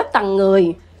khỏi cái lớp tầng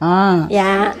người.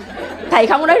 Dạ. Thầy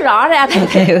không nói rõ ra.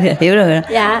 Thầy hiểu rồi.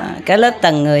 Dạ. Cả lớp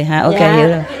tầng người hả? Ok, dạ. Hiểu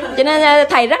rồi. Cho nên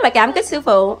thầy rất là cảm kích sư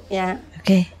phụ. Dạ.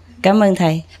 Ok, cảm ơn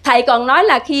thầy. Thầy còn nói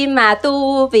là khi mà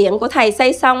tu viện của thầy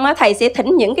xây xong á, thầy sẽ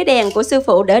thỉnh những cái đèn của sư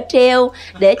phụ để treo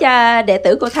để cho đệ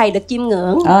tử của thầy được chiêm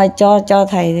ngưỡng. Cho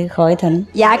thầy khỏi thỉnh.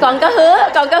 Dạ, con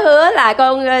có hứa là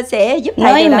con sẽ giúp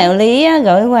thầy. Nói mẹo lý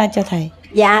gửi qua cho thầy.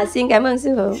 Dạ, xin cảm ơn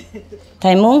sư phụ.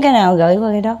 Thầy muốn cái nào gửi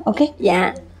qua cái đó. Ok.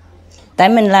 Dạ. Tại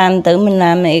tự mình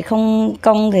làm thì không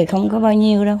công thì không có bao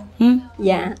nhiêu đâu.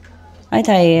 Dạ. Nói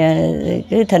thầy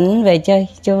cứ thỉnh về chơi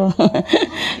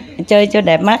chơi cho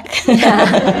đẹp mắt.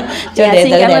 Cho đệ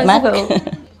tử đẹp mắt.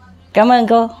 Cảm ơn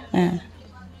cô.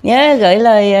 Nhớ gửi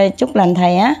lời chúc lành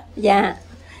thầy á. Dạ.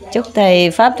 Chúc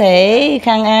thầy pháp thể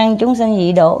khang an chúng sanh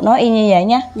nhị độ. Nói y như vậy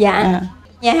nhé. Dạ.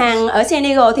 Nhà hàng ở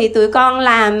Senegal thì tụi con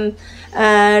làm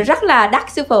rất là đắt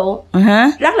sư phụ.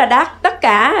 Rất là đắt. Tất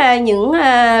cả những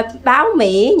báo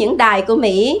Mỹ, những đài của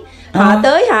Mỹ họ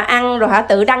tới họ ăn rồi họ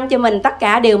tự đăng cho mình, tất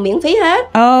cả đều miễn phí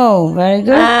hết. Very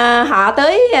good. Họ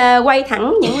tới quay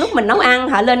thẳng những lúc mình nấu ăn,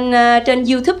 họ lên trên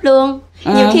YouTube luôn.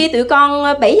 Nhiều khi tụi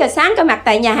con 7 giờ sáng có mặt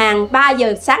tại nhà hàng, 3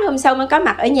 giờ sáng hôm sau mới có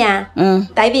mặt ở nhà.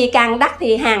 Tại vì càng đắt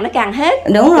thì hàng nó càng hết.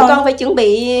 Đúng rồi. Tụi con phải chuẩn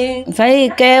bị, phải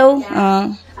kêu.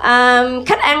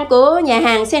 khách ăn của nhà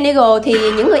hàng Senegal thì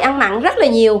những người ăn mặn rất là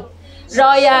nhiều.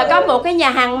 Rồi có một cái nhà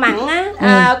hàng mặn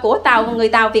á, của người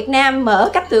Tàu Việt Nam mở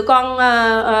cách tụi con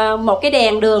một cái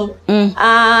đèn đường.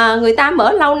 Người ta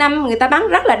mở lâu năm, người ta bán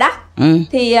rất là đắt.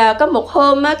 Thì có một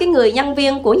hôm cái người nhân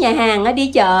viên của nhà hàng đi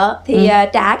chợ thì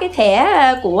trả cái thẻ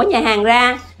của nhà hàng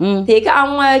ra. Thì cái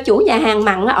ông chủ nhà hàng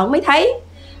mặn ổng mới thấy,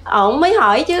 ổng mới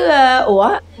hỏi chứ ủa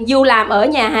Du làm ở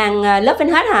nhà hàng Love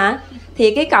Heart hả?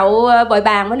 Thì cái cậu bồi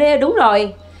bàn mới nói đúng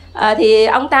rồi. thì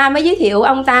ông ta mới giới thiệu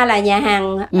ông ta là nhà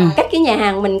hàng, cách cái nhà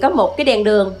hàng mình có một cái đèn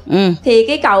đường. Thì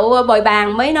cái cậu bồi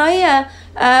bàn mới nói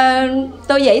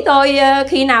tôi dĩ tôi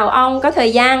khi nào ông có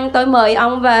thời gian tôi mời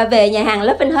ông về nhà hàng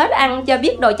Lớp Vinh hết ăn cho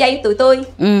biết đồ chay tụi tôi.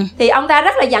 Thì ông ta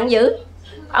rất là giận dữ.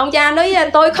 Ông cha nói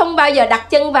tôi không bao giờ đặt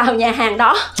chân vào nhà hàng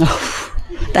đó.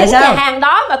 Tại sao? Nhà hàng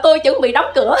đó mà tôi chuẩn bị đóng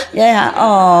cửa. Vậy hả?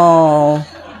 Oh,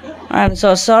 I'm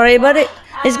so sorry, but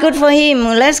it's good for him.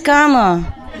 Let's come.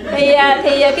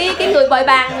 Thì cái người bồi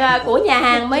bàn của nhà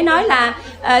hàng mới nói là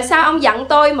sao ông giận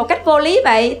tôi một cách vô lý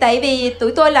vậy? Tại vì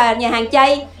tụi tôi là nhà hàng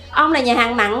chay, ông là nhà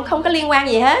hàng mặn, không có liên quan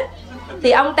gì hết.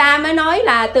 Thì ông ta mới nói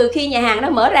là từ khi nhà hàng đó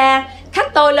mở ra,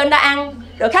 khách tôi lên đó ăn,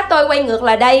 rồi khách tôi quay ngược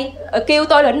lại đây, kêu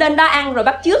tôi lên đó ăn, rồi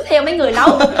bắt chước theo mấy người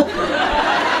nấu.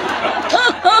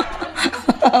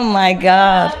 Oh my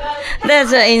God,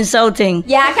 that's insulting.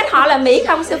 Dạ, khách họ là Mỹ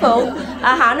không sư phụ.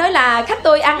 Họ nói là khách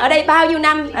tôi ăn ở đây bao nhiêu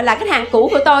năm, là khách hàng cũ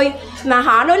của tôi. Mà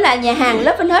họ nói là nhà hàng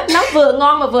Lớp Vinh hết nó vừa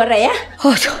ngon mà vừa rẻ.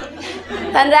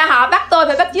 Thành ra họ bắt tôi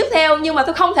phải bắt chước theo, nhưng mà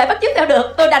tôi không thể bắt chước theo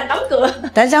được, tôi đành đóng cửa.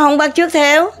 Tại sao không bắt chước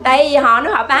theo? Tại vì họ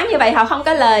nói họ bán như vậy họ không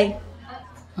có lời.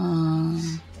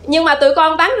 Nhưng mà tụi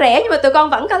con bán rẻ nhưng mà tụi con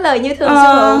vẫn có lời như thường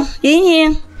sư phụ. Dĩ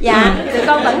nhiên. Dạ, tụi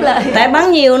con vẫn lời. Tại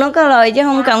bán nhiều nó có lời chứ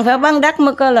không cần phải bán đắt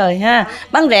mới có lời ha.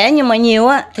 Bán rẻ nhưng mà nhiều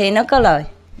á thì nó có lời.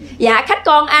 Dạ, khách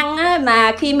con ăn á,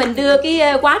 mà khi mình đưa cái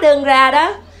hóa đơn ra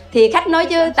đó thì khách nói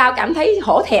chứ tao cảm thấy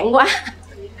hổ thẹn quá.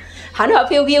 Họ nói họ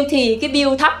feel guilty, cái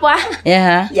bill thấp quá. Dạ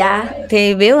hả? Dạ.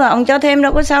 Thì biểu là ông cho thêm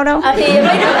đâu có sao đâu. Thì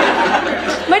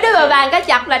mấy đứa bồi bàn cá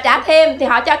chập là trả thêm thì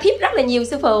họ cho tip rất là nhiều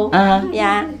sư phụ.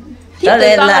 Dạ. Tip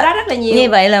tụi con ở đó rất là nhiều. Như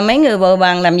vậy là mấy người bồi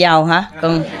bàn làm giàu hả?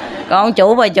 Còn ông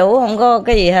chủ bà chủ không có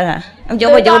cái gì hết hả? Ông chủ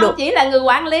bà chủ được chỉ là người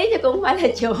quản lý chứ cũng không phải là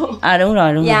chủ. Đúng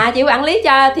rồi, đúng rồi. Dạ, chỉ quản lý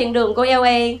cho thiền đường của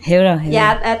LA. Hiểu rồi.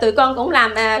 Dạ, tụi con cũng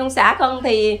làm trong xã con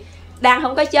thì đang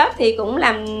không có job thì cũng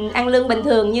làm ăn lương bình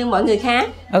thường như mọi người khác.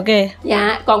 Ok.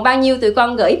 Dạ, còn bao nhiêu tụi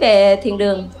con gửi về thiền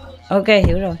đường. Ok,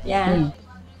 hiểu rồi. Dạ.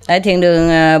 Tại thiền đường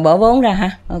bỏ vốn ra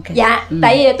hả? Ok. Dạ,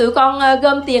 tại vì tụi con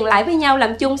gom tiền lại với nhau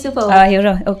làm chung sư phụ. Hiểu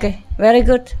rồi, ok. Very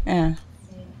good.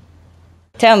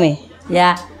 Tell me.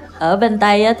 Dạ, ở bên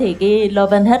Tây á, thì cái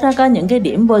Loven hết nó có những cái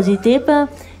điểm positive á,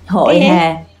 hội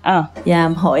hè. Dạ,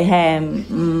 hội hè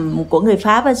của người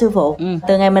Pháp á sư phụ.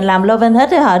 Từ ngày mình làm Loven hết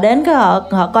thì họ đến cái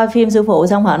họ coi phim sư phụ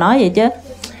xong họ nói vậy chứ.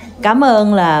 Cảm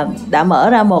ơn là đã mở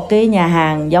ra một cái nhà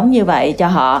hàng giống như vậy cho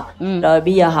họ. Rồi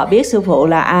bây giờ họ biết sư phụ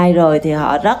là ai rồi thì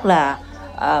họ rất là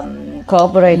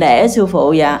nể sư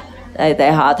phụ. Dạ.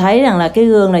 Tại họ thấy rằng là cái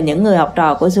gương là những người học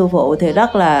trò của sư phụ thì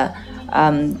rất là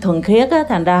thuần khiết á,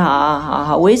 thành ra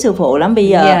họ quý sư phụ lắm. Bây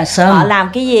giờ họ làm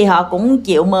cái gì họ cũng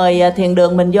chịu mời thiền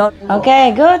đường mình vô. Ok,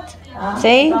 good.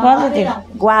 See, positive.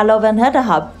 Qua Loven hết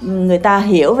họ người ta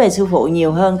hiểu về sư phụ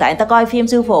nhiều hơn, tại người ta coi phim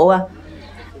sư phụ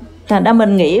thành ra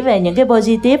mình nghĩ về những cái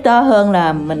positive đó hơn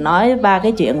là mình nói ba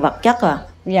cái chuyện vật chất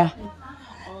Yeah.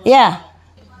 Yeah.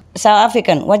 South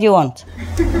African, what do you want?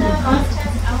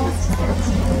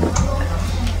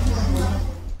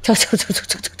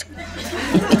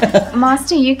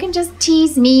 Master, you can just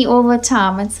tease me all the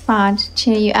time. It's fine to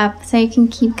cheer you up, so you can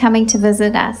keep coming to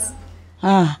visit us.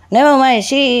 Never mind.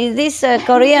 This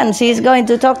Korean, she's going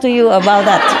to talk to you about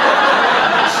that.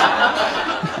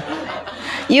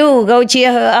 You go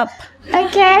cheer her up.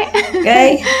 Okay.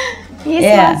 Okay.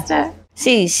 Yes, Master.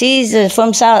 See, she's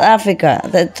from South Africa.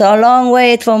 That's a long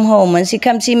way from home, and she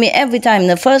comes see me every time.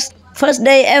 The first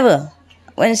day ever,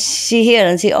 when she here,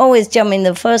 and she always jump in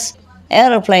the first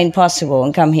airplane possible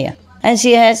and come here. And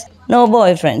she has no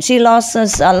boyfriend. She lost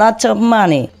us a lot of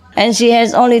money, and she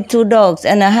has only 2 dogs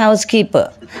and a housekeeper.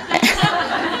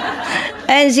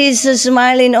 And she's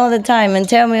smiling all the time and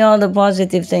tell me all the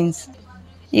positive things.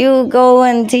 You go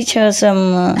and teach her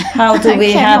some how to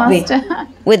be happy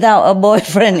without a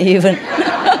boyfriend even.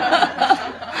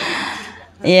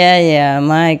 Yeah,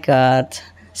 my God.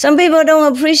 Some people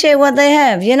don't appreciate what they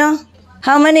have, you know?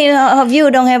 How many of you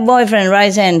don't have boyfriend?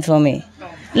 Raise hand for me.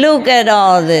 Look at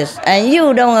all this. And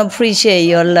you don't appreciate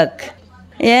your luck.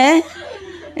 Yeah?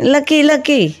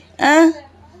 Lucky. Huh?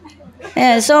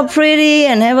 Yeah, so pretty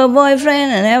and have a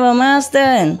boyfriend and have a master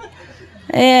and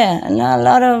and a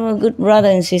lot of good brother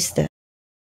and sister.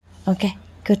 Okay,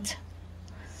 good.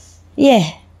 Yeah,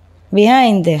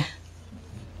 behind there.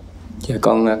 Dạ,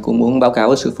 con cũng muốn báo cáo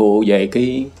với sư phụ về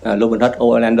cái Lovenhurst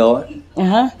Orlando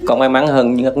á. Con may mắn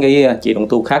hơn những cái chị đồng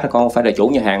tu khác là con không phải là chủ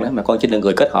nhà hàng đó, mà con chỉ là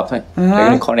người kết hợp thôi,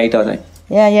 cái coordinator thôi.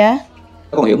 Dạ.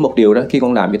 Con hiểu một điều đó, khi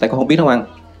con làm vậy tại con không biết nấu ăn,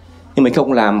 nhưng mà khi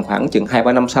con làm khoảng chừng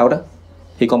 2-3 năm sau đó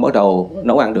thì con bắt đầu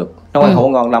nấu ăn được. Nấu ăn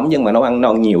không ngon lắm nhưng mà nấu ăn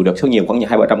non nhiều được, số nhiều khoảng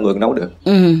 200-300 người nấu được.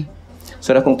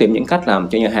 Sau đó con tìm những cách làm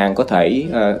cho nhà hàng có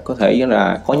thể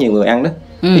là có nhiều người ăn đó.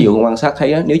 Ví dụ quan sát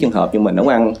thấy á, nếu trường hợp như mình nấu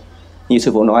ăn như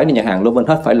sư phụ nói, nhà hàng Loven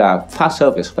hết phải là fast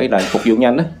service, phải là phục vụ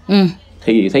nhanh đó.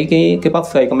 Thì thấy cái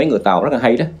buffet của mấy người Tàu rất là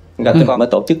hay đó. Tụi con mới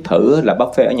tổ chức thử là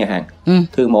buffet ở nhà hàng.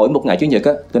 Từ mỗi một ngày Chủ nhật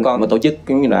á, tụi con mới tổ chức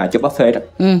như là cho buffet đó.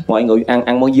 Mọi người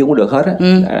ăn bao nhiêu cũng được hết á.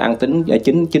 Ăn tính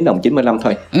 9 đồng 95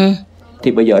 thôi.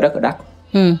 Thì bây giờ rất là đắt.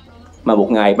 Mà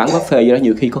một ngày bán buffet đó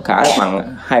nhiều khi có cả bằng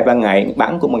 2-3 ngày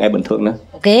bán của một ngày bình thường nữa.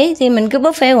 Ok, thì mình cứ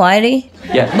buffet hoài đi.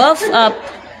 Buff up.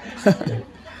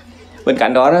 Bên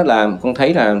cạnh đó, là con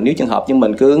thấy là nếu trường hợp như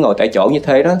mình cứ ngồi tại chỗ như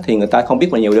thế đó thì người ta không biết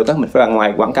mình nhiều được đó, mình phải ra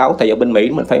ngoài quảng cáo. Tại ở bên Mỹ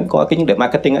mình phải có cái vấn đề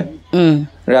marketing á.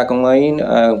 Ra con mới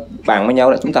bàn với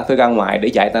nhau là chúng ta phải ra ngoài để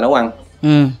dạy ta nấu ăn.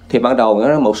 Thì ban đầu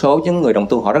đó, một số những người đồng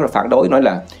tu họ rất là phản đối, nói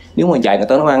là nếu mà dạy người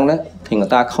ta nấu ăn đó thì người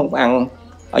ta không ăn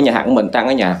ở nhà hàng của mình, ta ăn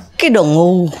ở nhà. Cái đồ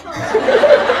ngu.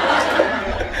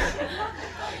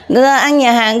 Người ta ăn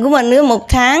nhà hàng của mình cứ 1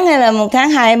 tháng hay là 1 tháng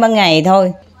 2-3 ngày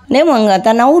thôi. Nếu mà người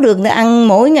ta nấu được để ăn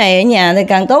mỗi ngày ở nhà thì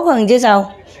càng tốt hơn chứ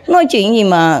sao. Nói chuyện gì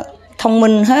mà thông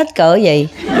minh hết cỡ vậy.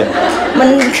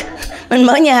 Mình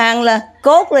mở nhà hàng là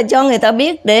cốt là cho người ta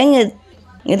biết để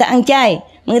người ta ăn chay.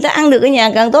 Người ta ăn được ở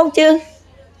nhà càng tốt chứ.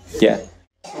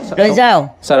 Rồi sao?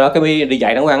 Sau đó cái đi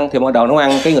dạy nấu ăn thì bắt đầu nấu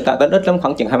ăn cái người ta đến ít lắm,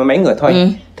 khoảng chừng 20 mấy người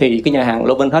thôi. Thì cái nhà hàng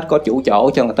Loven hết có chủ chỗ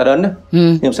cho người ta đến đó.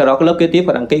 Nhưng sau đó cái lớp kế tiếp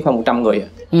phải đăng ký khoảng 100 người.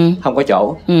 Không có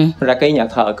chỗ. Ra cái nhà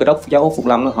thờ Cơ Đốc Giáo Phục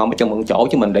Lâm họ mới cho mượn chỗ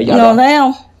cho mình để vào đó. Thấy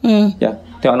không?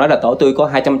 Thì họ nói là tổ tôi có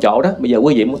 200 chỗ đó, bây giờ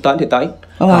quý vị muốn tới thì tới.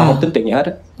 Họ không tính tiền gì hết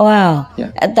á. Wow.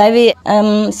 Tại vì 7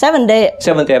 Day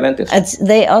Adventist,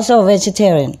 they also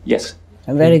vegetarian. Yes.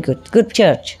 Very good. Good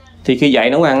church. Thì khi dạy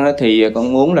nấu ăn thì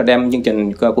con muốn là đem chương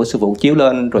trình của sư phụ chiếu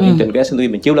lên, rồi chương trình của SNT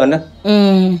mình chiếu lên đó.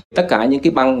 Tất cả những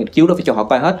cái băng chiếu đó phải cho họ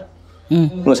coi hết.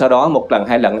 Rồi sau đó 1 lần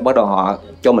 2 lần bắt đầu họ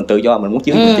cho mình tự do, mình muốn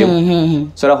chiếu mình chiếu.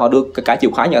 Sau đó họ đưa cả chìa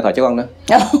khóa nhà thờ cho con đó.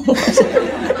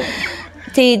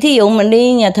 Thì thí dụ mình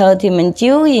đi nhà thờ thì mình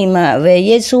chiếu gì mà về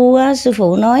Giêsu á, sư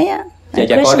phụ nói á.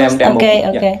 Dạ có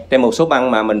đem một số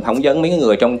băng mà mình phỏng vấn mấy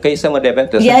người trong cái 7 Day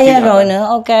Adventist. Rồi nữa,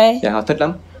 ok. Dạ họ thích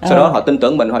lắm. Sau đó họ tin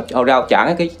tưởng mình, họ rao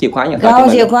trả cái chìa khóa nhà thờ. Rao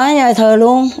chìa khóa nhà thờ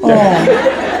luôn.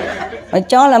 Họ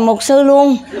cho là mục sư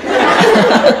luôn.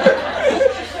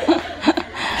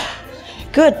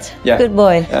 Good, good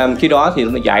boy. Khi đó thì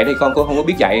dạy thì con cũng không có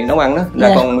biết dạy nấu ăn đó. Ra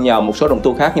con nhờ một số đồng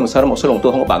tu khác, nhưng mà sau đó một số đồng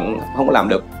tu không có bận, không có làm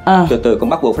được. Từ từ con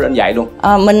bắt buộc phải lên dạy luôn.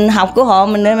 Mình học của họ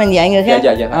mình để mình dạy người khác.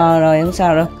 Rồi không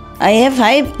sao đâu.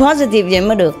 Phải positive vậy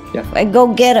mới được. Phải go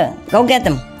get her, go get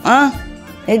them.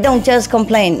 Don't just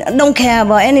complain. Don't care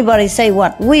about anybody say what.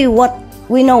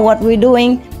 We know what we're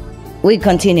doing. We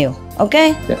continue.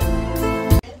 Okay?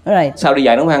 Right. Sau đi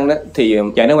dạy nấu ăn đó thì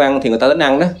dạy nấu ăn thì người ta đến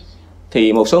ăn đó.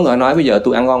 Thì một số người nói bây giờ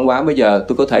tôi ăn ngon quá, bây giờ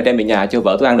tôi có thể đem về nhà cho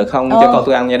vợ tôi ăn được không? Cho con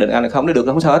tôi ăn, gia đình ăn được không? Nếu được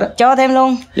không sao hết á. Cho thêm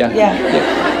luôn.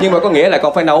 Nhưng mà có nghĩa là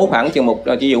con phải nấu khoảng chừng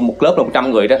ví dụ một lớp là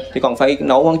 100 người đó thì con phải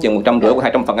nấu khoảng chừng 150 hoặc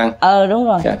 200 phần ăn. Đúng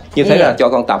rồi. Như thế là cho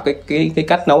con tập cái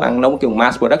cách nấu ăn, nấu kiểu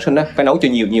mass production đó, phải nấu cho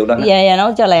nhiều đó.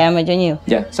 Nấu cho lẹ mà cho nhiều.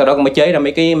 Sau đó con mới chế ra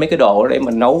mấy cái đồ để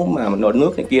mình nấu, mà mình nồi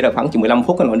nước này kia là khoảng chừng 15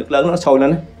 phút cái nồi nước lớn nó sôi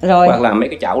lên đó. Rồi. Hoặc là mấy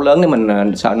cái chảo lớn để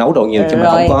mình sợ nấu đồ nhiều cho mình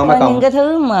không có mấy con. Những cái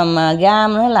thứ mà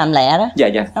gam nó làm lẹ đó.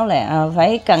 Nấu lẹ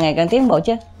phải càng ngày càng tiến bộ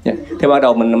chứ. Thì ban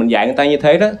đầu mình dạy người ta như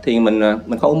thế đó thì mình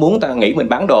không muốn ta nghĩ mình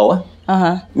bán đồ á.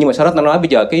 Nhưng mà sau đó ta nói bây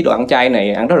giờ cái đồ ăn chay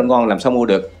này ăn rất là ngon, làm sao mua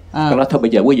được. Ta nói thôi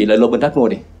bây giờ quý vị lại lô bên đất mua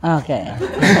đi.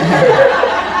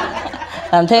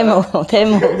 Làm thêm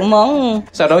một món.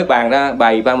 Sau đó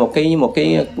bày ra một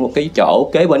cái chỗ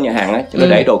kế bên nhà hàng á,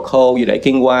 để đồ khô, để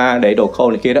quinoa, để đồ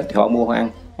khô này kia đó thì họ mua họ ăn.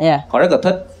 Họ rất là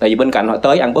thích, tại vì bên cạnh họ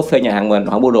tới ăn buffet nhà hàng mình,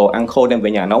 họ mua đồ ăn khô đem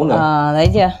về nhà nấu nữa. Thấy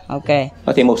chưa?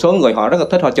 Ok. Thì một số người họ rất là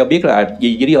thích, họ cho biết là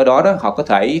vì đi ở đó họ có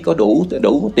thể có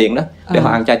đủ tiền đó để họ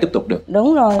ăn chay tiếp tục được.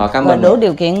 Đúng rồi. Họ và đủ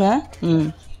điều kiện nữa.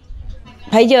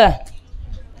 Thấy chưa?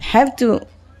 Have to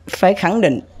phải khẳng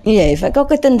định như vậy, phải có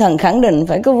cái tinh thần khẳng định,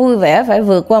 phải có vui vẻ, phải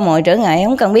vượt qua mọi trở ngại,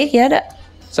 không cần biết gì hết á.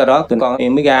 Sau đó tụi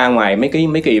con mới ra ngoài mấy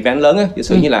cái event lớn á, ví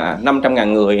dụ như là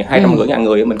 500.000 người, 250.000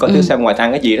 người, mình có thứ xem ngoài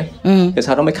ăn cái gì đó. Thì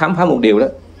sau đó mới khám phá một điều đó,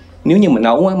 nếu như mình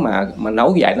nấu á, mà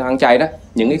nấu dạy nó ăn chay đó,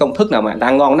 những cái công thức nào mà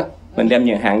ăn ngon đó, mình đem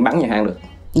nhà hàng bán nhà hàng được.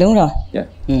 Đúng rồi.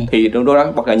 Thì lúc đó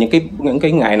hoặc là những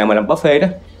cái ngày nào mà làm buffet đó,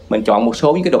 mình chọn một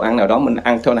số những cái đồ ăn nào đó mình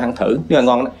ăn cho nó ăn thử, nếu là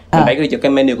ngon đó, mình đẩy cho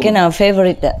cái menu của cái nào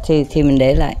favorite đó, thì mình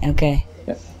để lại. Ok.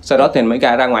 Sau đó thì mới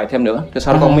ra ngoài thêm nữa, rồi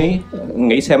sau đó con mới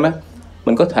nghĩ xem á,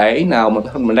 mình có thể nào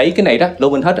mình lấy cái này đó lô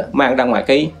bên hết á, mang ra ngoài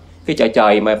cái chợ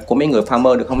trời mà của mấy người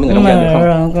farmer được không, mấy người nông dân được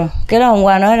không? Rồi. Cái đó hôm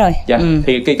qua nói rồi.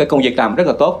 Thì cái công việc làm rất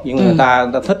là tốt, nhưng người ta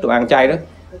thích đồ ăn chay đó.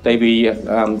 Tại vì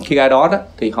khi ra đó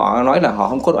thì họ nói là họ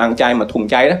không có đồ ăn chay mà thuần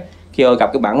chay đó. Khi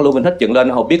gặp cái bảng lô bên hết dựng lên,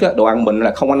 họ biết đó, đồ ăn mình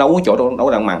là không có nấu cái chỗ nấu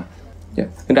đồ ăn mặn.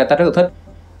 Nên ra ta rất là thích.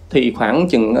 Thì khoảng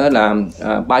chừng là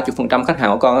 30% khách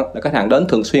hàng của con là khách hàng đến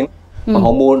thường xuyên, mà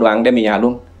họ mua đoạn đem về nhà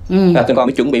luôn. Là tụi con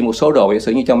mới chuẩn bị một số đồ, giả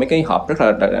sử như cho mấy cái hộp rất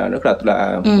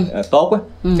là tốt á,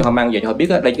 cho họ mang về cho họ biết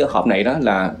á, đây cái hộp này đó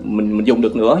là mình dùng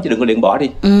được nữa chứ đừng có liền bỏ đi.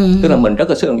 Tức là mình rất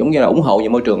là giống như là ủng hộ về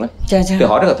môi trường á. Thì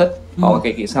họ rất là thích. Họ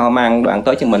kỳ sao mang đoạn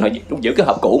tới cho mình, họ giữ cái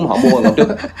hộp cũ mà họ mua ngày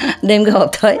trước á. Đem cái hộp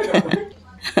tới.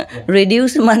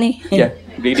 Reduce money.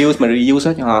 Reduce mà reuse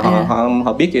á, cho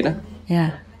họ biết vậy đó.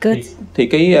 Good. Thì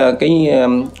cái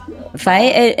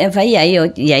phải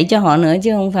dạy cho họ nữa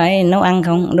chứ không phải nấu ăn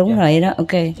không. Đúng rồi đó.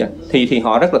 Ok. Thì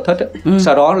họ rất là thích.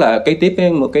 Sau đó là cái tiếp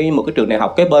một cái trường đại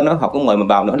học kế bên đó, họ cũng mời mình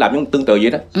vào nữa làm những tương tự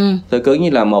vậy đó. Tôi cứ như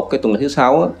là một cái tuần thứ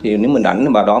 6 á, thì nếu mình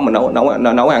rảnh vào đó mình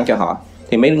nấu ăn cho họ,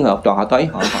 thì mấy đứa học trò họ tới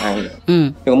họ ăn.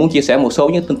 Nhưng mà muốn chia sẻ một số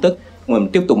những tin tức mình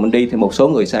tiếp tục mình đi thì một số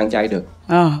người sẽ ăn chay được.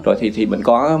 Rồi thì mình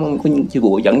có những chi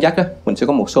vụ dẫn dắt á, mình sẽ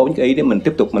có một số những cái ý để mình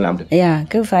tiếp tục mình làm được.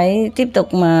 Cứ phải tiếp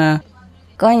tục mà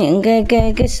có những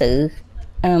cái sự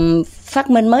phát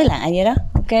minh mới lạ vậy đó.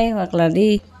 Ok, hoặc là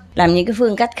đi làm những cái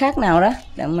phương cách khác nào đó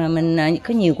để mà mình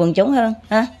có nhiều quần chúng hơn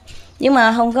ha. Nhưng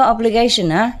mà không có obligation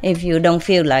ha. If you don't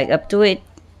feel like up to it,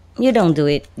 you don't do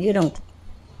it. You don't.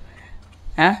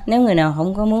 Nếu người nào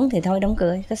không có muốn thì thôi đóng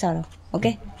cửa, có sao đâu.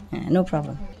 Ok, no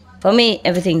problem. For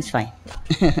me, everything's fine.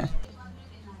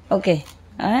 Okay.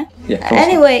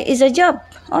 Anyway, it's a job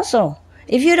also.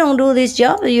 If you don't do this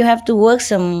job, you have to work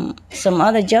some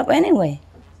other job anyway.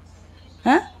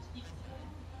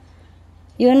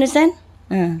 You understand?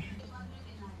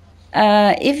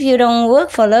 If you don't work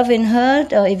for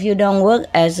Lovinghood, or if you don't work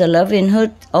as a Lovinghood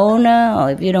owner,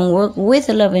 or if you don't work with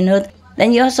a Lovinghood,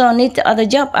 then you also need the other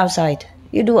job outside.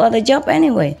 You do other job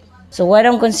anyway. So why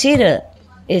don't consider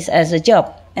it as a job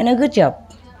and a good job?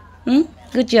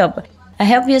 Good job.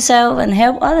 Help yourself and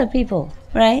help other people,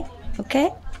 right? Okay.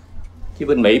 Chứ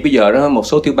bên Mỹ bây giờ đó, một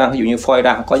số tiểu bang ví dụ như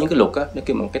Florida có những cái luật á, nó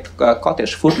kêu bằng cái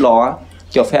cottage food law á,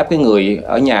 cho phép cái người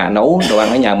ở nhà nấu đồ ăn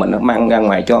ở nhà mình mang ra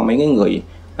ngoài cho mấy cái người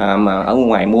mà ở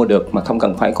ngoài mua được mà không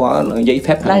cần phải có giấy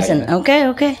phép. License.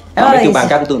 Okay. Mấy tiểu bang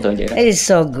khác cũng tương tự vậy đó. It is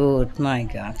so good, my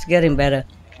God, it's getting better.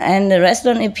 And the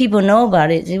restaurant, if people know about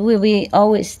it, it will be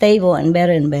always stable and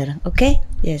better. Okay?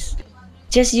 Yes.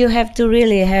 Just you have to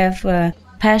really have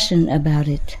passion about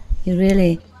it. You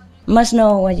really must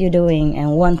know what you're doing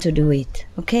and want to do it.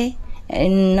 Okay?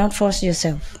 And not force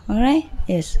yourself. All right?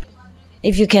 Yes.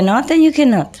 If you cannot, then you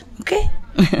cannot. Okay?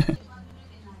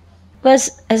 But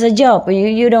as a job,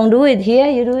 you don't do it here,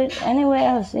 you do it anywhere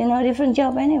else. You know, different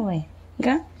job anyway.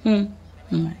 Okay?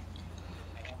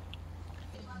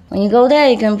 When you go there,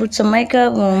 you can put some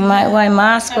makeup or wear a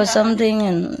mask or something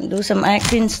and do some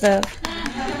acting stuff.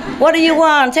 What do you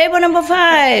want? Table number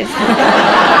 5.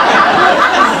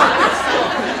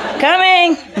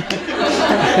 Coming.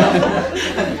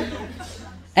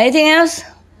 Anything else?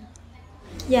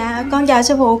 Dạ, con chào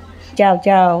sư phụ.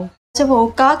 Chào. Sư phụ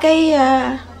có cái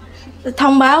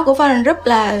thông báo của Foreign Group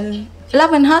là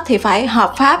Lovinghood thì phải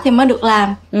hợp pháp thì mới được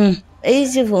làm. Ý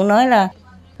sư phụ nói là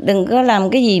đừng có làm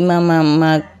cái gì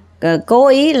mà cố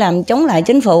ý làm chống lại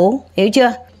chính phủ, hiểu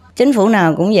chưa? Chính phủ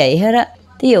nào cũng vậy hết á.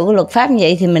 Ví dụ cái luật pháp như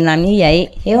vậy thì mình làm như vậy,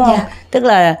 hiểu không? Tức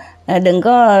là đừng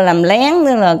có làm lén,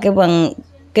 tức là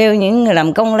kêu những người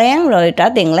làm công lén rồi trả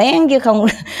tiền lén chứ không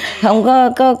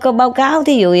có báo cáo.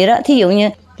 Thí dụ vậy đó. Thí dụ như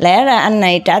lẽ ra anh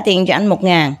này trả tiền cho anh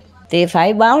 1.000 thì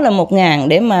phải báo là 1.000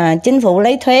 để mà chính phủ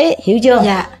lấy thuế, hiểu chưa?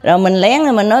 Rồi mình lén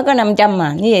rồi mình nói có 500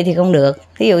 mà, như vậy thì không được.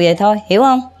 Thí dụ vậy thôi, hiểu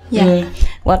không?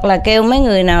 Hoặc là kêu mấy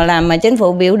người nào làm mà chính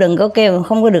phủ biểu đừng có kêu,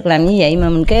 không có được làm như vậy mà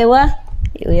mình kêu á,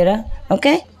 ví dụ vậy đó.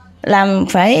 Ok, làm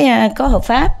phải có hợp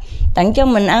pháp, tặng cho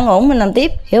mình an ổn mình làm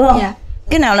tiếp, hiểu không?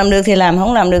 Cái nào làm được thì làm,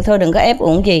 không làm được thôi đừng có ép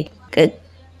uổng gì.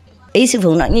 Ý sư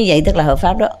phụ nói như vậy tức là hợp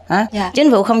pháp đó.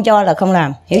 Chính phủ không cho là không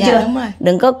làm, hiểu chưa?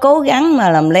 Đừng có cố gắng mà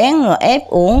làm lén rồi ép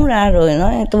uổng ra rồi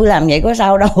nói tôi làm vậy có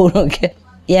sao đâu rồi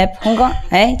kìa. Không có.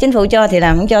 Chính phủ cho thì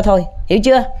làm, không cho thôi, hiểu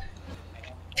chưa?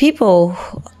 People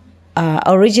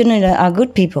originally are good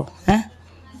people.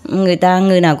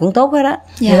 Người nào cũng tốt hết đó,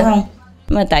 hiểu không?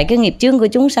 Mà tại cái nghiệp chướng của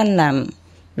chúng sanh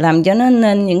làm cho nó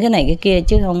nên những cái này cái kia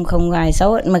chứ không ai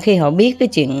xấu. Mà khi họ biết cái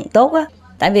chuyện tốt á,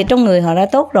 tại vì trong người họ đã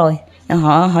tốt rồi,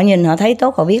 họ nhìn họ thấy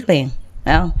tốt họ biết liền,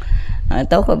 phải không?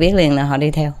 Tốt họ biết liền là họ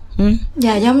đi theo.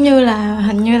 Dạ, giống như là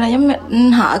hình như là giống như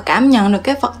họ cảm nhận được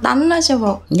cái Phật tánh đó sư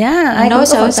phụ. Ai đối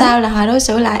xử sao là họ đối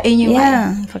xử lại y như vậy.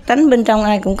 Phật tánh bên trong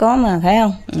ai cũng có mà, phải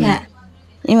không?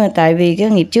 Nhưng mà tại vì cái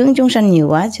nghiệp chướng chúng sanh nhiều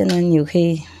quá cho nên nhiều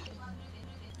khi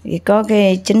có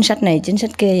cái chính sách này chính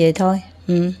sách kia vậy thôi.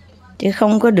 Chứ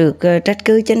không có được trách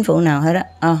cứ chính phủ nào hết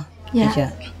á.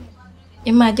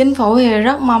 Nhưng mà chính phủ thì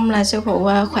rất mong là sư phụ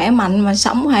khỏe mạnh và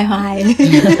sống hoài hoài.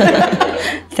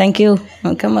 Thank you,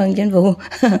 cảm ơn chính phủ.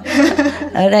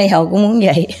 Ở đây họ cũng muốn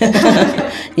vậy.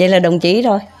 Vậy là đồng chí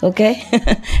thôi, ok.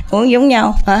 Muốn giống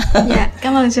nhau hả? Dạ,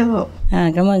 cảm ơn sư phụ.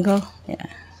 Cảm ơn cô.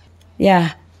 Yeah,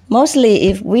 mostly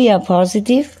if we are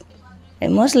positive,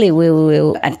 mostly we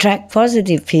will attract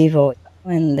positive people,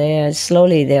 and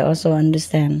they also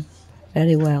understand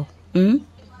very well.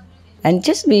 And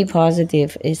just be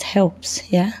positive, it helps.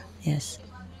 Yeah, yes.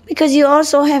 Because you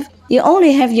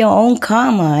only have your own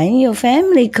karma and your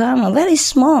family karma, very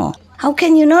small. How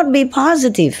can you not be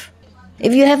positive?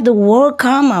 If you have the world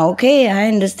karma, okay, I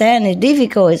understand it's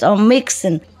difficult, it's all mixed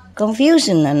and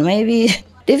confusion and maybe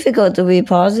difficult to be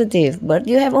positive, but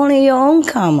you have only your own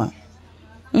karma.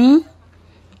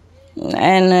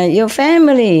 And your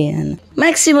family, and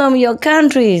maximum your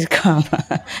country's karma.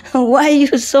 Why are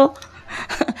you so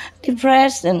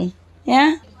depressed? And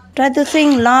try to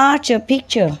think larger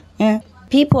picture.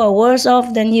 People are worse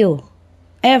off than you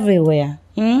everywhere.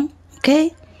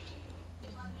 Okay,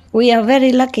 we are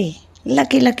very lucky.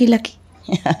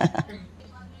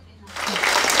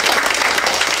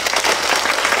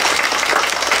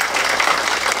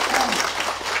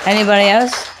 Anybody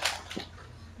else?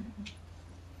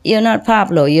 You're not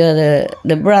Pablo, you're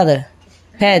the brother,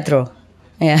 Pedro.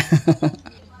 Yeah.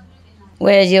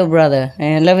 Where's your brother?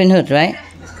 Loving Hood, right?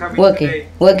 Working.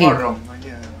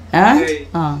 Huh?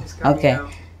 Oh, okay.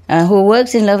 Who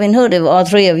works in Loving Hood if all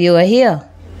three of you are here?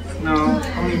 No,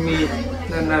 only me.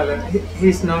 No,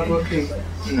 he's not working.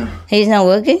 No. He's not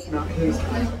working? No,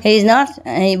 he's not?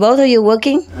 Both of you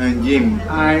working? Jim.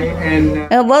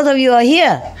 Both of you are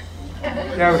here?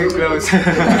 Yeah, we're close.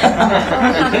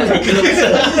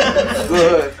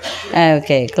 Good.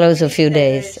 Okay, close a few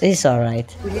days. It's all right.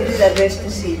 We need the address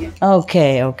to see you.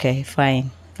 Okay,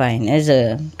 fine. It's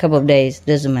a couple of days,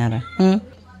 doesn't matter.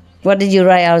 What did you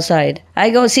write outside? I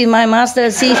go see my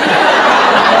master, see.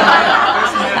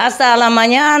 Hasta la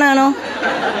mañana, no?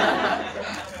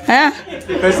 Huh?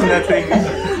 There's nothing.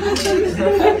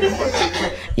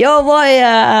 Yo voy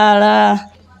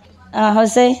how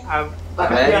say?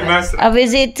 A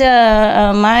visit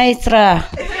maestra.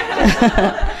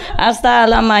 Hasta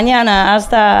la mañana,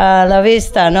 hasta la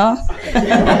vista, no?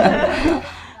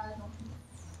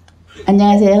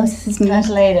 안녕하세요.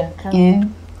 Translator. 예.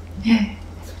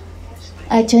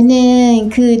 저는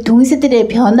그 동수들의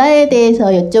변화에 대해서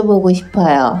여쭤보고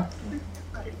싶어요.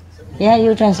 Yeah,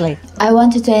 you translate. I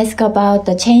wanted to ask about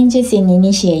the changes in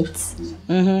initiates.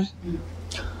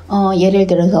 예를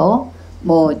들어서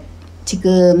뭐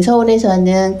지금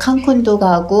서울에서는 칸쿤도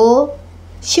가고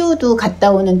시우도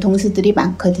갔다 오는 동수들이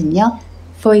많거든요.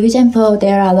 For example,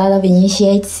 there are a lot of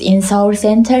initiates in Seoul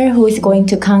Center who is going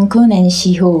to Cancun and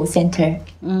Sihu Center.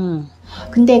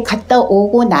 근데 갔다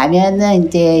오고 나면은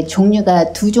이제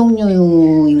종류가 두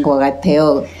종류인 것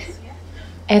같아요.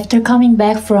 After coming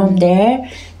back from there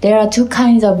are two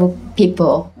kinds of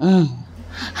people.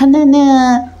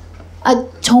 하나는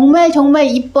정말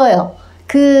이뻐요.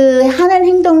 그 하는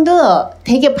행동도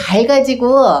되게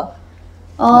밝아지고.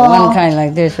 One kind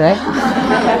like this, right?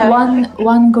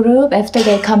 One group after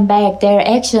they come back, their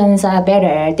actions are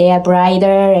better. They are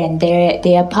brighter and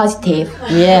they are positive.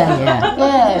 Yeah.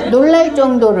 네, 놀랄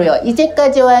정도로요.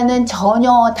 이제까지와는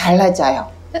전혀 달라져요.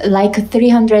 Like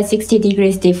 360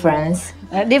 degrees difference.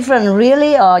 Different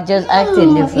really or just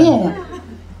acting different? 예.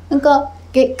 그러니까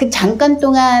그 잠깐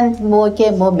동안 뭐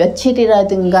이렇게 뭐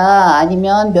며칠이라든가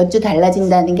아니면 몇 주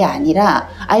달라진다는 게 아니라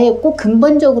아예 꼭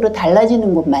근본적으로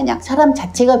달라지는 것 마냥 사람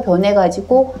자체가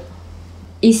변해가지고.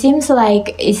 It seems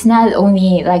like it's not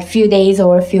only like few days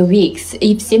or few weeks.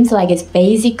 It seems like it's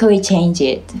basically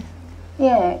changed.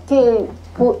 예,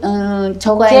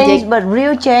 저가 change, 이제 but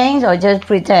real change or just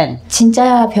pretend?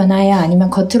 진짜 변화야 아니면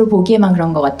겉으로 보기에만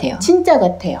그런 것 같아요? 진짜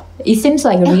같아요. It seems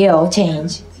like real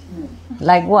change.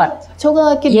 Like what?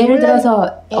 저가 이렇게 예를 들어서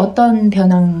어떤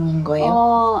변화인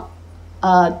거예요?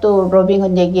 또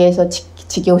러빙은 얘기해서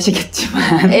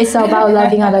지겨우시겠지만 It's about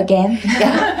loving her again.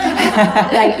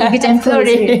 Like example.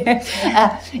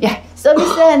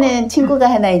 서비스하는 친구가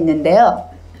하나 있는데요.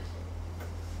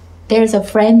 There's a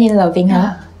friend in loving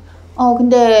her.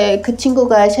 근데 그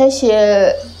친구가 사실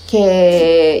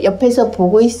이렇게 옆에서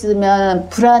보고 있으면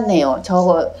불안해요.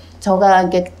 저가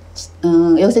이렇게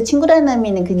여기서 친구라는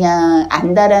의미는 그냥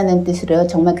안다라는 뜻으로요.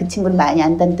 정말 그 친구를 많이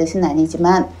안다는 뜻은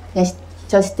아니지만 그냥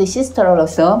just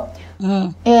sister로서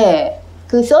예,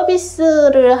 그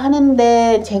서비스를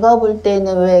하는데 제가 볼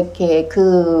때는 왜 이렇게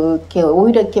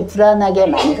오히려 이렇게 불안하게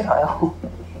만들어요.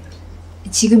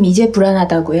 지금 이제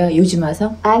불안하다고요? 요즘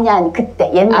와서? 아니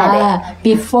그때 옛날에.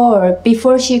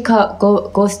 Before she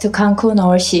goes to Cancun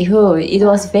or Sihu, it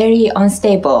was very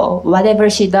unstable. Whatever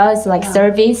she does, like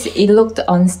service, it looked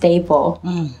unstable.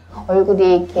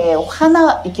 얼굴이 이렇게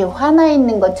화나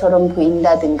있는 것처럼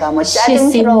보인다든가 뭐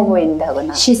짜증스러워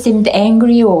보인다거나. She seemed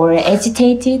angry or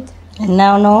agitated. And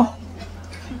now no.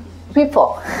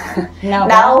 Before.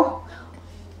 Now.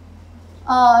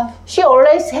 She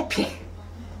always happy.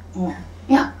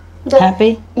 야,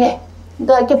 happy? 예.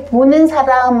 그러니까 이렇게 보는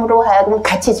사람으로 하여금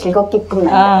같이 즐겁게끔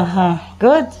만들어.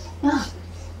 Good.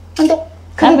 근데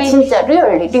그게 진짜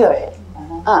리얼.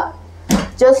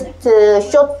 Just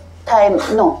short time,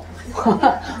 no.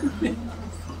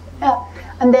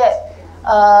 근데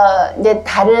이제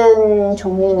다른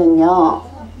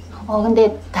종류는요.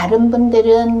 근데 다른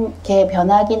분들은 이렇게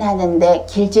변하긴 하는데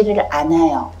길지를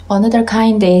않아요. Another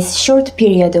kind is short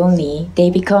period only. They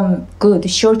become good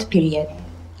short period.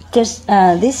 Just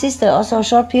this is also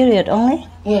short period only?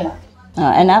 Yeah.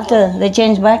 And after they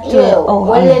change back to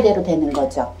원래대로 되는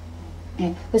거죠.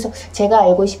 예. 그래서 제가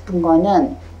알고 싶은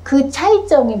거는 그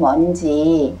차이점이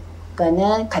뭔지,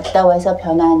 그러니까는 갔다 와서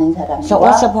변화하는 사람과. So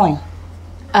what's the point?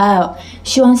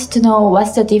 She wants to know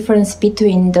what's the difference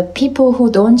between the people who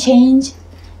don't change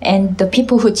and the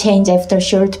people who change after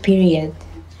short period.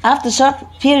 After short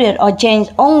period or change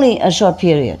only a short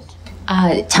period?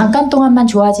 잠깐 동안만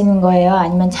좋아지는 거예요?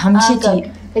 아니면 잠시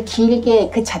길게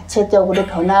그 자체적으로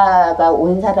변화가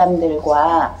온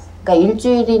사람들과 그러니까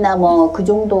일주일이나 뭐 그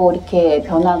정도 이렇게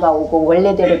변화가 오고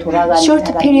원래대로 돌아가는 short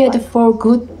사람과. period for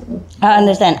good. I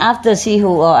understand. After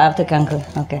Sihu or after Cancun.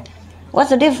 Okay. What's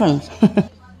the difference?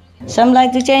 Some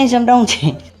like to change, some don't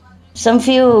change. Some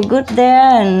feel good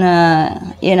there and,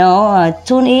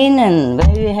 tune in and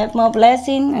maybe have more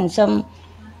blessing, and some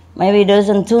maybe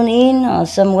doesn't tune in, or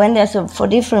some went there for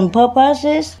different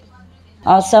purposes,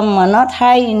 or some are not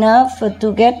high enough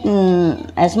to get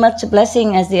as much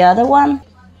blessing as the other one,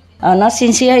 or not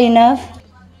sincere enough,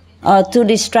 or too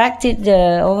distracted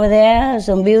over there,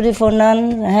 some beautiful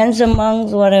nuns, handsome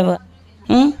monks, whatever.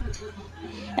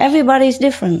 Everybody is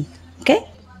different, okay?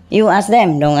 You ask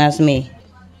them, don't ask me.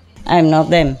 I'm not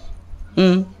them.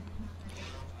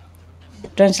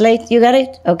 Translate, you got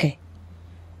it? Okay.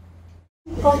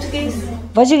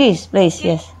 Portuguese, please,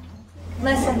 yes.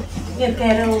 Master, eu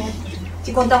quero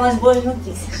te contar umas boas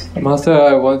notícias. Master,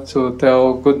 I want to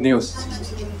tell good news.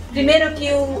 Primeiro que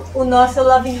o nosso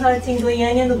Loving Heart em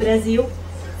Goiânia, no Brasil,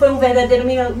 foi verdadeiro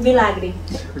milagre.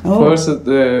 First,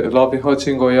 the Loving Heart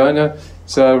in Goiânia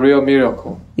is a real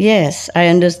miracle. Yes, I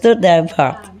understood that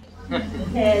part.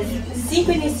 5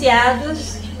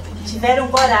 iniciados tiveram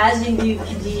coragem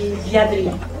de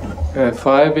abrir.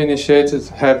 5 initiated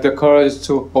have the courage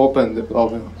to open the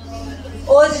Loving Heart.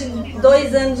 Hoje,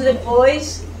 2 anos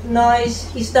depois, nós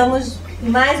estamos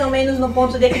mais ou menos no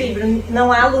ponto de equilíbrio.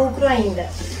 Não há lucro ainda.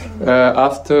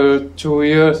 After 2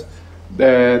 years,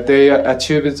 they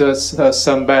achieved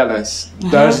some balance.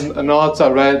 There's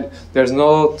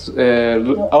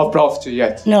no profit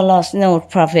yet. No loss, no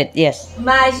profit, yes.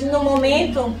 Mas no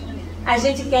momento a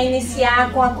gente quer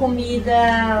iniciar com a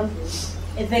comida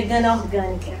vegana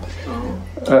orgânica.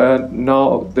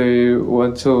 Now they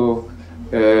want to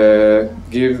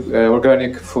give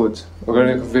organic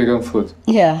vegan food.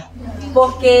 Yeah.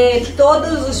 Porque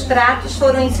todos os pratos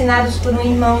foram ensinados por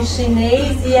irmão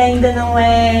chinês e ainda não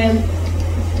é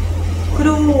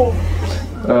cru.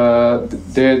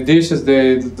 The dishes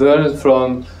they learned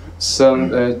from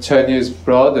some Chinese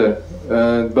brother,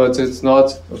 but it's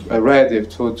not ready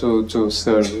to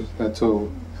serve to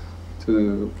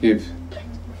give.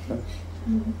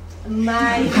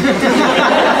 Mas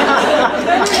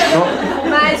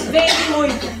vende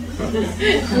muito.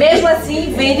 Mesmo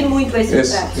assim, vende muito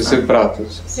esses pratos. Esses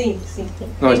pratos? Sim, sim.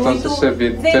 Não, estão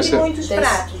servidos. Vende muitos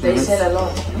pratos.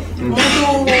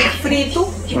 Muito frito,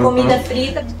 de comida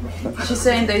frita. She's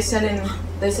saying they're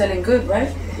selling good,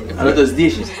 right? A lot of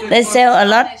dishes. They sell a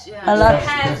lot.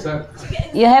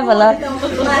 You have a lot.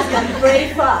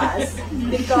 Pray for us,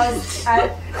 because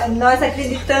nós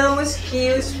acreditamos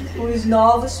que os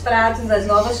novos pratos, as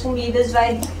novas comidas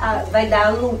vai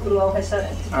dar lucro ao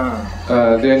restaurante.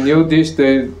 The new dish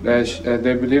they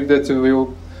believe that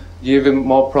will give them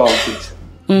more profit.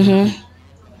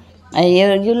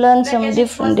 You learn some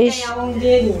different dishes.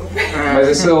 Mas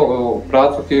esse é o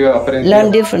prato que eu aprendi.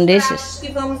 Learn different dishes.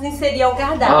 Que vamos inserir ao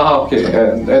cardápio. Okay.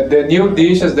 The new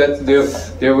dishes that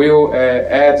they will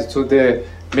add to the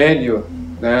menu,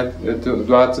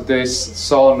 what they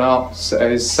sell now,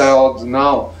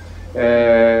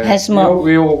 has more.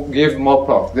 will give more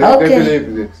profit. They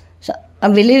believe it. I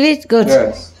believe it? Good.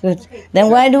 Yes. Good. Then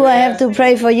why do I have to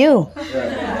pray for you?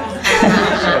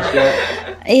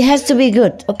 It has to be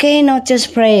good, okay? Not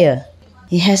just prayer.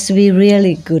 It has to be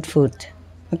really good food,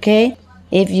 okay?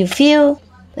 If you feel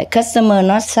the customer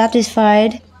not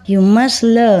satisfied, you must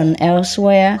learn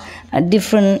elsewhere a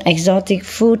different exotic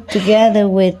food together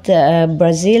with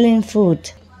Brazilian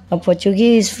food or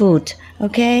Portuguese food,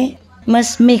 okay?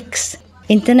 Must mix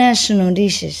international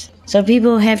dishes so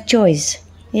people have choice,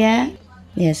 yeah?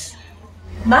 Yes.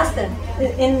 Master,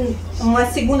 em uma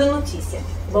segunda notícia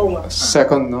boa.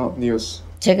 Second news.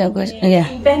 Second question, yeah.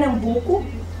 Em Pernambuco,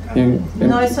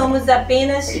 nós somos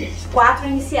apenas 4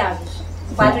 iniciados.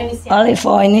 4 iniciados. Only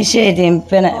 4 initiated in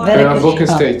Pernambuco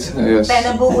State, yes.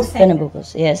 Pernambuco,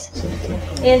 yes.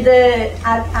 And,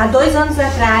 há 2 anos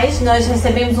atrás, nós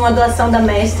recebemos uma doação da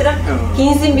mestra,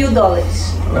 $15 mil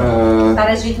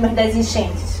para as vítimas das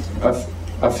enchentes.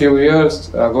 A few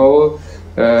years ago,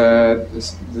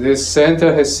 this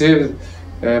center received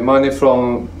money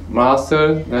from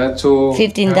Master to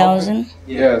 15,000.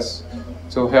 Yes,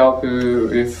 to help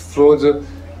with flood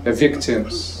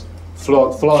victims.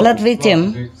 Flood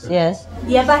victims, yes.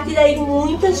 E a partir daí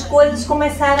muitas coisas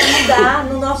começaram a mudar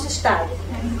no nosso estado.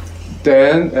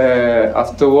 Then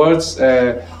afterwards,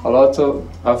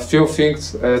 a few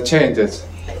things changed.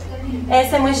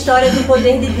 Essa é uma história do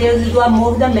poder de Deus e do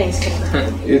amor da mestra.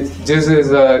 This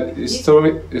is a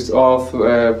story of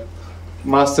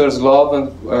Master's love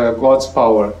and God's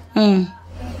power.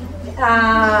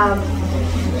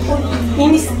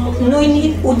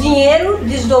 O dinheiro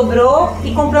desdobrou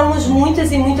e compramos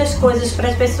muitas e muitas coisas para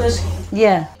as pessoas.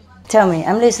 Yeah, tell me,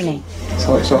 I'm listening.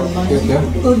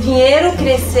 O dinheiro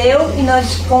cresceu e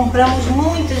nós compramos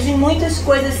muitas e muitas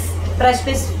coisas para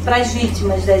as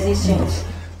vítimas das enchentes.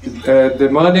 The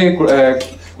money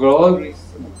growth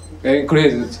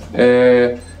increased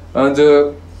and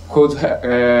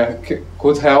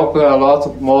could help a lot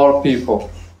more people.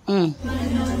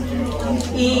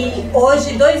 E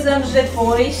hoje, 2 anos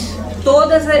depois,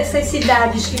 todas essas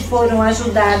cidades que foram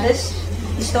ajudadas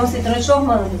estão se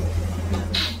transformando.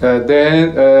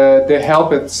 Then the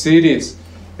helped cities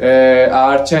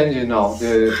are changing now.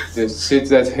 The cities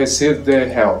that received the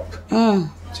help.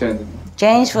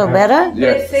 Change for better?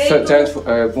 Change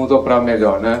mudou para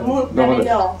melhor, né?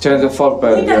 Melhor. Change for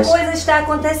better. Muita coisa está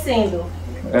acontecendo.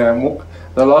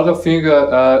 A lot of things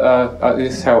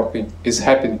is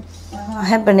happening.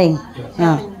 Happening.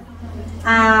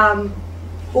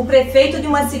 O prefeito de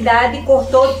uma cidade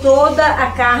cortou toda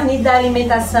a carne da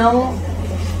alimentação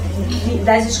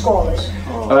das escolas.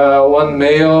 One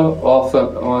mayor of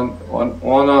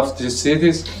one of the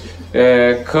cities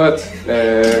cut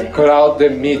out the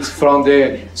meat from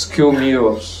the school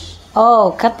meals.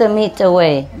 Oh, cut the meat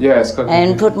away. Yes,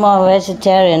 and put more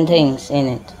vegetarian things in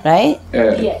it, right?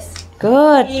 Yes.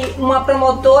 Good. E uma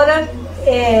promotora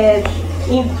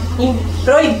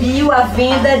proibiu a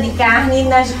venda de carne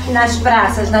nas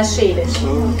praças, nas feiras.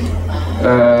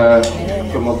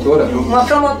 Promotora? Uma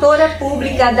promotora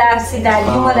pública da cidade,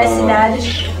 de uma das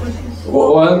cidades.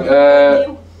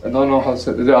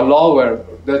 A lower.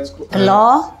 That's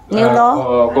law? New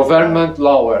law? Government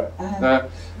lower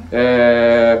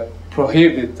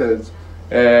prohibited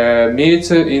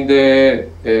meat in the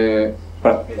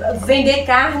vender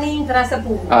carne em praça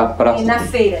pública e na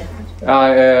feira.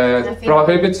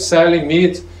 Prohibit selling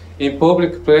meat in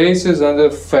public places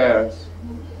and fairs.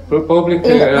 Public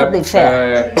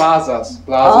plazas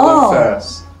and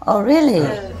fairs. Oh, really?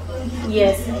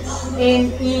 Yes.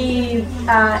 Em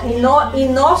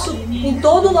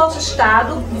todo o nosso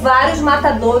estado, vários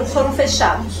matadouros foram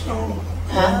fechados.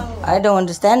 I don't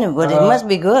understand it, but it must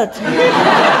be good.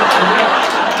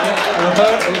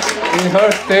 In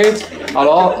her state, a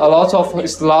lot of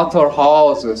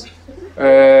slaughterhouses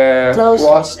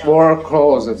were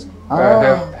closed.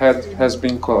 Has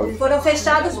been closed. Foram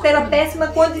fechados pela péssima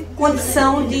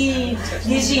condição de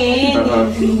higiene.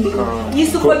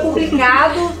 Isso foi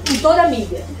publicado em toda a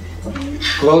mídia.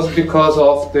 Closed because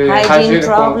of the hygiene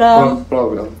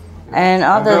problem. And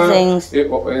other things. They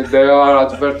are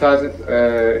advertising,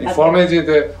 informed in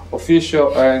the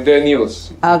official the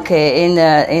news. Okay, in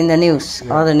the news,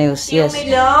 all the news, yes. O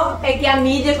melhor é que a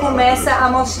mídia começa a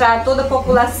mostrar a toda a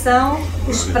população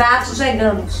os pratos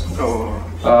veganos.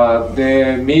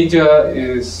 The media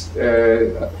is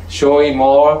showing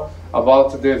more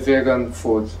about the vegan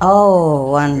food.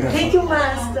 Oh, wonderful. Thank you,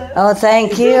 Master. Oh,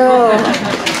 thank you.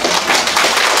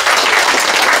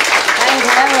 Thank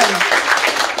heaven.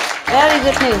 Very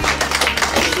good news.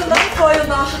 Isso não foi o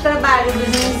nosso trabalho dos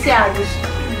iniciados.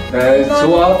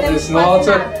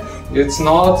 It's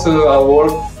not a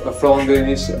work from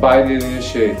by the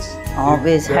initiates. Oh,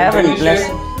 with heaven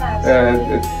blessing.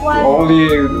 Only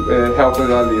help a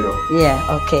little. Yeah,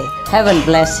 okay. Heaven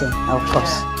blessing, of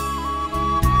course.